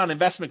return on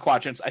investment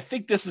quadrants. I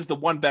think this is the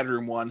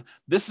 1-bedroom one.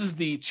 This is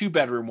the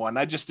 2-bedroom one.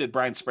 I just did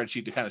Brian's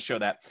spreadsheet to kind of show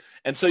that.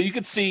 And so you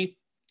can see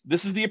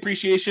this is the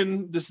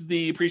appreciation. This is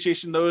the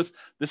appreciation.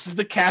 This is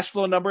the cash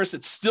flow numbers.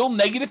 It's still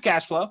negative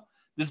cash flow.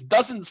 This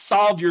doesn't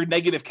solve your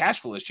negative cash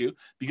flow issue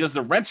because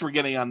the rents we're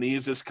getting on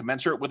these is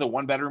commensurate with a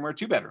 1-bedroom or a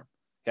 2-bedroom.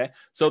 Okay.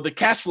 So the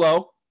cash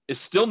flow is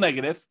still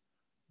negative,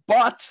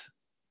 but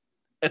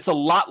it's a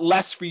lot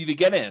less for you to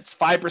get in. It's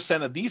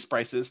 5% of these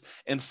prices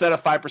instead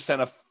of 5%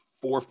 of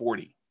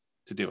 440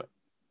 to do it.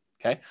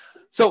 Okay.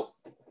 So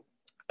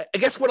I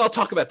guess what I'll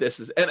talk about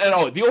this is, and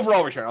the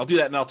overall return, I'll do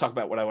that and I'll talk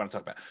about what I want to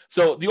talk about.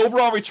 So the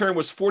overall return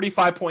was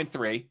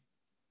 45.3,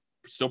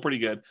 still pretty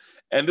good.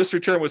 And this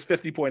return was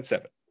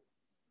 50.7.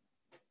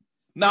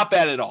 Not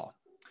bad at all.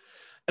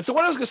 And so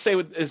what I was going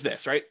to say is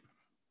this, right?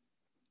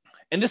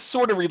 And this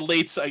sort of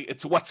relates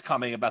to what's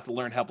coming about the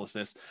learned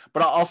helplessness,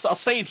 but I'll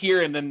say it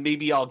here, and then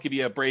maybe I'll give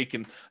you a break,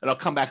 and I'll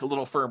come back a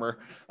little firmer,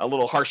 a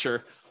little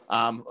harsher,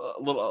 a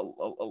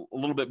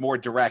little bit more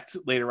direct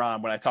later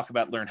on when I talk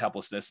about learned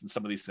helplessness and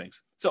some of these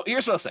things. So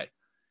here's what I'll say: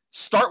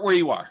 start where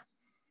you are.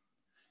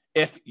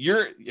 If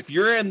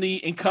you're in the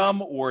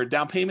income or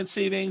down payment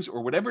savings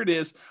or whatever it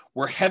is,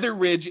 where Heather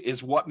Ridge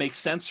is what makes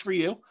sense for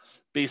you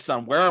based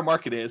on where our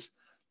market is,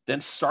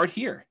 then start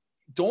here.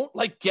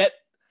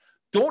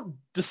 Don't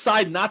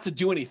decide not to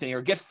do anything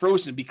or get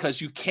frozen because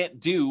you can't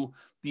do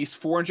these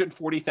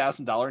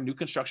 $440,000 new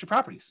construction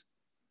properties.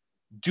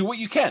 Do what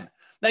you can.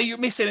 Now you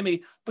may say to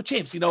me, but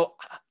James,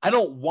 I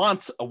don't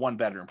want a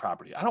 1-bedroom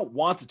property. I don't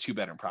want a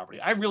 2-bedroom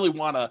property. I really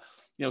want a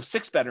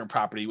 6-bedroom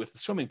property with a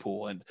swimming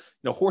pool and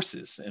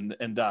horses and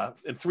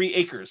 3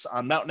 acres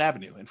on Mountain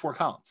Avenue in Fort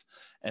Collins.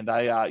 And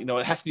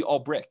it has to be all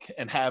brick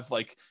and have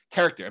like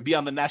character and be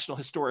on the National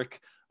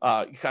Historic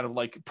kind of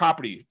like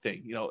property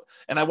thing,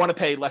 and I want to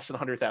pay less than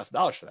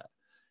 $100,000 for that.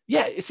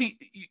 Yeah. See,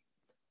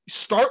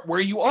 start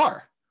where you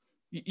are.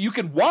 You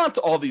can want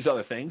all these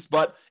other things,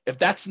 but if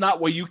that's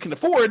not what you can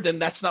afford, then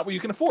that's not what you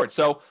can afford.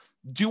 So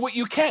do what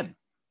you can.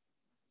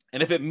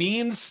 And if it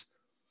means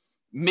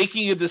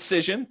making a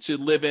decision to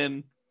live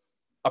in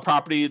a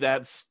property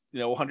that's,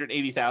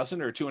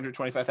 $180,000 or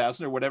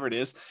 $225,000 or whatever it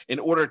is, in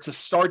order to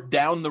start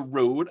down the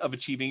road of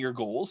achieving your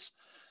goals,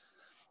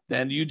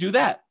 then you do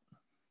that.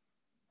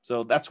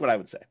 So that's what I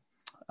would say.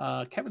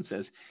 Kevin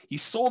says he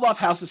sold off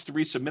houses to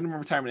reach a minimum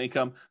retirement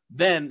income.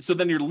 Then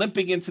you're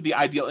limping into the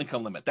ideal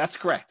income limit. That's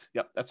correct.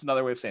 Yep. That's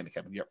another way of saying it,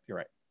 Kevin. Yep. You're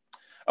right.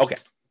 Okay.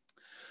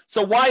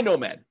 So why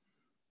Nomad?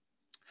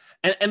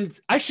 And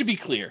I should be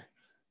clear.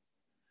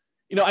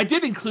 I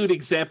did include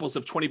examples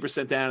of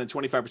 20% down and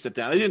 25%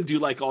 down. I didn't do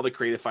like all the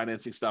creative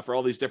financing stuff or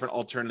all these different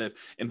alternative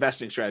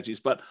investing strategies,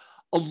 but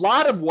a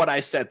lot of what I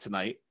said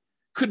tonight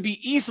could be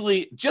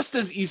just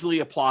as easily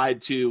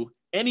applied to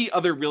any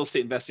other real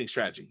estate investing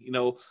strategy.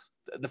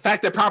 The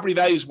fact that property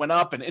values went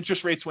up and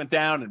interest rates went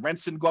down and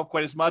rents didn't go up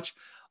quite as much.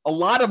 A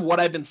lot of what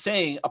I've been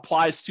saying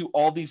applies to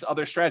all these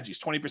other strategies: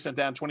 20%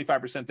 down,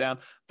 25% down,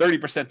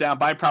 30% down,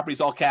 buying properties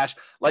all cash.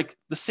 Like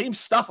the same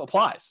stuff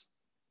applies.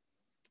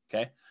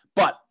 Okay.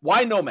 But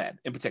why Nomad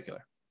in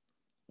particular?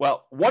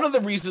 Well, one of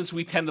the reasons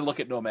we tend to look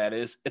at Nomad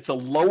is it's a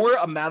lower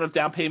amount of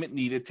down payment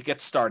needed to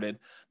get started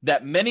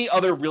than many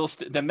other real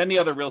estate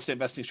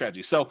investing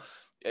strategies. So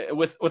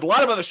with a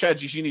lot of other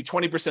strategies, you need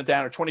 20%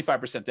 down or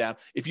 25% down.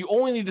 If you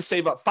only need to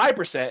save up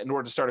 5% in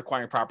order to start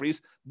acquiring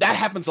properties, that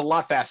happens a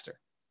lot faster.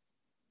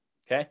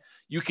 Okay.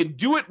 You can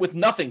do it with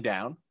nothing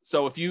down.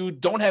 So if you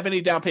don't have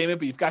any down payment,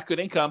 but you've got good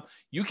income,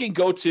 you can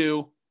go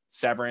to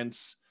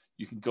Severance,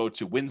 you can go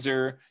to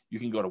Windsor, you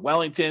can go to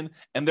Wellington,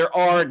 and there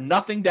are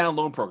nothing down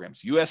loan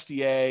programs,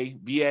 USDA,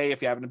 VA,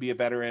 if you happen to be a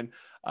veteran.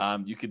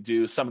 You could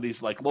do some of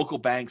these like local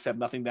banks have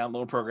nothing down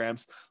loan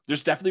programs.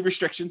 There's definitely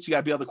restrictions. You got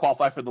to be able to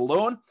qualify for the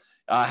loan.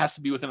 has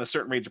to be within a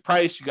certain range of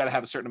price. You got to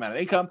have a certain amount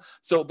of income.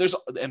 So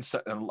and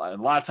a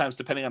lot of times,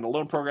 depending on the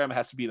loan program, it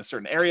has to be in a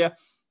certain area,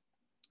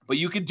 but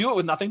you can do it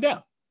with nothing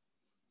down.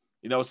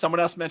 Someone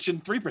else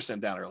mentioned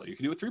 3% down earlier. You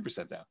can do it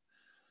 3% down.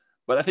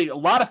 But I think a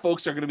lot of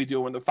folks are going to be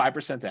doing the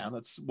 5% down.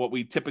 That's what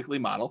we typically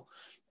model.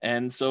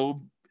 And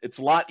so it's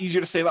a lot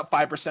easier to save up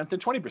 5% than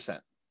 20%.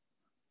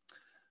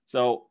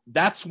 So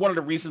that's one of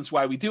the reasons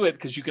why we do it,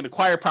 because you can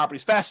acquire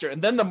properties faster,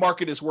 and then the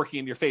market is working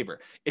in your favor.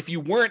 If you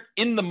weren't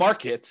in the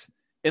market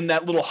in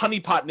that little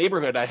honeypot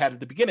neighborhood I had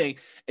at the beginning,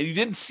 and you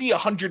didn't see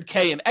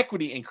 $100K in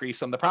equity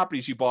increase on the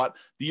properties you bought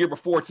the year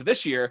before to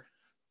this year,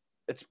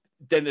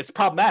 then it's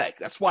problematic.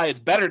 That's why it's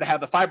better to have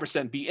the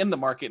 5% be in the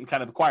market and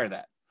kind of acquire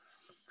that.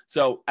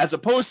 So as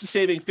opposed to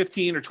saving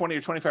 15 or 20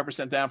 or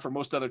 25% down for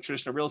most other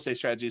traditional real estate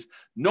strategies,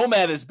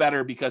 Nomad is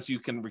better because you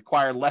can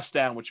require less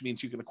down, which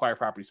means you can acquire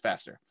properties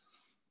faster.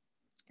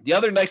 The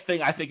other nice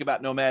thing I think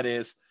about Nomad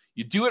is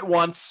you do it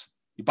once,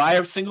 you buy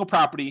a single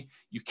property,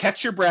 you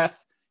catch your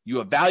breath, you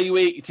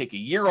evaluate, you take a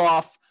year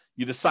off,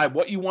 you decide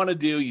what you want to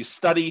do, you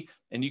study,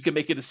 and you can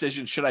make a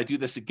decision. Should I do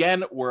this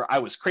again? Or I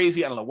was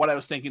crazy. I don't know what I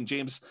was thinking.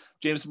 James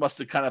must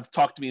have kind of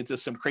talked me into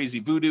some crazy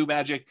voodoo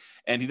magic,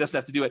 and he doesn't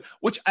have to do it,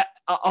 which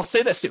I'll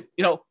say this too.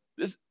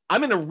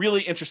 I'm in a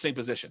really interesting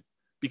position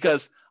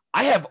because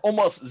I have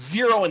almost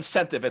zero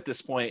incentive at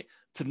this point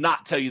to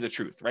not tell you the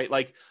truth, right?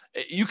 Like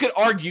you could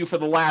argue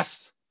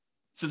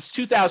since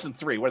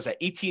 2003, what is that,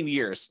 18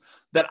 years,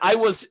 that I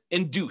was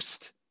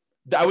induced,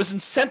 that I was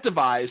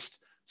incentivized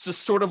to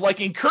sort of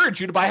like encourage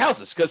you to buy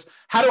houses. Because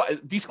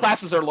these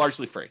classes are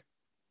largely free.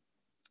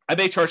 I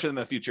may charge for them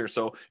in the future.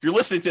 So if you're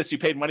listening to this, you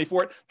paid money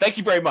for it. Thank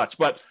you very much.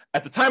 But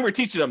at the time we're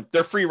teaching them,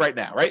 they're free right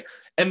now, right?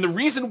 And the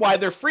reason why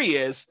they're free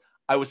is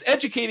I was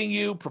educating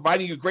you,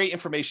 providing you great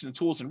information and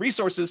tools and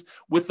resources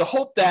with the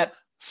hope that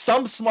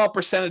some small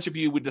percentage of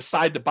you would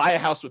decide to buy a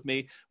house with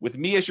me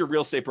as your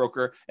real estate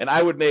broker, and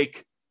I would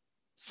make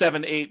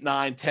 $7, $8, $9,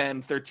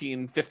 $10,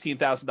 $13,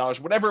 $15,000,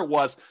 whatever it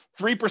was.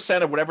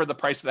 3% of whatever the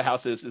price of the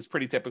house is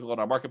pretty typical in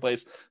our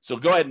marketplace. So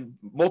go ahead and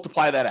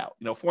multiply that out.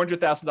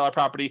 $400,000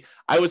 property,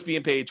 I was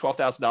being paid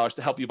 $12,000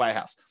 to help you buy a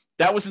house.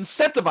 That was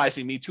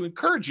incentivizing me to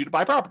encourage you to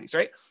buy properties,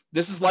 right?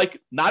 This is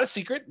like not a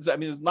secret. I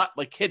mean, it's not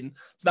like hidden.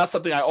 It's not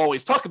something I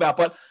always talk about,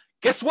 but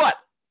guess what?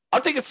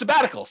 I'm taking a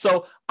sabbatical.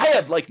 So I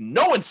have like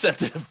no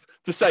incentive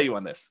to sell you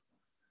on this.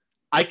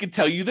 I can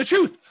tell you the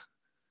truth.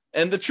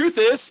 And the truth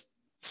is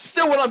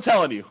still what I'm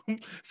telling you.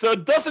 So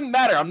it doesn't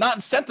matter. I'm not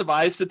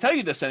incentivized to tell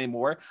you this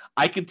anymore.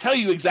 I can tell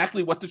you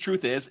exactly what the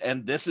truth is,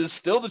 and this is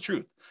still the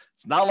truth.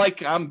 It's not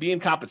like I'm being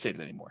compensated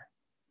anymore.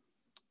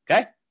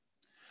 Okay?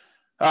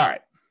 All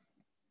right.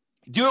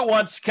 Do it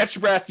once, catch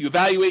your breath, you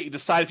evaluate, you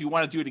decide if you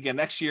want to do it again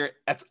next year.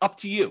 That's up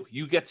to you.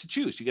 You get to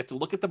choose. You get to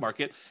look at the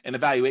market and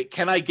evaluate,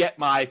 can I get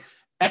my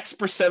X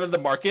percent of the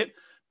market?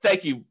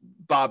 Thank you,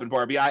 Bob and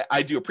Barbie.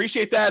 I do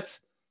appreciate that.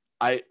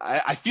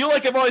 I feel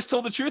like I've always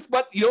told the truth,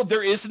 but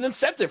there is an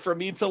incentive for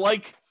me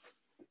to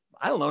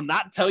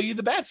not tell you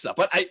the bad stuff.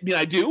 But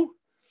I do.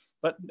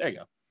 But there you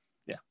go.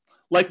 Yeah.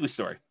 Likely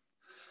story.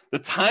 The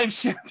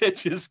timeshare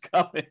pitch is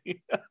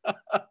coming.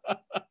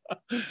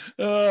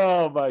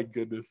 Oh my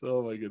goodness.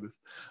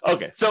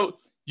 Okay. So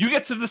you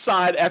get to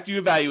decide after you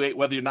evaluate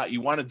whether or not you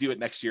want to do it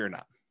next year or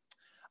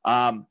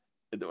not.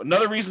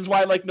 Another reasons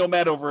why I like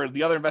Nomad over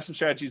the other investment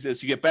strategies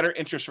is you get better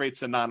interest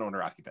rates than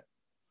non-owner occupant.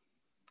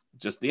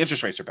 Just the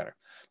interest rates are better.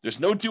 There's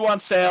no due on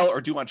sale or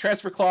due on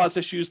transfer clause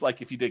issues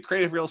like if you did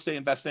creative real estate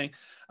investing,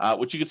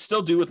 which you could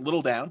still do with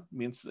little down. I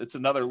mean, it's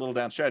another little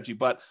down strategy,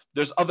 but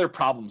there's other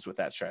problems with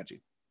that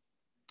strategy.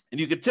 And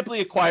you could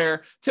typically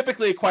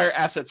acquire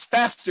assets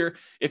faster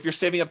if you're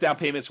saving up down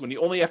payments when you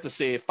only have to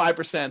save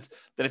 5%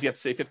 than if you have to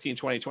save 15,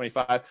 20,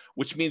 25,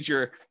 which means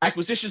your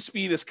acquisition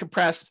speed is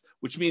compressed,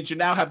 which means you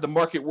now have the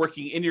market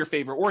working in your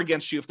favor or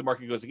against you if the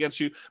market goes against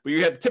you. But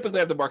you typically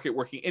have the market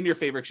working in your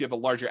favor because you have a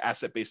larger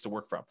asset base to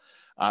work from.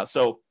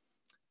 So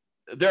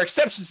there are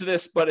exceptions to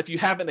this, but if you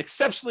have an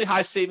exceptionally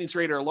high savings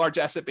rate or a large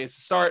asset base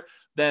to start,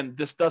 then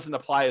this doesn't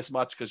apply as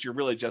much because you're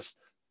really just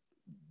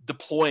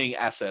deploying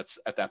assets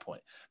at that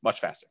point much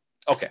faster.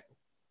 Okay.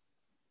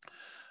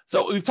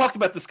 So we've talked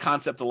about this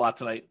concept a lot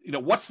tonight.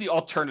 What's the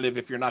alternative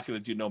if you're not going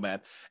to do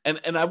Nomad?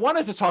 And I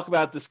wanted to talk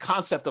about this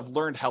concept of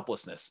learned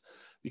helplessness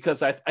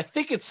because I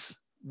think it's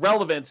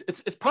relevant.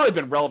 It's probably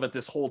been relevant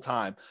this whole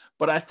time,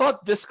 but I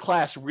thought this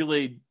class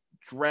really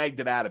drug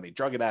it out of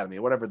me,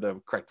 whatever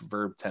the correct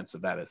verb tense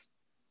of that is.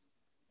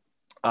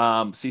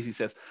 CC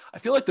says, I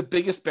feel like the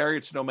biggest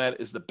barrier to Nomad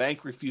is the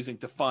bank refusing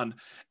to fund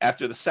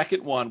after the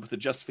second one with the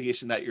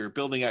justification that you're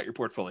building out your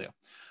portfolio.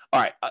 All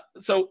right.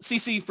 So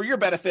CC, for your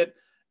benefit,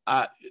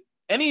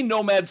 any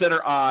Nomads that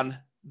are on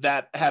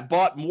that have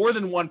bought more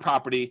than one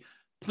property,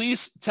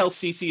 please tell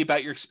CC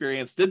about your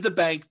experience. Did the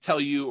bank tell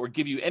you or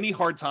give you any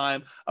hard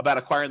time about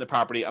acquiring the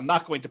property? I'm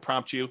not going to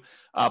prompt you.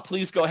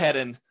 Please go ahead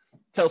and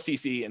tell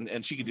CC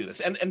and she can do this.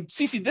 And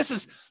CC,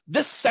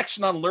 this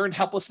section on learned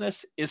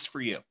helplessness is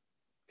for you.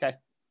 Okay.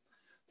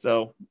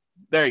 So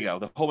there you go.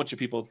 The whole bunch of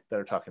people that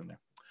are talking there.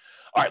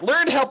 All right.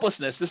 Learned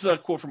helplessness. This is a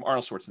quote from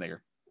Arnold Schwarzenegger.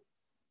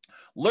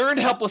 Learned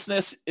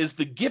helplessness is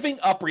the giving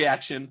up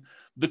reaction,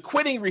 the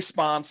quitting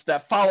response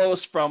that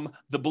follows from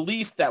the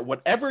belief that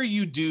whatever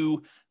you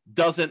do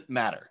doesn't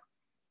matter.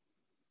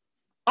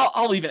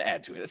 I'll even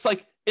add to it. It's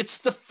like, it's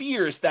the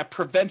fears that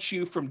prevent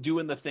you from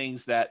doing the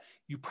things that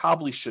you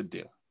probably should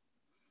do.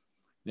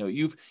 You know,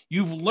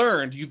 you've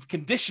learned, you've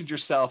conditioned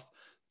yourself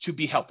to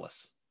be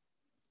helpless,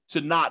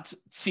 to not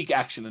seek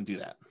action and do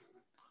that.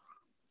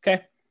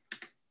 Okay.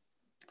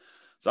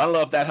 So I don't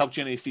know if that helped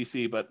you in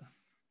ACC, but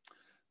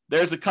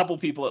there's a couple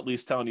people at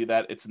least telling you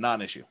that it's not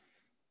an issue.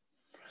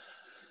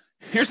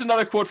 Here's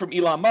another quote from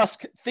Elon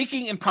Musk,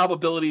 thinking in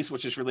probabilities,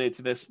 which is related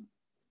to this.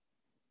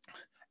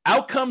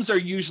 Outcomes are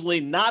usually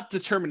not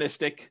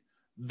deterministic,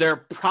 they're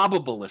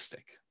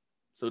probabilistic.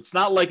 So it's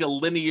not like a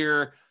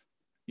linear,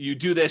 you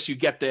do this, you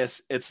get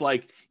this. It's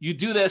like you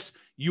do this,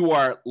 you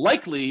are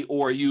likely,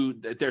 or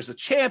there's a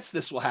chance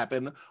this will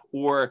happen,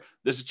 or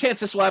there's a chance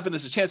this will happen,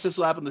 there's a chance this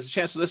will happen, there's a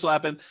chance this will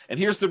happen, and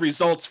here's the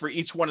results for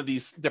each one of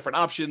these different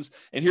options,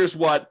 and here's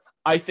what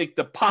I think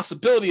the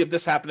possibility of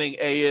this happening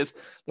A is,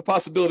 the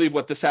possibility of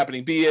what this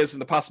happening B is,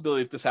 and the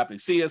possibility of this happening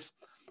C is.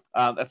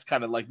 That's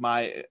kind of like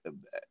my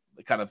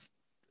kind of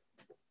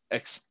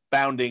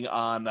expounding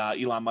on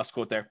Elon Musk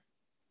quote there.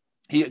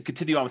 He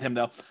continue on with him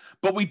though,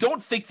 but we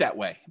don't think that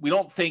way. We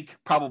don't think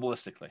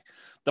probabilistically.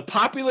 The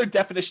popular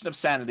definition of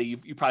sanity,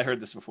 you've probably heard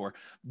this before,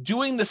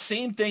 doing the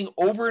same thing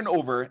over and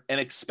over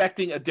and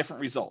expecting a different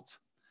result.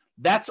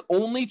 That's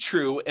only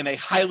true in a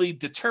highly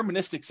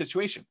deterministic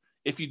situation.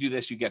 If you do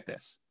this, you get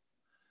this.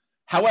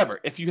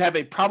 However, if you have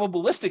a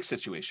probabilistic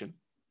situation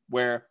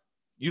where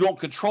you don't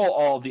control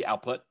all of the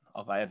output,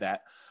 I'll add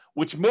that,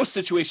 which most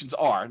situations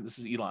are, this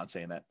is Elon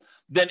saying that,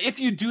 then if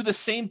you do the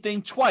same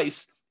thing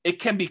twice, it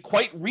can be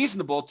quite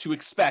reasonable to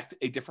expect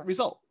a different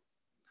result.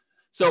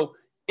 So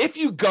if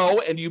you go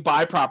and you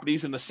buy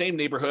properties in the same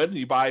neighborhood and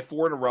you buy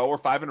 4 in a row or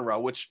 5 in a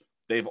row, which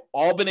they've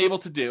all been able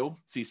to do,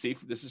 CC,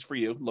 this is for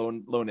you,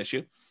 loan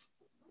issue.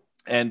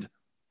 And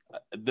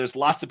there's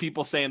lots of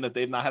people saying that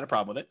they've not had a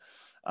problem with it.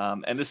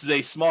 And this is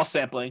a small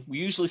sampling. We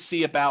usually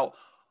see about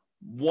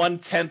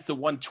 1/10 to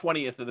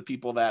 1/20 of the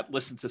people that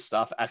listen to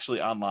stuff actually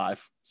on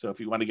live. So if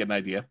you want to get an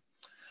idea,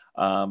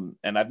 and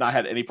I've not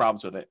had any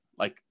problems with it,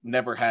 like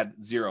never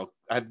had zero.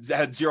 I've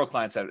had 0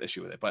 clients that had an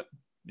issue with it, but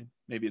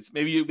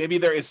maybe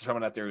there is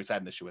someone out there who's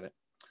had an issue with it.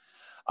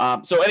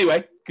 So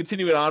anyway,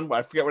 continuing on,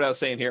 I forget what I was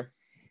saying here.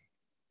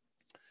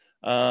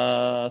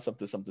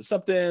 Something,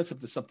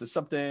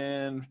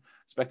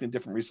 expecting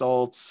different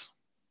results.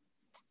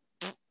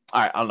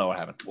 All right, I don't know what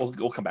happened.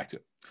 We'll come back to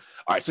it.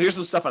 All right, so here's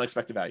some stuff on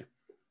expected value.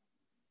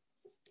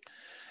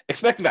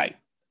 Expected value.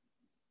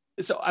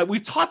 So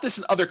we've taught this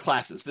in other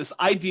classes, this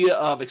idea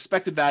of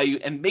expected value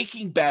and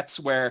making bets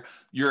where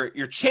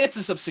your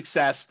chances of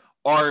success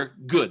are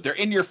good. They're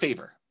in your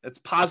favor. That's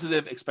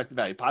positive expected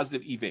value,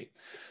 positive EV.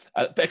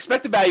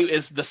 Expected value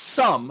is the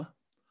sum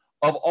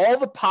of all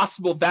the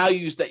possible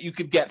values that you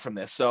could get from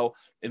this. So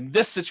in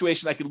this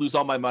situation, I could lose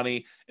all my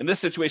money. In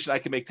this situation, I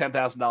can make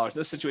 $10,000. In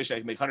this situation, I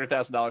can make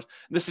 $100,000.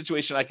 In this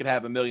situation, I could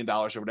have $1 million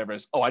or whatever it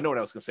is. Oh, I know what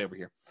I was going to say over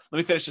here. Let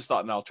me finish this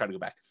thought and I'll try to go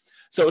back.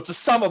 So it's a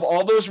sum of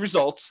all those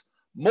results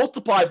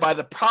multiplied by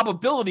the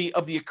probability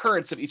of the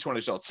occurrence of each one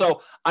of the results.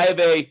 So I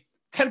have a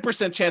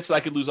 10% chance that I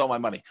could lose all my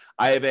money.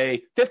 I have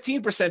a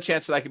 15%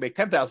 chance that I can make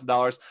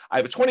 $10,000. I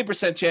have a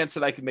 20% chance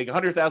that I can make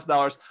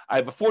 $100,000. I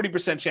have a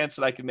 40% chance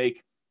that I can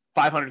make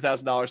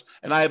 $500,000,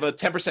 and I have a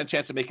 10%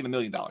 chance of making $1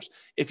 million.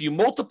 If you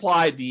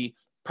multiply the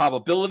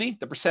probability,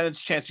 the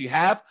percentage chance you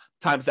have,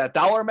 times that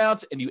dollar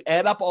amount, and you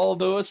add up all of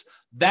those,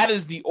 that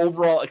is the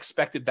overall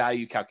expected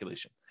value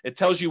calculation. It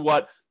tells you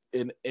what,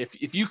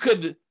 if you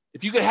could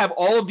have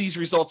all of these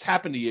results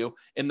happen to you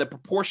in the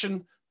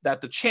proportion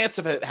that the chance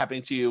of it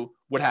happening to you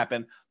would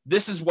happen,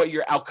 this is what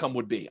your outcome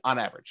would be on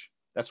average.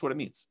 That's what it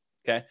means.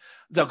 Okay.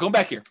 So going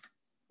back here.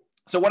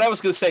 So what I was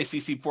going to say,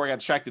 CC, before I got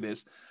distracted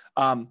is,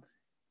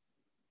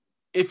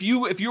 if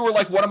you were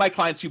like one of my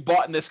clients who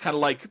bought in this kind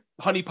of like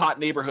honeypot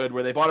neighborhood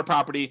where they bought a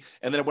property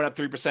and then it went up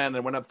 3%, then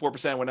it went up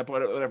 4%, went up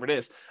whatever it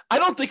is, I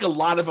don't think a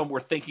lot of them were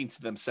thinking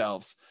to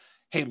themselves,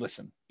 hey,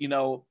 listen,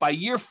 by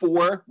year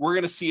 4, we're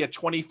going to see a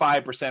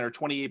 25% or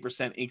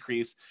 28%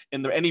 increase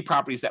in any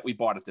properties that we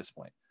bought at this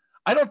point.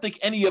 I don't think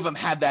any of them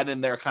had that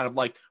in their kind of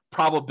like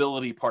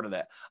probability part of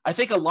that. I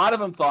think a lot of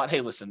them thought, hey,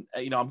 listen,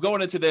 I'm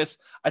going into this.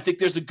 I think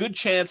there's a good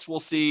chance we'll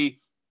see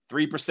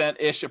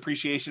 3%-ish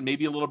appreciation,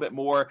 maybe a little bit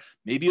more,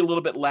 maybe a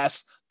little bit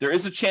less. There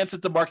is a chance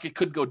that the market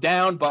could go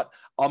down, but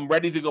I'm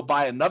ready to go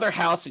buy another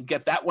house and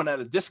get that one at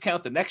a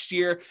discount the next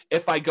year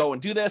if I go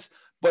and do this.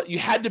 But you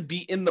had to be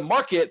in the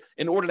market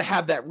in order to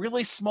have that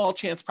really small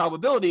chance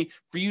probability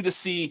for you to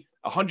see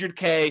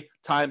 100K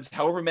times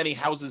however many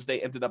houses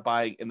they ended up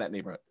buying in that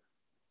neighborhood.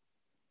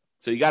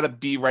 So you got to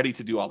be ready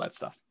to do all that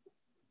stuff.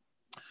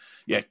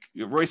 Yeah,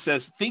 Roy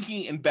says,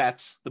 Thinking in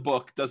Bets, the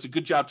book, does a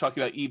good job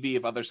talking about EV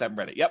if others haven't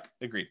read it. Yep,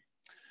 agreed.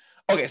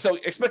 Okay, so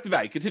expected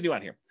value. Continue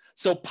on here.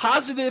 So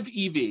positive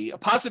EV, a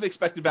positive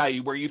expected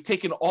value, where you've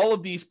taken all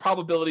of these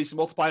probabilities and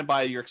multiplying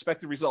by your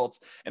expected results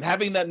and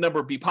having that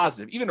number be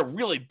positive, even a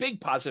really big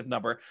positive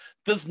number,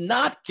 does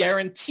not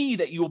guarantee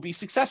that you will be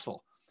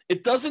successful.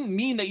 It doesn't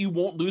mean that you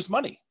won't lose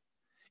money.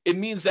 It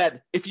means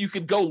that if you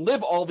could go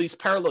live all these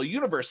parallel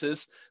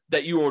universes,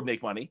 that you would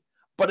make money,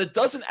 but it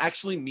doesn't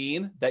actually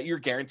mean that you're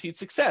guaranteed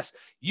success.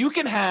 You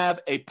can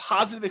have a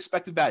positive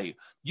expected value.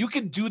 You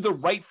can do the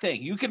right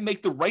thing. You can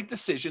make the right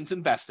decisions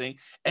investing,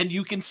 and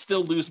you can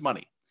still lose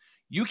money.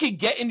 You can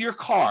get in your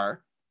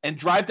car and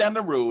drive down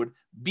the road,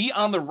 be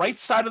on the right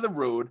side of the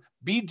road,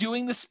 be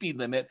doing the speed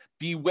limit,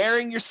 be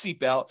wearing your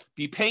seatbelt,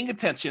 be paying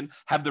attention,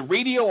 have the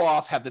radio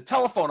off, have the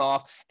telephone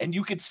off, and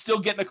you could still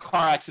get in a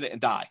car accident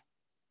and die.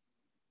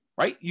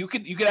 Right? You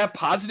could have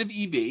positive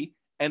EV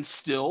and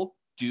still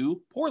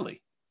do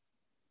poorly.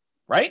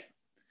 Right?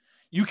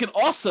 You can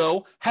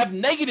also have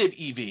negative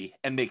EV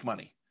and make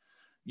money.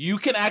 You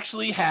can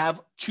actually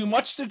have too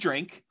much to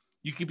drink.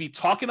 You could be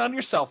talking on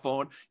your cell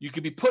phone. You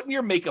could be putting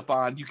your makeup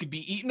on. You could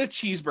be eating a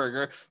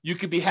cheeseburger. You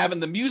could be having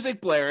the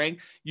music blaring.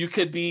 You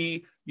could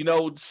be,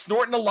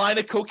 snorting a line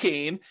of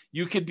cocaine.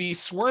 You could be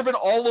swerving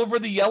all over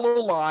the yellow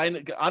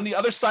line on the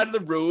other side of the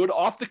road,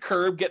 off the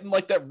curb, getting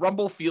like that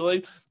rumble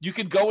feeling. You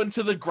could go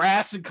into the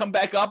grass and come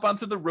back up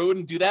onto the road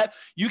and do that.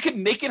 You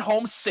can make it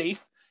home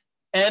safe.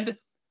 And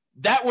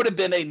that would have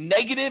been a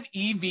negative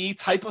EV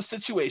type of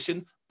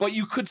situation, but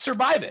you could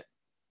survive it.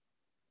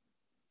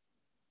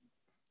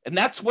 And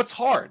that's what's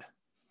hard.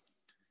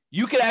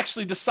 You could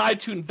actually decide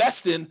to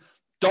invest in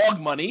dog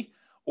money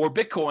or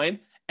Bitcoin,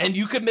 and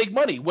you could make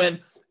money. When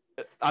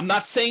I'm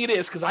not saying it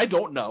is, because I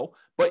don't know,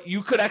 but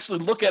you could actually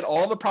look at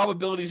all the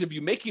probabilities of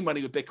you making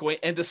money with Bitcoin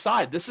and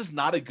decide this is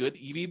not a good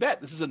EV bet.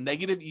 This is a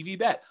negative EV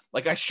bet.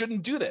 Like, I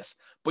shouldn't do this.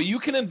 But you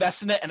can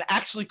invest in it and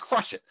actually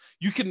crush it.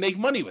 You can make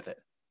money with it.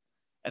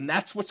 And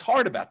that's what's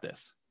hard about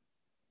this.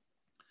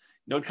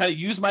 To kind of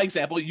use my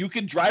example, you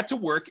could drive to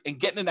work and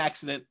get in an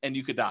accident and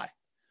you could die.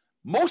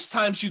 Most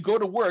times you go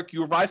to work,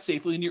 you arrive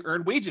safely, and you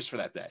earn wages for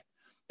that day.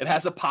 It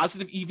has a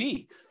positive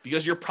EV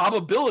because your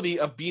probability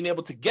of being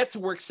able to get to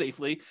work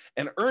safely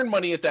and earn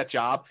money at that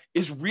job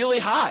is really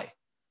high.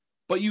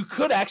 But you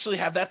could actually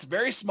have that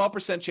very small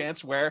percent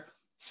chance where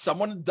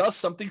someone does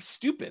something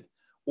stupid,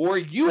 or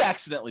you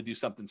accidentally do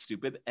something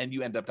stupid and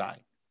you end up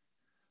dying.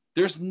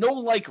 There's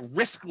no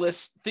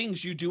riskless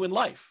things you do in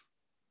life.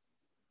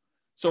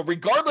 So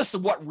regardless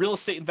of what real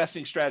estate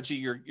investing strategy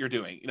you're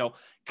doing,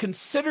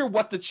 consider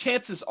what the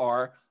chances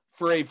are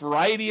for a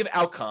variety of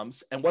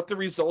outcomes and what the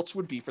results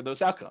would be for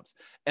those outcomes.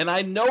 And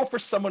I know for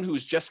someone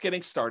who's just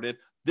getting started,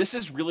 this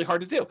is really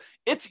hard to do.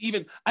 It's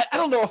even, I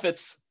don't know if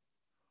it's,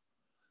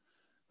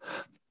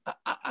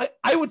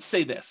 I would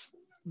say this,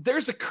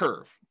 there's a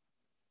curve.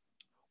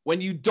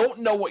 When you don't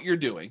know what you're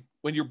doing,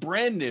 when you're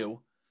brand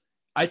new,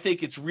 I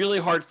think it's really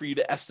hard for you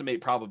to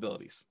estimate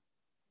probabilities.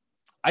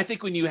 I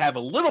think when you have a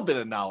little bit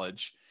of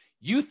knowledge,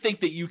 you think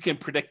that you can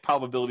predict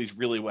probabilities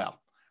really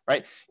well,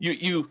 right?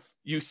 You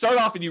start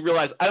off and you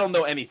realize, I don't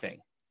know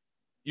anything.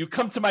 You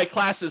come to my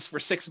classes for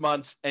 6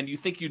 months and you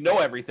think you know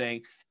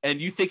everything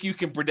and you think you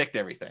can predict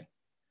everything.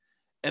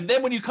 And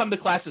then when you come to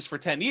classes for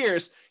 10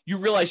 years, you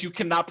realize you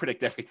cannot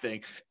predict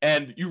everything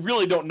and you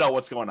really don't know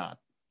what's going on.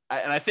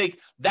 And I think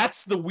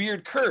that's the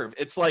weird curve.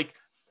 It's like,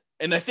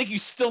 and I think you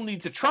still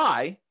need to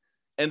try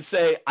and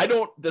say,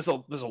 there's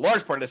a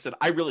large part of this that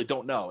I really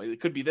don't know. It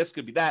could be this,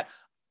 could be that.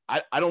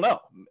 I don't know,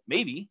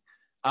 maybe.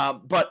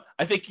 But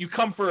I think you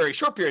come for a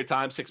short period of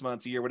time, 6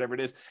 months, a year, whatever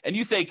it is, and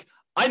you think,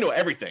 I know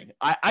everything.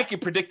 I can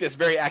predict this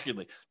very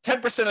accurately.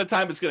 10% of the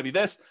time it's going to be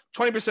this,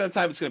 20% of the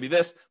time it's going to be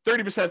this, 30%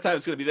 of the time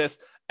it's going to be this,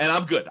 and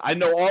I'm good. I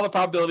know all the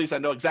probabilities. I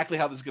know exactly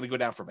how this is going to go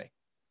down for me.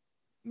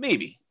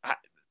 Maybe.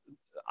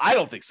 I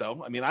don't think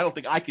so. I mean, I don't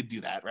think I could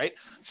do that, right?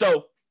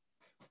 So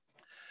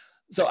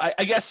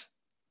I guess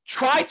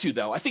try to,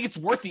 though. I think it's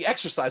worth the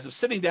exercise of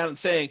sitting down and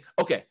saying,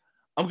 okay,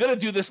 I'm going to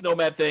do this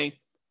Nomad thing.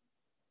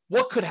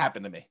 What could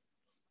happen to me?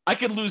 I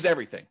could lose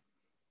everything.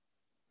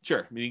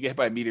 Sure. I mean, you get hit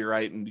by a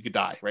meteorite and you could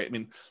die, right? I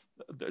mean,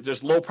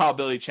 there's low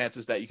probability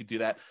chances that you could do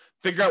that.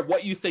 Figure out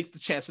what you think the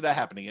chance of that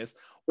happening is.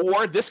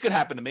 Or this could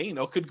happen to me,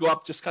 it could go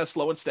up just kind of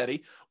slow and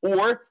steady.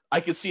 Or I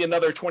could see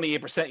another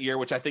 28% year,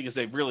 which I think is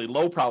a really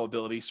low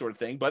probability sort of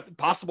thing, but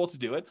possible to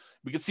do it.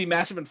 We could see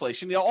massive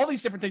inflation. All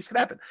these different things could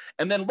happen.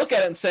 And then look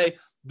at it and say,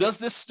 does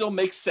this still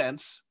make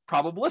sense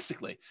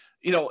probabilistically?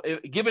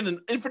 Given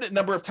an infinite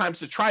number of times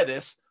to try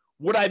this,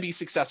 would I be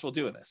successful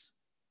doing this?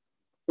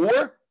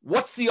 Or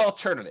what's the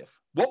alternative?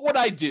 What would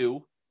I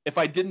do if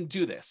I didn't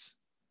do this?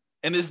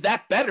 And is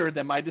that better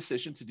than my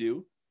decision to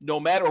do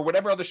Nomad or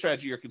whatever other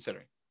strategy you're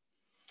considering?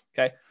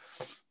 Okay.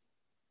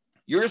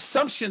 Your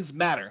assumptions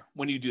matter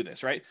when you do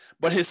this, right?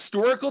 But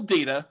historical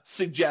data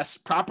suggests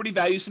property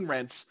values and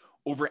rents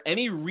over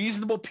any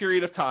reasonable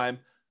period of time,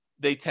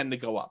 they tend to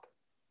go up.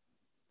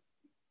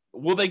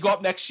 Will they go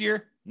up next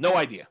year? No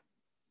idea.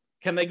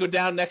 Can they go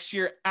down next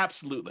year?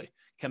 Absolutely.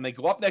 Can they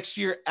go up next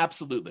year?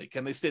 Absolutely.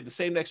 Can they stay the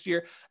same next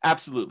year?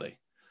 Absolutely.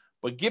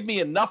 But give me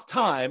enough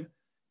time,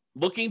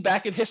 looking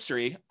back at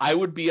history, I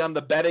would be on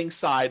the betting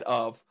side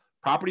of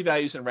Property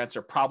values and rents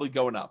are probably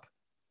going up.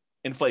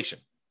 Inflation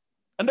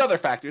and other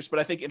factors, but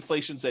I think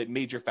inflation's a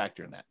major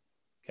factor in that.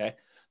 Okay.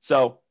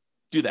 So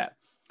do that.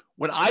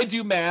 When I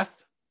do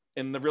math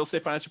in the real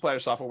estate financial planner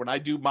software, when I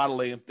do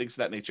modeling and things of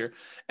that nature,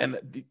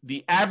 and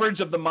the average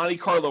of the Monte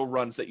Carlo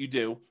runs that you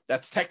do,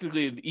 that's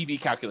technically an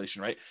EV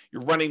calculation, right?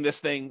 You're running this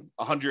thing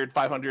 100,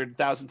 500,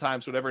 1,000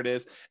 times, whatever it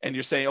is. And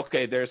you're saying,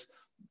 okay, there's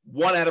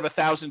 1 out of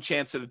 1,000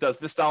 chance that it does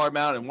this dollar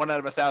amount and 1 out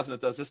of 1,000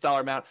 that does this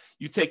dollar amount.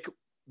 You take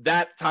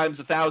that times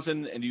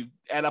 1,000 and you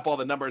add up all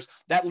the numbers.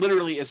 That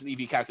literally is an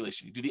EV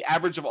calculation. You do the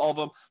average of all of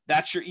them.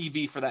 That's your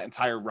EV for that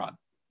entire run.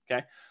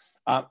 Okay.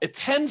 It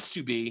tends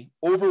to be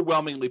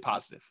overwhelmingly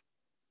positive.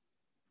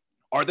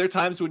 Are there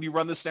times when you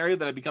run this scenario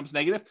that it becomes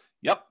negative?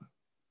 Yep,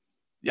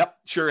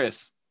 sure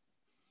is.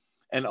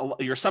 And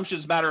your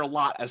assumptions matter a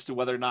lot as to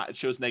whether or not it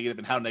shows negative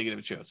and how negative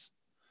it shows.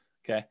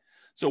 Okay.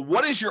 So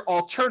what is your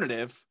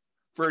alternative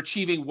for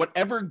achieving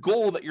whatever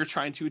goal that you're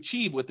trying to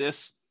achieve with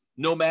this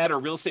nomad or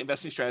real estate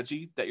investing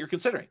strategy that you're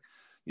considering?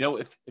 You know,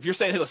 if you're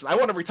saying, hey, listen, I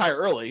want to retire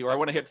early, or I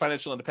want to hit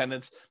financial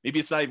independence, maybe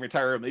it's not even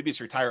retire, maybe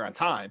it's retire on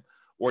time,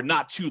 or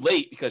not too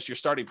late because you're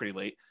starting pretty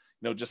late.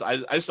 You know, I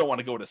just don't want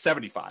to go to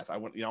 75. I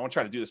want to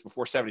try to do this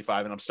before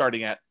 75, and I'm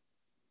starting at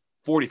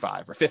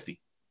 45 or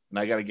 50, and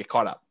I got to get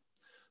caught up.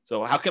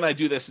 So how can I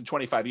do this in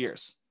 25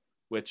 years?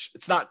 Which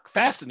it's not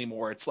fast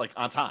anymore. It's like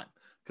on time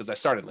because I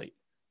started late,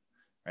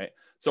 right?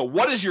 So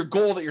what is your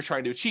goal that you're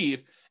trying to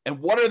achieve, and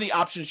what are the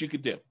options you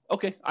could do?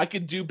 Okay, I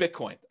could do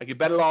Bitcoin. I could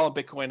bet it all on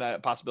Bitcoin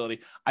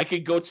possibility. I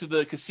could go to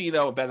the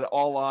casino and bet it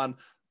all on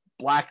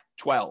Black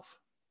 12.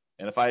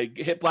 And if I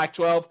hit Black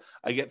 12,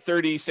 I get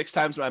 36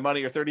 times my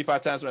money or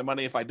 35 times my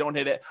money. If I don't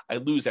hit it, I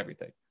lose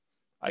everything.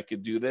 I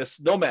could do this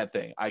Nomad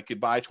thing. I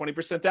could buy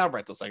 20% down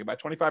rentals. I could buy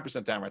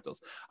 25% down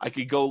rentals. I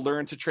could go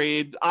learn to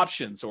trade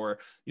options, or,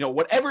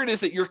 whatever it is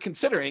that you're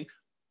considering,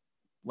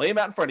 lay them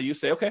out in front of you.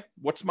 Say, okay,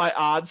 what's my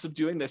odds of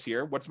doing this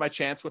here? What's my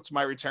chance? What's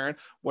my return?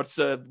 What's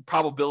the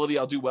probability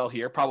I'll do well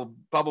here?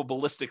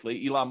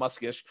 Probabilistically, Elon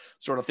Musk-ish,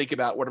 sort of think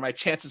about what are my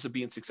chances of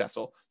being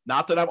successful?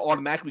 Not that I'm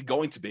automatically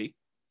going to be,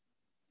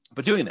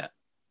 but doing that.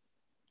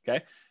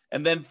 Okay.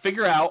 And then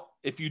figure out,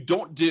 if you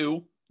don't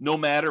do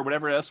Nomad or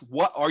whatever else,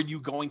 what are you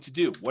going to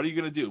do? What are you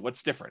going to do?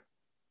 What's different?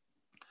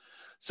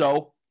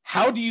 So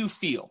how do you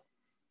feel?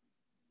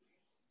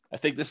 I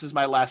think this is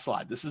my last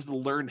slide. This is the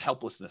learned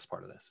helplessness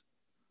part of this.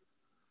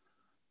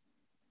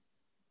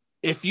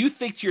 If you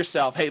think to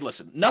yourself, hey,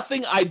 listen,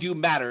 nothing I do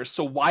matters,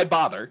 so why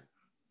bother?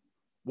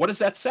 What does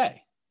that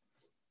say?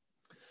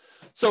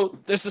 So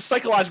there's a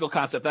psychological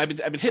concept. I've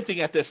been hinting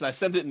at this, and I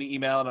sent it in the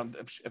email. And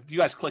if you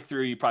guys click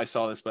through, you probably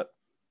saw this. But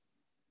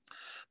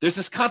there's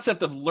this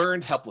concept of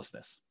learned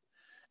helplessness,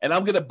 and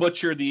I'm going to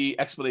butcher the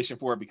explanation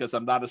for it because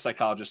I'm not a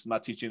psychologist. I'm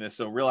not teaching this,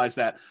 so realize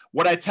that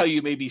what I tell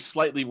you may be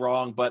slightly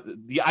wrong, but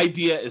the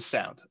idea is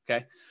sound.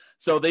 Okay,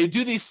 so they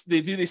do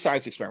these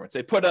science experiments.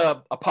 They put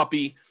a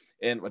puppy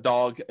and a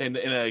dog in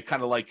a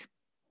kind of like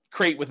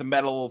crate with a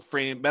metal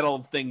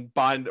thing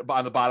bind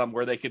on the bottom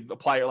where they could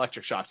apply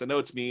electric shocks. I know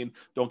it's mean.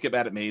 Don't get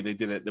mad at me. They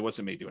did it. It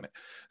wasn't me doing it.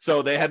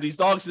 So they had these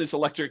dogs in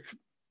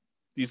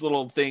these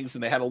little things,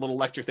 and they had a little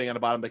electric thing on the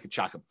bottom that could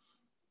shock them.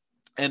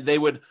 And they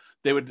would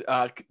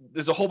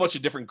there's a whole bunch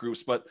of different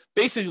groups, but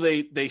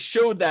basically they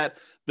showed that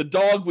the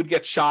dog would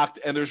get shocked,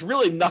 and there's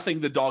really nothing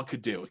the dog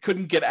could do. It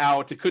couldn't get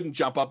out. It couldn't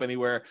jump up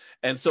anywhere.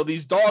 And so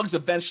these dogs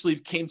eventually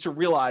came to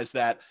realize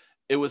that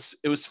it was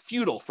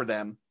futile for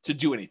them to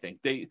do anything.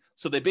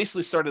 So they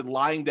basically started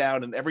lying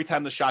down, and every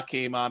time the shock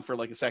came on for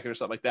like a second or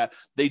something like that,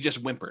 they just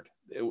whimpered.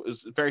 It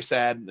was very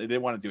sad. They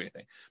didn't want to do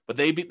anything, but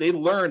they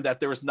learned that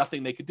there was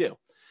nothing they could do.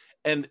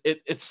 And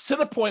it's to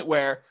the point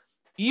where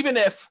even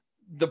if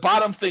the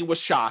bottom thing was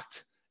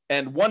shocked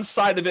and one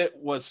side of it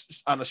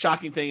was on the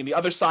shocking thing and the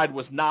other side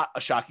was not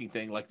a shocking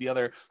thing, like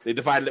they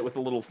divided it with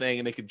a little thing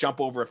and they could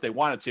jump over if they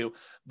wanted to.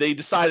 They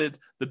decided,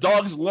 the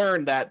dogs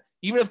learned that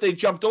even if they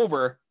jumped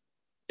over,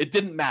 it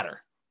didn't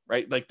matter,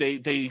 right? Like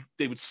they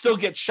would still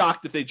get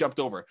shocked if they jumped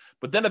over.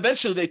 But then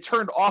eventually they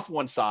turned off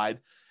one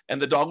side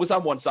and the dog was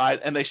on one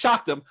side and they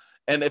shocked them.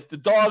 And if the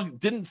dog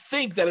didn't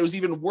think that it was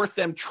even worth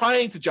them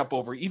trying to jump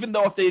over, even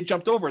though if they had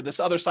jumped over, this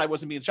other side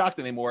wasn't being shocked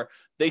anymore,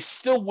 they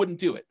still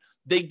wouldn't do it.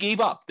 They gave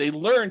up. They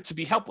learned to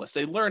be helpless.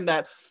 They learned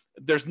that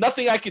there's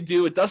nothing I could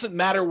do. It doesn't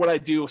matter what I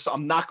do, so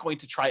I'm not going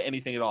to try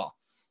anything at all.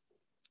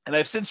 And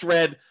I've since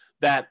read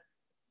that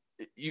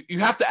you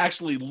have to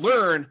actually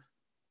learn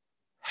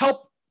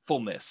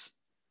helpfulness.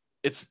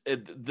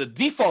 The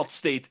default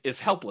state is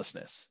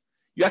helplessness.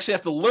 You actually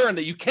have to learn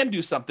that you can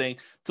do something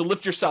to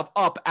lift yourself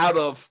up out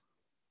of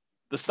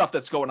the stuff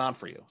that's going on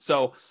for you.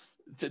 So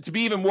to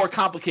be even more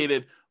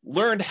complicated,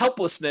 learned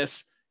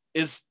helplessness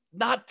is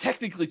not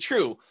technically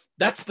true.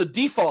 That's the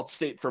default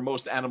state for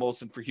most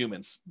animals and for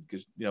humans,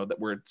 because that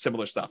we're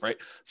similar stuff, right?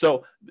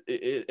 So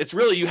it's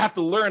really, you have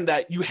to learn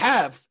that you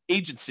have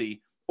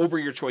agency over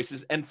your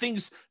choices, and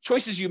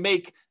choices you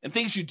make and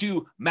things you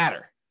do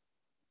matter.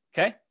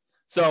 Okay,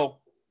 so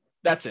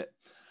that's it.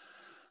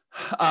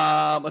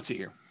 Let's see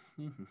here.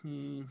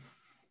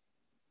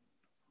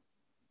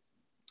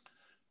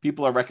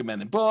 People are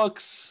recommending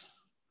books.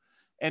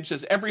 And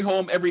says, every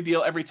home, every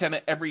deal, every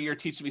tenant, every year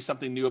teaches me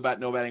something new about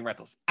nomading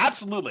rentals.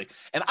 Absolutely.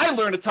 And I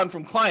learn a ton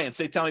from clients.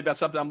 They tell me about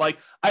something. I'm like,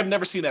 I've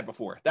never seen that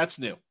before. That's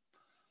new.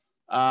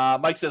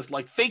 Mike says,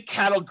 like fake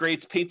cattle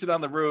grates painted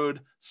on the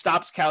road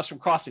stops cows from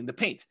crossing. The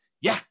paint.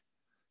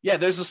 Yeah,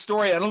 there's a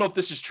story. I don't know if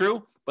this is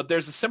true, but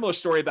there's a similar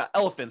story about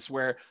elephants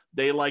where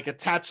they like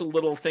attach a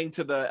little thing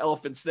to the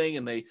elephant's thing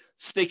and they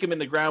stake them in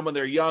the ground when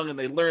they're young, and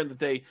they learn that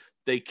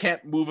they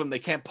can't move them, they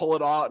can't pull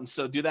it out, and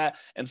so do that.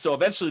 And so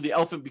eventually the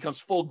elephant becomes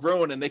full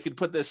grown, and they can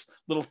put this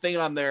little thing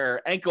on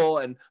their ankle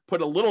and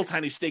put a little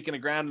tiny stake in the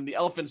ground, and the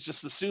elephants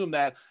just assume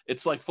that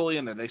it's like fully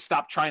in there. They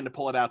stop trying to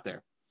pull it out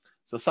there.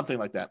 So something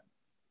like that.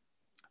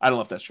 I don't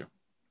know if that's true.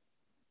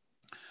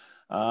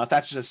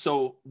 Thatcher says,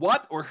 so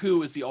what or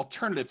who is the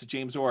alternative to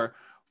James Orr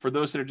for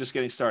those that are just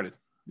getting started?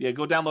 Yeah,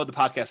 go download the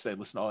podcast today,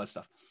 listen to all that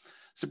stuff.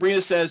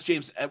 Sabrina says,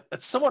 James, a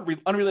somewhat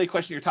unrelated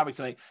question to your topic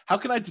tonight. How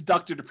can I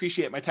deduct or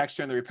depreciate my tax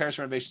return the repairs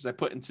and renovations I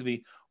put into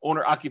the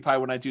owner occupy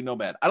when I do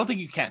Nomad? I don't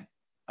think you can.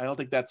 I don't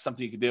think that's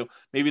something you can do.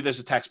 Maybe there's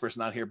a tax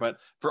person out here, but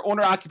for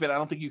owner occupant, I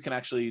don't think you can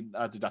actually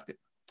deduct it.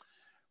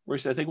 Where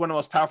he says, I think one of the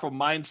most powerful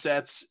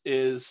mindsets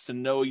is to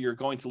know you're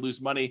going to lose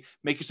money.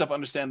 Make yourself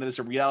understand that it's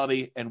a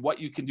reality and what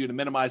you can do to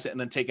minimize it,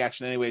 and then take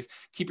action anyways.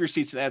 Keep your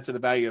receipts and add to the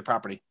value of the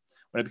property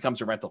when it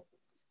becomes a rental.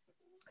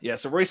 Yeah,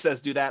 so Royce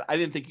says do that. I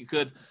didn't think you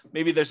could.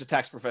 Maybe there's a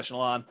tax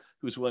professional on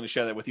who's willing to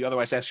share that with you.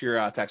 Otherwise, ask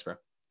your tax pro.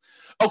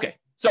 Okay,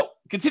 so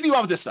continue on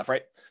with this stuff,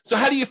 right? So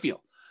how do you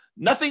feel?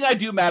 Nothing I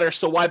do matters,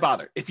 so why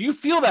bother? If you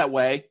feel that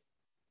way,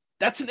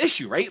 that's an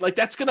issue, right? Like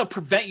that's going to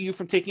prevent you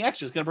from taking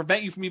action. It's going to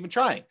prevent you from even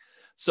trying.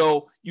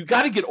 So you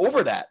got to get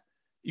over that.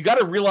 You got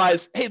to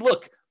realize, hey,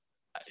 look,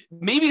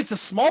 maybe it's a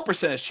small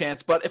percentage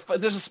chance, but if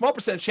there's a small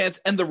percentage chance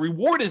and the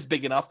reward is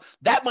big enough,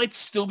 that might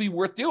still be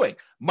worth doing.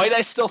 Might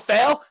I still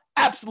fail?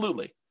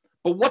 Absolutely.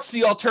 But what's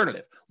the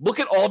alternative? Look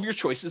at all of your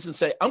choices and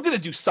say, I'm going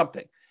to do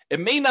something. It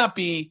may not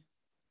be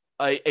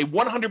a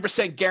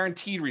 100%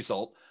 guaranteed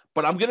result,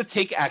 but I'm going to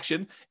take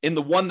action in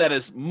the one that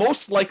is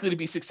most likely to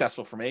be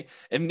successful for me.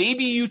 And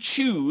maybe you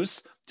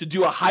choose to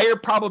do a higher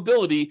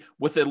probability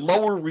with a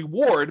lower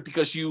reward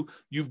because you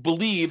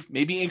believe,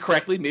 maybe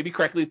incorrectly, maybe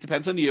correctly, it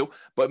depends on you,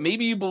 but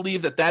maybe you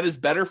believe that that is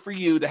better for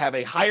you to have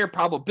a higher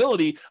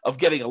probability of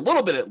getting a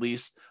little bit at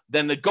least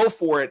than to go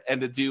for it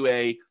and to do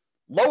a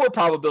lower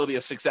probability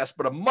of success,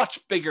 but a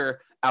much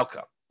bigger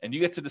outcome. And you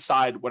get to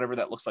decide whatever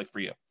that looks like for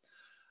you.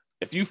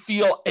 If you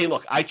feel, hey,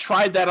 look, I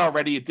tried that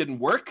already, it didn't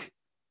work.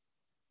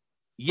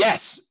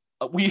 Yes,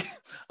 we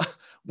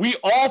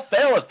all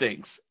fail at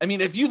things. I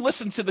mean, if you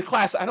listen to the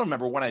class, I don't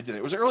remember when I did it.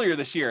 It was earlier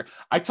this year.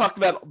 I talked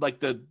about like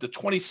the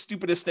 20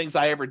 stupidest things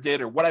I ever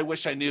did or what I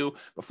wish I knew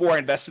before I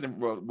invested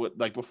in,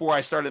 like before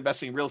I started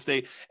investing in real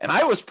estate. And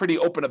I was pretty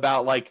open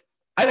about like,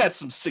 I've had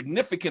some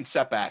significant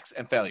setbacks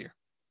and failure.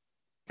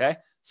 Okay.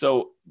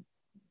 So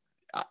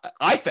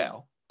I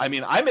fail. I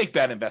mean, I make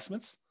bad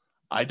investments.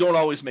 I don't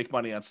always make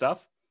money on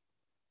stuff.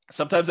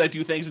 Sometimes I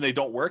do things and they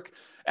don't work.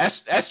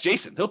 Ask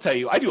Jason. He'll tell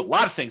you I do a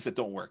lot of things that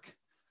don't work,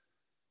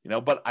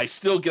 but I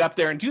still get up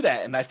there and do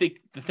that. And I think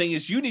the thing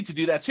is you need to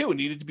do that too. And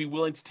you need to be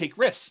willing to take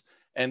risks.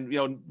 And,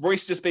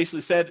 Royce just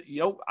basically said,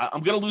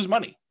 I'm going to lose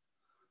money.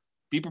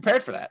 Be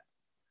prepared for that.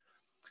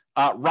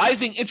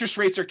 Rising interest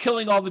rates are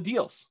killing all the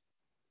deals.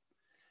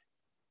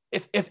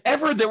 If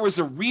ever there was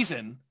a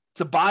reason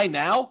to buy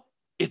now,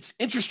 it's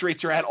interest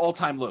rates are at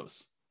all-time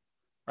lows.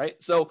 Right.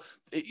 So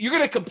you're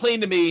going to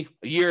complain to me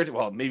a year,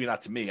 well, maybe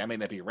not to me, I may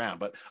not be around,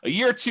 but a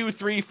year, 2,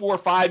 3, 4,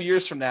 5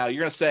 years from now,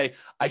 you're going to say,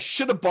 I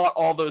should have bought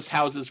all those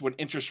houses when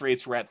interest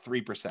rates were at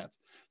 3%,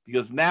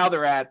 because now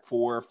they're at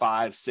 4,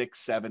 5, 6,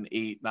 7,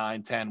 8,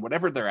 9, 10,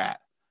 whatever they're at.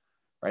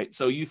 Right.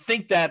 So you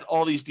think that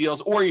all these deals,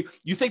 or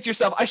you think to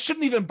yourself, I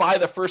shouldn't even buy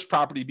the first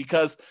property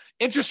because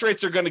interest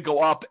rates are going to go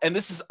up and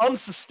this is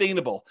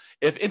unsustainable.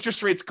 If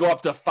interest rates go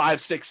up to 5,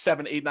 6,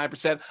 7, 8,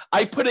 9%,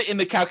 I put it in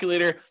the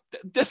calculator.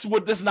 This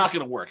is not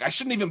going to work. I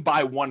shouldn't even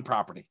buy one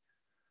property.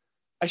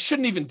 I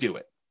shouldn't even do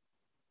it.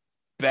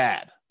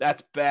 Bad.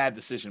 That's bad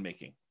decision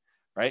making.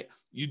 Right.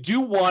 You do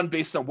one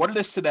based on what it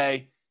is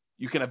today.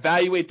 You can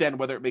evaluate then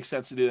whether it makes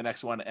sense to do the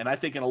next one. And I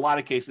think in a lot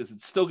of cases,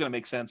 it's still going to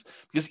make sense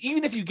because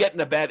even if you get in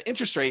a bad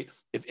interest rate,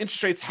 if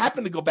interest rates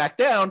happen to go back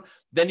down,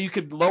 then you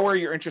could lower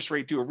your interest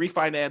rate, do a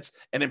refinance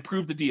and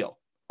improve the deal.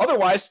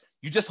 Otherwise,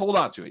 you just hold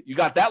on to it. You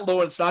got that low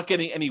and it's not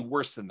getting any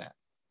worse than that.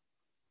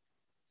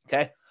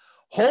 Okay.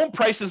 Home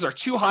prices are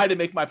too high to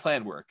make my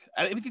plan work.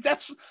 I think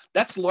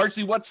that's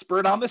largely what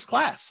spurred on this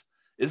class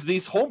is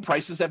these home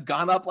prices have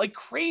gone up like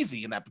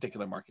crazy in that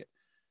particular market.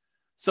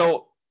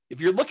 So if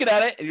you're looking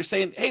at it and you're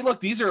saying, hey, look,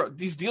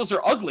 these deals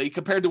are ugly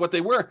compared to what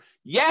they were.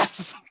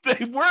 Yes,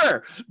 they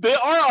were. They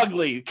are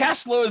ugly.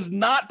 Cash flow is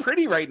not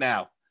pretty right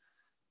now.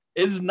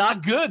 It is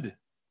not good. I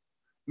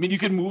mean, you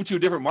can move to a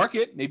different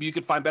market. Maybe you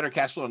could find better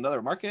cash flow in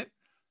another market.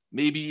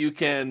 Maybe you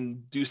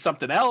can do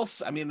something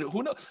else. I mean,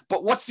 who knows?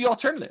 But what's the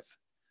alternative?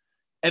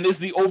 And is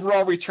the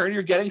overall return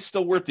you're getting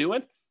still worth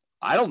doing?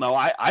 I don't know.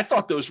 I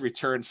thought those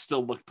returns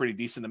still looked pretty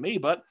decent to me,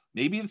 but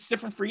maybe it's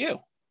different for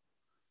you,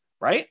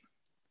 right?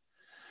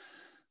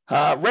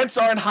 Rents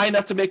aren't high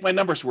enough to make my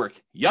numbers work.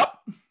 Yup.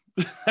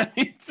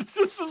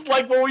 This is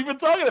like what we've been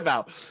talking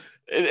about.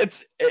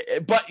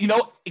 But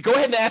go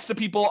ahead and ask the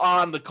people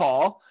on the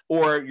call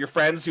or your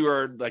friends who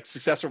are like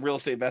successful real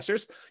estate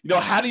investors.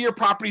 How do your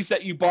properties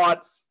that you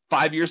bought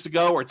 5 years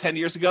ago or 10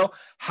 years ago,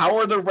 how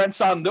are the rents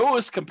on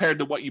those compared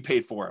to what you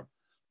paid for them?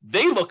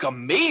 They look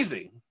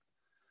amazing.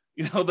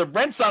 The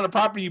rents on a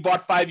property you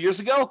bought 5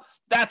 years ago,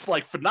 that's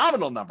like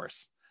phenomenal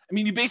numbers. I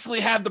mean, you basically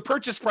have the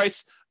purchase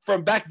price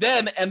from back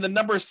then and the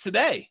numbers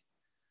today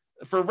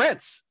for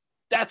rents.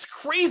 That's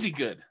crazy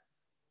good,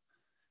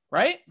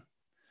 right?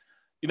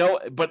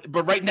 But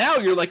right now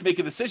you're like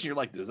making a decision. You're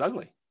like, this is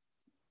ugly.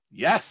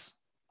 Yes,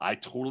 I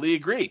totally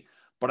agree.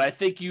 But I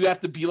think you have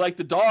to be like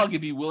the dog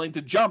and be willing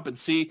to jump and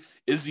see,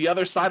 is the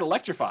other side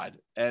electrified?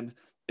 And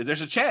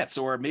there's a chance,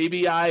 or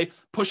maybe I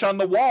push on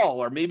the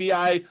wall, or maybe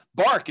I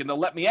bark and they'll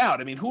let me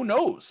out. I mean, who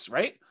knows,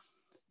 right?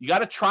 You got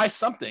to try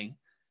something.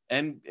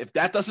 And if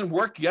that doesn't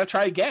work, you got to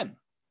try again.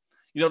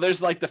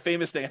 There's like the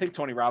famous thing. I think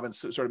Tony Robbins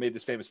sort of made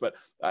this famous, but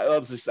I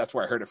love this. That's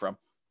where I heard it from.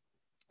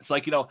 It's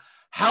like,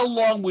 how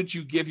long would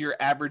you give your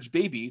average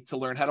baby to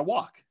learn how to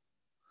walk?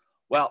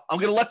 Well, I'm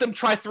going to let them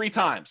try 3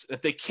 times.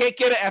 If they can't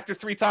get it after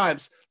 3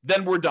 times,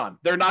 then we're done.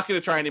 They're not going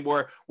to try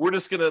anymore. We're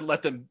just going to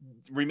let them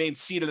remain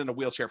seated in a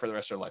wheelchair for the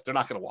rest of their life. They're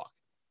not going to walk.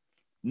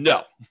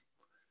 No.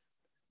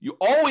 You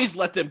always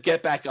let them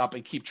get back up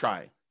and keep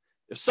trying.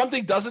 If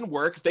something doesn't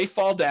work, if they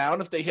fall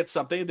down, if they hit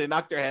something, they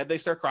knock their head, they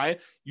start crying,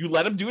 you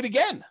let them do it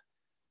again.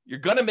 You're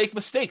going to make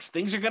mistakes.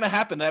 Things are going to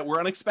happen that were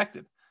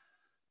unexpected.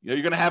 You're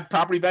going to have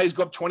property values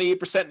go up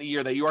 28% in a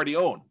year that you already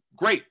own.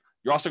 Great.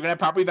 You're also going to have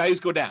property values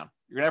go down.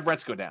 You're going to have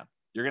rents go down.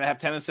 You're going to have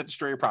tenants that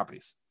destroy your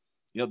properties.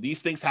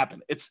 These things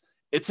happen.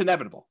 It's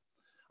inevitable.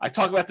 I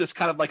talk about this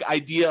kind of like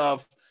idea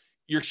of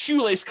your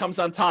shoelace comes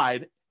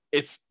untied.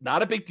 It's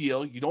not a big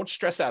deal. You don't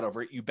stress out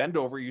over it. You bend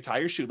over, you tie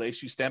your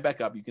shoelace, you stand back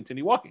up, you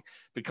continue walking.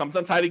 If it comes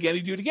untied again,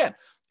 you do it again.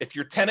 If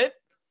your tenant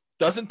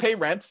doesn't pay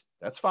rent,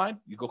 that's fine.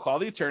 You go call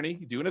the attorney,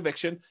 you do an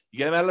eviction, you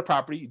get them out of the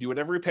property, you do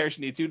whatever repairs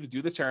you need to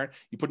do the turn,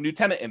 you put a new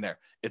tenant in there.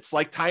 It's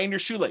like tying your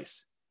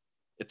shoelace.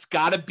 It's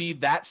got to be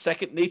that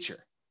second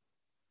nature.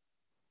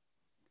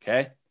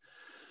 Okay?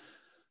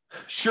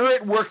 Sure,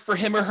 it worked for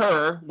him or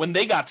her when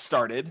they got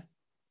started.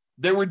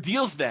 There were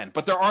deals then,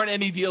 but there aren't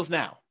any deals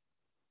now.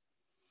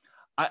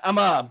 I'm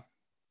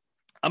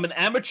an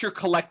amateur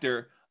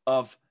collector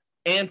of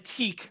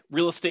antique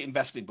real estate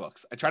investing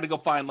books. I try to go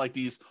find like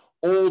these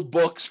old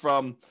books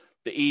from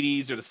the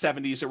 80s or the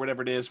 70s or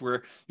whatever it is,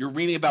 where you're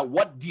reading about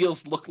what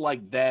deals looked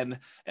like then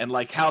and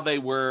like how they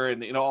were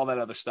and all that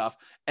other stuff.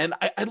 And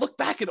I look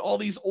back at all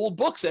these old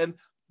books and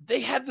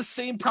they had the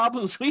same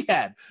problems we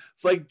had.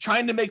 It's like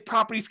trying to make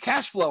properties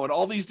cash flow and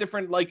all these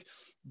different like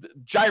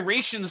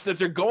gyrations that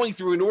they're going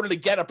through in order to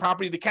get a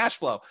property to cash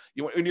flow.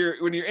 When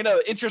you're in an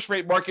interest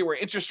rate market where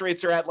interest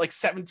rates are at like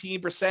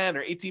 17%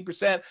 or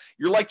 18%,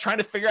 you're like trying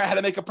to figure out how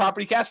to make a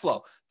property cash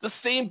flow. It's the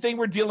same thing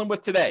we're dealing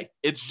with today.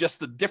 It's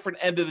just the different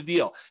end of the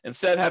deal.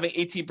 Instead of having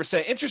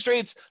 18% interest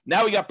rates,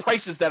 now we got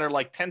prices that are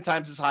like 10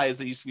 times as high as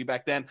they used to be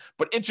back then,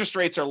 but interest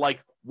rates are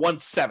like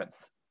 1/7.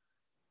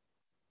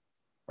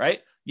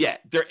 Right? Yeah,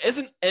 there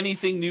isn't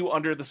anything new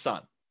under the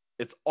sun.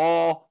 It's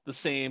all the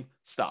same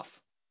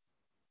stuff.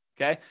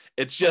 Okay?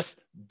 It's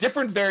just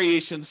different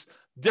variations,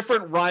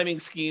 different rhyming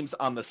schemes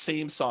on the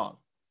same song.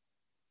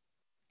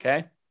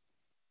 Okay?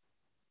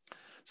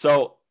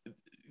 So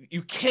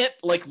you can't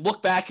like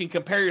look back and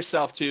compare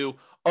yourself to,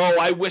 oh,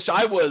 I wish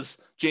I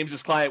was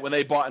James's client when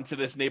they bought into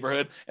this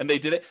neighborhood and they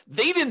did it.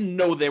 They didn't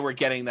know they were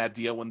getting that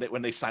deal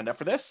when they signed up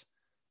for this.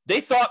 They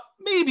thought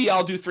maybe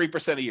I'll do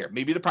 3% a year.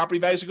 Maybe the property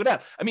values would go down.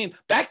 I mean,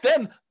 back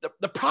then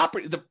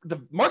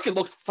the market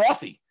looked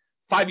frothy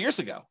 5 years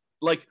ago.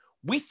 Like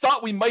we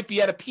thought we might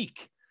be at a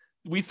peak.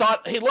 We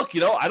thought, hey, look,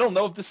 I don't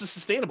know if this is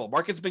sustainable.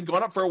 Market's been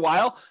going up for a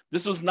while.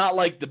 This was not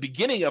like the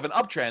beginning of an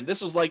uptrend.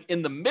 This was like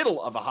in the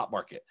middle of a hot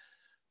market.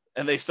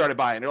 And they started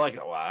buying. They're like,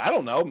 oh, I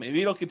don't know.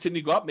 Maybe it'll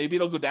continue to go up. Maybe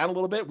it'll go down a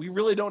little bit. We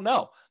really don't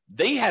know.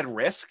 They had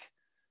risk.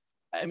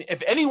 I mean,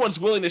 if anyone's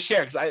willing to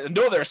share, because I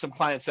know there are some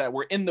clients that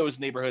were in those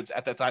neighborhoods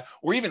at that time,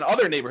 or even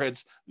other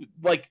neighborhoods,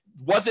 like,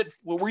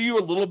 were you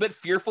a little bit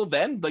fearful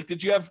then? Like,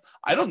 did you have,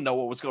 I don't know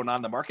what was going on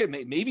in the market.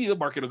 Maybe the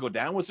market will go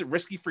down. Was it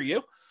risky for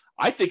you?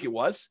 I think it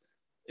was.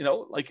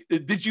 Like,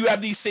 did you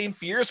have these same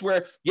fears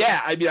where, yeah,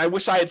 I mean, I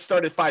wish I had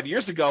started 5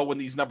 years ago when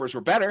these numbers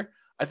were better.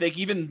 I think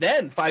even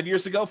then, 5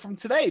 years ago from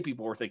today,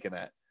 people were thinking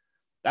that.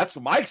 That's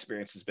what my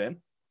experience has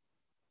been.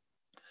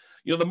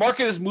 The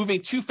market is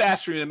moving too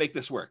fast for me to make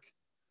this work.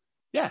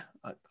 Yeah,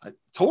 I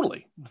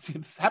totally.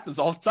 This happens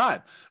all the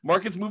time.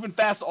 Market's moving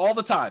fast all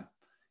the time,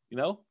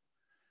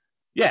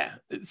 Yeah.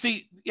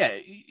 See, yeah,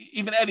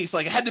 even Eddie's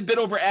like, I had to bid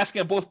over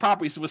asking on both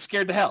properties and was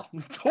scared to hell.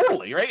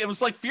 Totally, right? It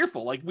was like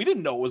fearful. Like we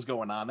didn't know what was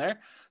going on there.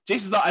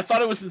 Jason's I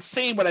thought it was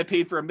insane what I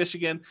paid for a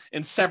Michigan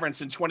in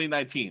Severance in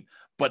 2019.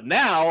 But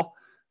now,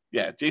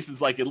 yeah,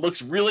 Jason's like, it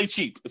looks really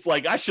cheap. It's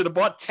like, I should have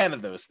bought 10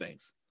 of those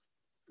things.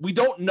 We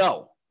don't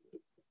know.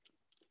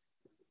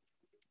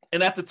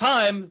 And at the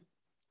time,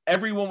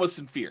 everyone was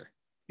in fear.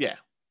 Yeah.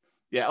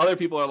 Other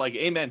people are like,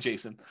 amen,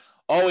 Jason.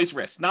 Always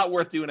risk. Not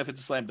worth doing if it's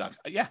a slam dunk.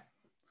 Yeah.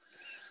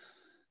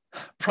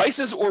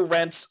 prices or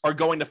rents are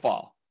going to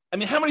fall. I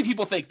mean, how many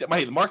people think that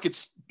the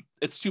market's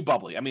it's too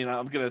bubbly? I mean,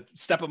 I'm going to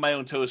step on my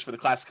own toes for the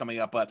class coming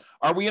up, but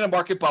are we in a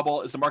market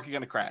bubble? Is the market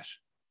going to crash?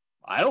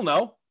 I don't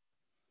know.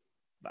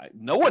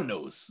 No one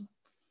knows.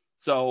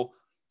 So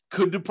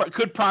could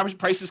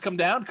prices come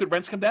down? Could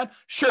rents come down?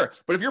 Sure.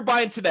 But if you're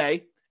buying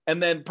today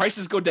and then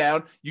prices go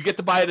down, you get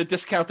to buy at a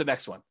discount the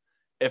next one.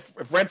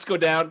 If rents go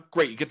down,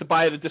 great. You get to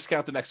buy at a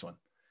discount the next one.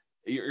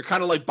 You're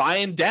kind of like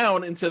buying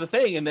down into the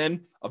thing, and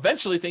then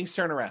eventually things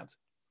turn around.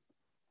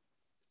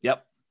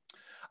 Yep.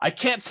 I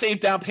can't save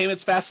down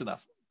payments fast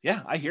enough.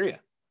 Yeah, I hear you.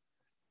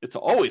 It's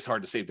always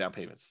hard to save down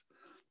payments.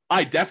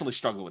 I definitely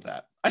struggle with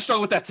that. I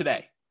struggle with that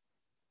today.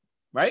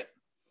 Right?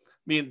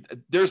 I mean,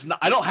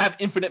 I don't have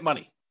infinite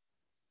money.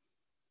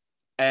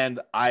 And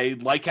I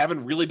like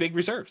having really big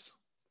reserves.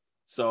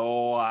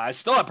 So I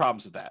still have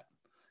problems with that.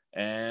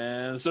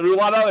 And so do a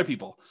lot of other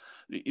people.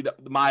 You know,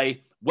 my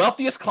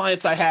wealthiest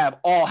clients I have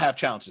all have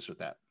challenges with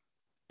that.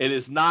 It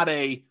is not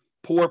a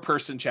poor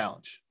person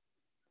challenge.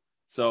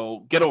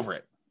 So get over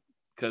it,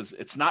 because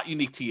it's not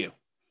unique to you.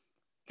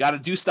 Got to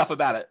do stuff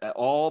about it.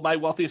 All my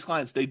wealthiest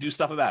clients, they do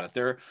stuff about it.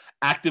 They're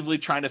actively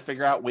trying to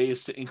figure out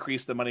ways to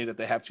increase the money that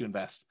they have to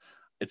invest.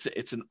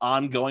 It's an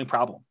ongoing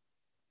problem.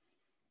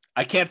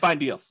 I can't find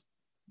deals.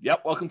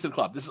 Yep, welcome to the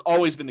club. This has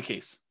always been the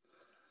case.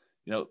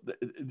 You know,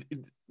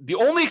 the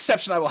only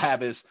exception I will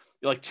have is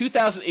like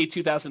 2008,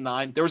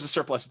 2009, there was a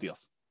surplus of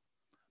deals.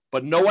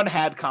 But no one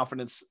had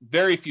confidence.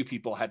 Very few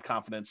people had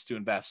confidence to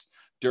invest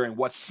during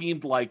what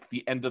seemed like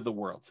the end of the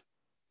world.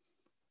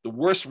 The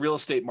worst real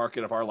estate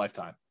market of our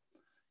lifetime.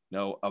 You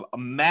know, a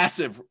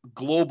massive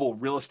global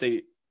real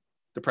estate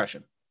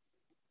depression.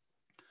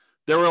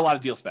 There were a lot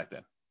of deals back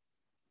then.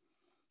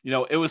 You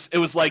know, it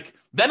was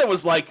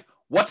like,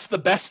 what's the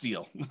best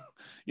deal?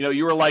 You know,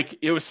 you were like,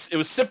 it was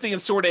sifting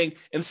and sorting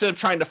instead of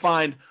trying to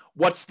find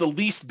what's the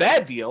least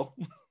bad deal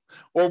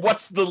or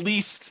what's the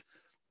least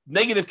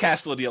negative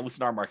cash flow deal, at least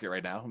in our market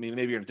right now. I mean,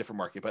 maybe you're in a different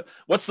market, but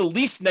what's the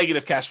least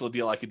negative cash flow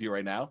deal I could do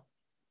right now?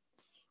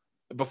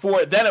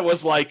 Before then it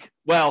was like,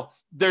 well,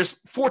 there's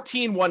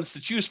 14 ones to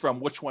choose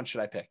from. Which one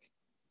should I pick?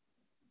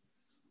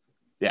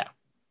 Yeah.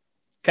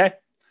 Okay.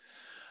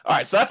 All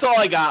right. So that's all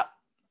I got.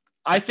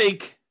 I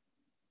think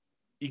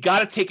you got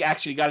to take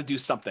action. You got to do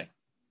something.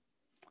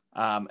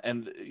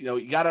 And you know,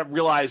 you got to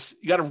realize,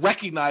 you got to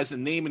recognize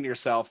and name in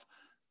yourself,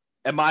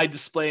 am I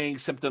displaying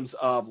symptoms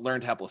of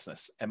learned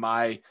helplessness? Am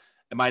I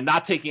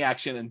not taking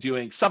action and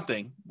doing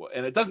something?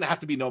 And it doesn't have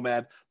to be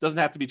Nomad, doesn't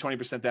have to be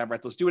 20% down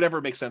rentals. Do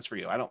whatever makes sense for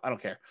you. I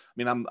don't care. I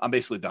mean, I'm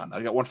basically done.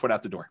 I got 1 foot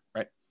out the door,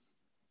 right?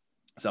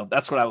 So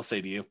that's what I will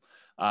say to you.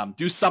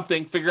 Do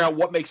something, figure out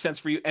what makes sense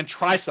for you, and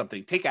try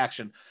something. Take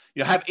action.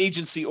 You know, have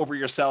agency over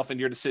yourself and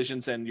your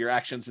decisions and your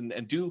actions, and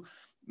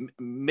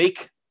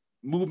make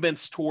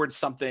movements towards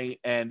something.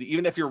 And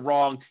even if you're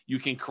wrong, you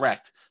can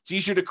correct. It's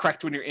easier to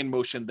correct when you're in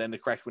motion than to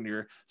correct when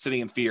you're sitting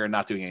in fear and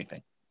not doing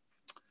anything.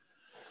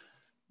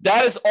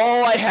 That is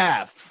all I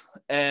have.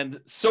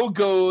 And so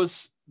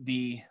goes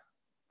the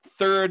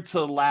third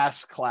to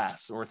last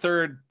class, or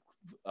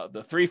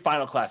the 3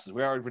 final classes.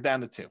 We're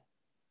down to 2.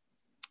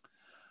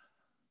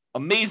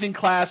 Amazing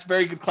class,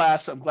 very good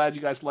class. I'm glad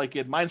you guys like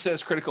it. Mindset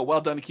is critical.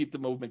 Well done to keep the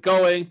movement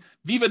going.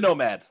 Viva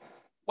Nomad.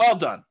 Well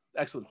done.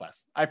 Excellent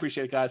class. I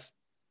appreciate it, guys.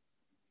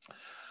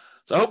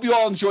 So I hope you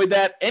all enjoyed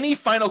that. Any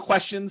final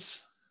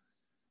questions?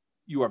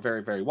 You are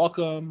very, very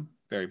welcome.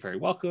 Very, very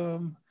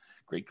welcome.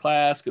 Great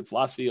class. Good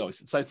philosophy.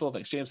 Always insightful.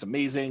 Thanks, James.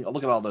 Amazing.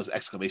 Look at all those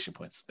exclamation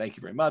points. Thank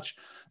you very much.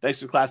 Thanks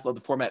for the class. Love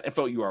the format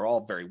info. You are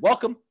all very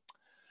welcome.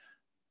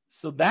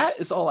 So that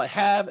is all I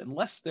have,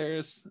 unless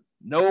there's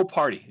no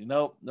party.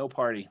 No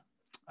party.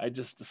 I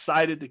just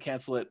decided to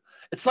cancel it.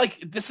 It's like,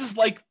 this is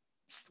like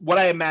what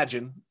I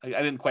imagine. I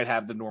didn't quite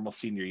have the normal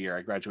senior year.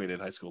 I graduated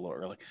high school a little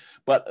early,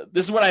 but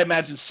this is what I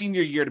imagine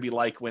senior year to be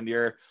like when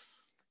you're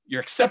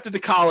accepted to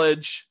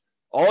college.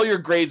 All your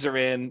grades are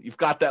in. You've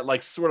got that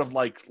like sort of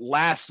like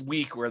last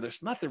week where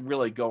there's nothing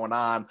really going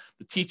on.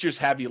 The teachers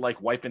have you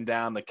like wiping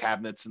down the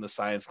cabinets in the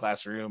science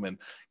classroom and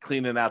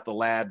cleaning out the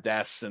lab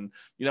desks. And,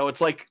 you know, it's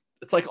like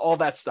all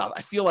that stuff.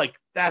 I feel like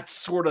that's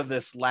sort of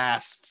this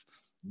last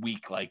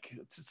week. Like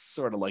it's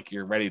sort of like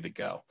you're ready to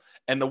go.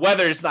 And the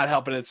weather is not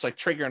helping. It's like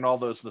triggering all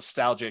those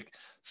nostalgic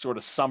sort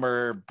of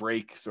summer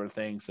break sort of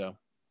thing. So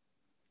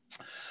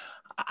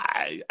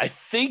I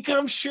think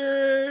I'm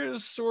sure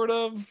sort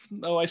of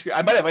no ice cream.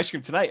 I might have ice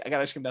cream tonight. I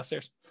got ice cream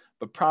downstairs,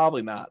 but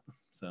probably not.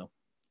 So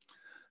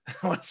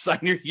I want to sign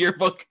your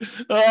yearbook.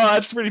 Oh,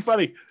 that's pretty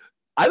funny.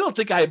 I don't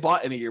think I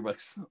bought any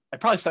yearbooks. I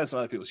probably signed some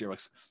other people's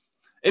yearbooks.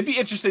 It'd be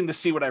interesting to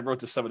see what I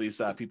wrote to some of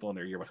these people in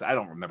their yearbooks. I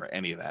don't remember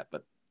any of that,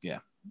 but yeah.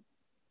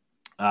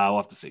 We'll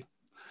have to see.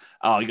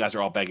 Oh, you guys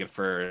are all begging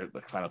for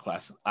the final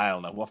class. I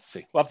don't know. We'll have to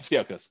see. We'll have to see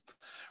how it goes.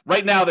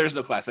 Right now, there's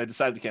no class. I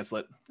decided to cancel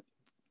it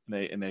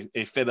in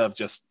a fit of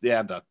just, yeah,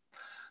 I'm done.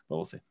 But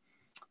we'll see.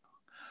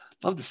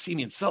 Love to see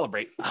me and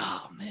celebrate.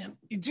 Oh, man.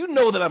 You do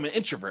know that I'm an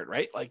introvert,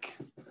 right? Like,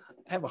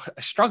 I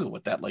struggle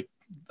with that. Like,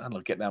 I don't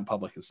know, getting out in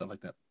public and stuff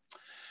like that.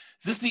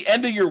 Is this the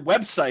end of your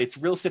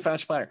website, Real Estate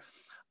Financial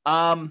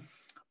Planner?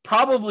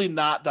 Probably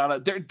not, Donna.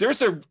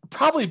 There's a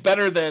probably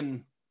better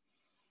than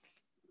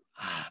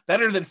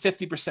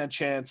 50%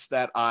 chance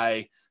that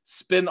I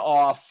spin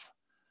off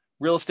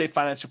Real Estate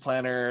Financial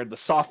Planner, the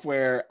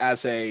software,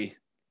 as a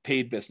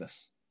paid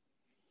business.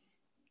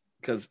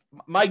 Because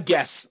my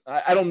guess,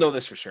 I don't know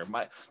this for sure.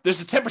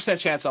 There's a 10%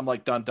 chance I'm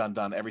like,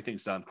 done.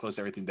 Everything's done. Close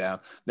everything down.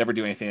 Never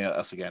do anything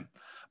else again.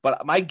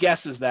 But my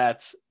guess is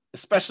that,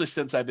 especially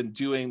since I've been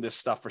doing this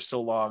stuff for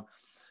so long,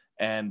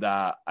 and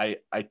I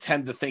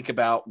tend to think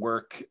about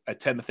work. I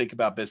tend to think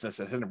about business.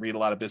 I tend to read a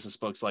lot of business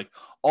books. Like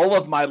all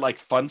of my like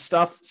fun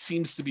stuff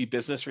seems to be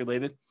business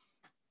related.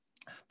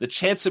 The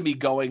chance of me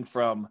going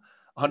from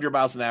 100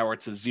 miles an hour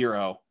to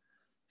zero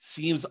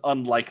seems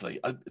unlikely.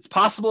 It's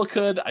possible it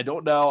could. I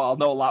don't know. I'll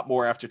know a lot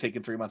more after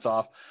taking 3 months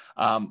off.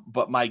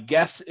 But my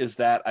guess is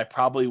that I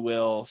probably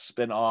will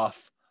spin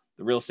off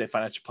the Real Estate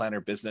Financial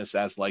Planner business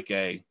as like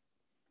a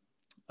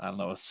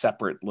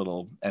separate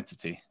little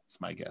entity. It's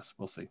my guess.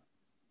 We'll see.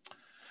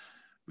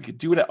 We could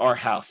do it at our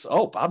house.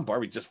 Oh, Bob and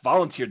Barbie just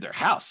volunteered their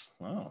house.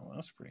 Oh,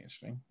 that's pretty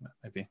interesting.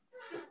 Maybe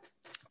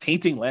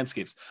painting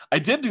landscapes. I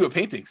did do a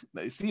painting.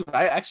 See,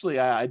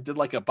 I did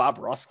like a Bob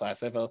Ross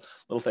class. I have a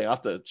little thing. I'll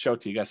have to show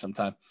it to you guys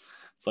sometime.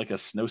 It's like a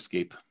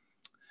snowscape.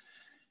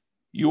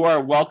 You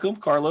are welcome,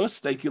 Carlos.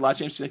 Thank you a lot,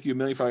 James. Thank you a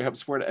million for all your help and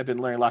support. I've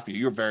been learning a lot from you.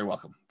 You're very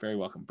welcome. Very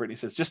welcome. Brittany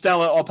says, just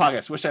download all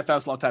podcasts. Wish I found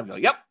this a long time ago.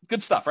 Yep.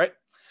 Good stuff, right?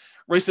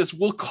 Ray says,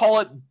 we'll call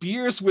it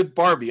Beers with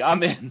Barbie.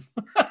 I'm in.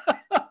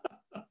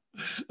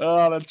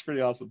 Oh, that's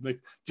pretty awesome.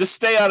 Just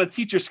stay on a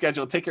teacher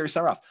schedule. Take your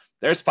summer off.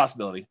 There's a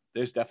possibility.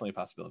 There's definitely a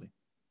possibility.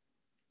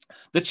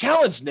 The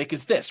challenge, Nick,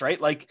 is this, right?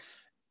 Like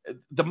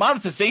the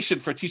monetization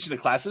for teaching the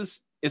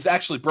classes is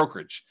actually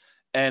brokerage.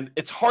 And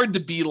it's hard to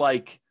be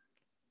like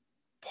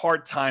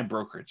part-time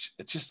brokerage.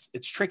 It's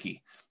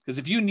tricky because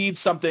if you need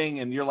something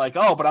and you're like,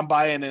 oh, but I'm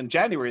buying in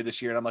January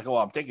this year. And I'm like, oh,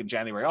 I'm taking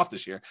January off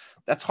this year.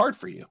 That's hard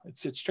for you.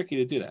 It's tricky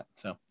to do that.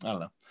 So I don't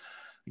know.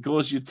 The goal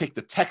is you take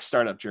the tech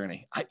startup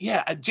journey.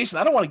 Jason,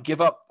 I don't want to give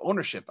up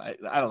ownership. I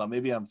don't know.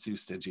 Maybe I'm too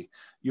stingy.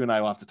 You and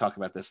I will have to talk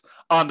about this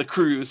on the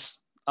cruise.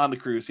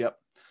 Yep.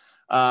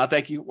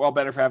 Thank you. Well,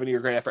 better for having your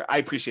great effort. I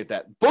appreciate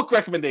that. Book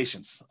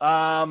recommendations.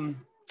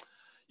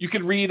 You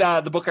can read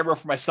the book I wrote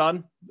for my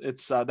son.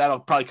 It's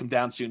that'll probably come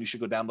down soon. You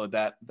should go download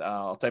that.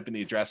 I'll type in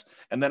the address.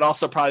 And then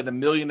also probably The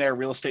Millionaire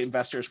Real Estate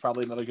Investor is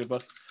probably another good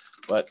book.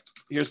 But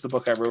here's the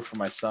book I wrote for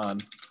my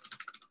son.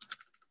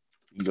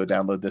 You can go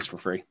download this for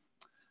free.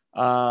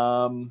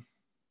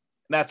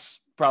 That's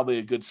probably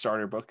a good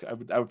starter book. I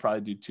would probably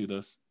do 2 of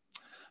those.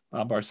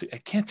 Barcy, I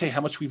can't tell you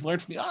how much we've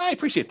learned from you. I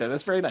appreciate that.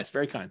 That's very nice.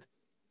 Very kind.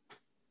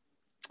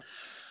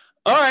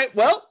 All right.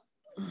 Well,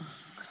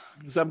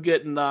 because I'm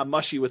getting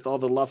mushy with all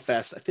the love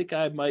fest, I think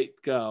I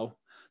might go.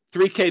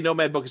 3K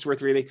Nomad book is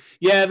worth reading.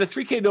 Yeah, the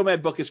 3K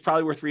Nomad book is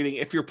probably worth reading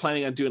if you're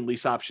planning on doing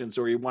lease options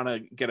or you want to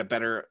get a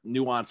better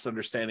nuanced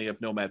understanding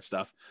of Nomad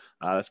stuff.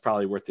 That's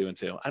probably worth doing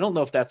too. I don't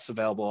know if that's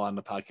available on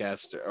the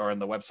podcast or on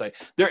the website.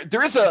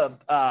 There is a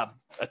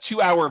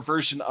 2-hour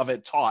version of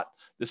it taught.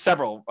 There's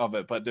several of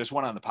it, but there's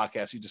one on the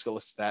podcast. You just go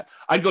listen to that.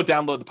 I'd go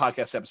download the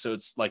podcast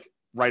episodes like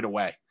right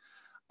away.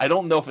 I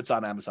don't know if it's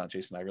on Amazon,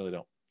 Jason. I really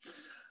don't.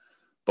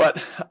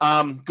 But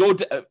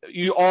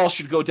you all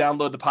should go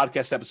download the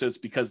podcast episodes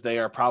because they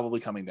are probably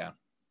coming down.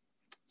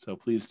 So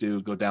please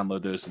do go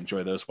download those,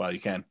 enjoy those while you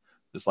can.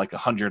 There's like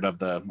 100 of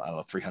the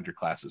 300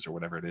 classes or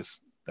whatever it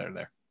is that are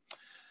there.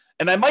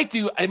 And I might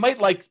do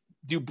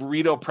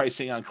burrito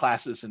pricing on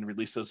classes and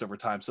release those over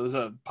time. So there's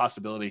a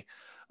possibility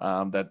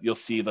that you'll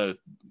see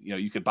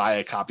you could buy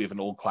a copy of an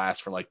old class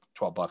for like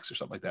 $12 or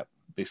something like that.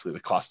 Basically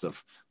the cost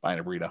of buying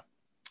a burrito.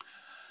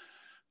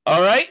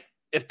 All right.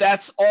 If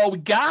that's all we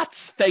got,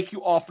 thank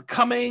you all for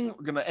coming.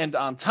 We're going to end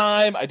on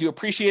time. I do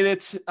appreciate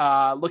it.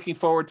 Looking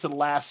forward to the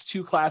last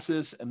 2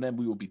 classes, and then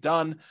we will be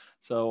done.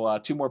 So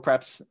 2 more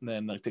preps, and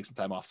then take some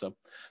time off. So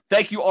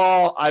thank you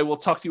all. I will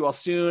talk to you all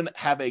soon.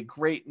 Have a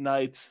great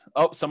night.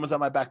 Oh, someone's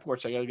on my back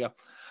porch. I got to go.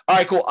 All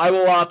right, cool. I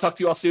will talk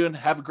to you all soon.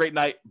 Have a great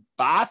night.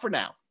 Bye for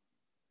now.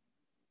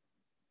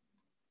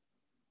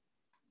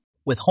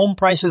 With home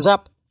prices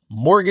up,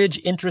 mortgage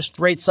interest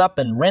rates up,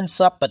 and rents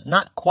up, but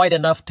not quite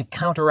enough to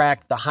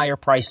counteract the higher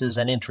prices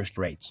and interest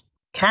rates.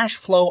 Cash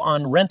flow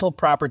on rental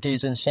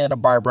properties in Santa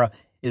Barbara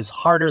is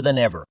harder than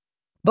ever.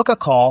 Book a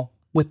call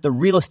with the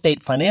Real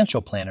Estate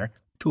Financial Planner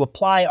to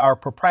apply our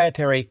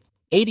proprietary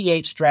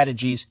 88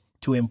 strategies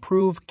to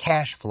improve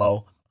cash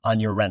flow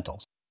on your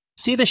rentals.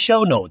 See the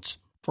show notes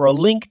for a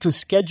link to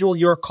schedule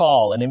your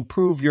call and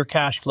improve your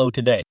cash flow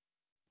today.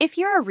 If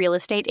you're a real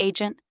estate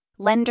agent,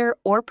 lender,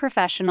 or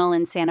professional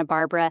in Santa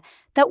Barbara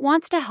that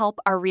wants to help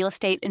our real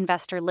estate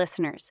investor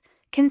listeners,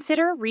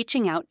 consider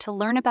reaching out to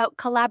learn about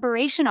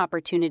collaboration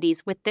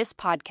opportunities with this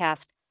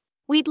podcast.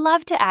 We'd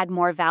love to add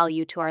more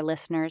value to our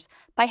listeners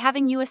by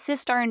having you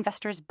assist our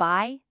investors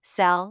buy,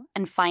 sell,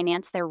 and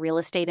finance their real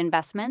estate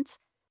investments.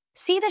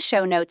 See the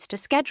show notes to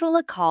schedule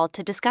a call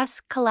to discuss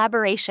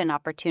collaboration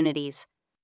opportunities.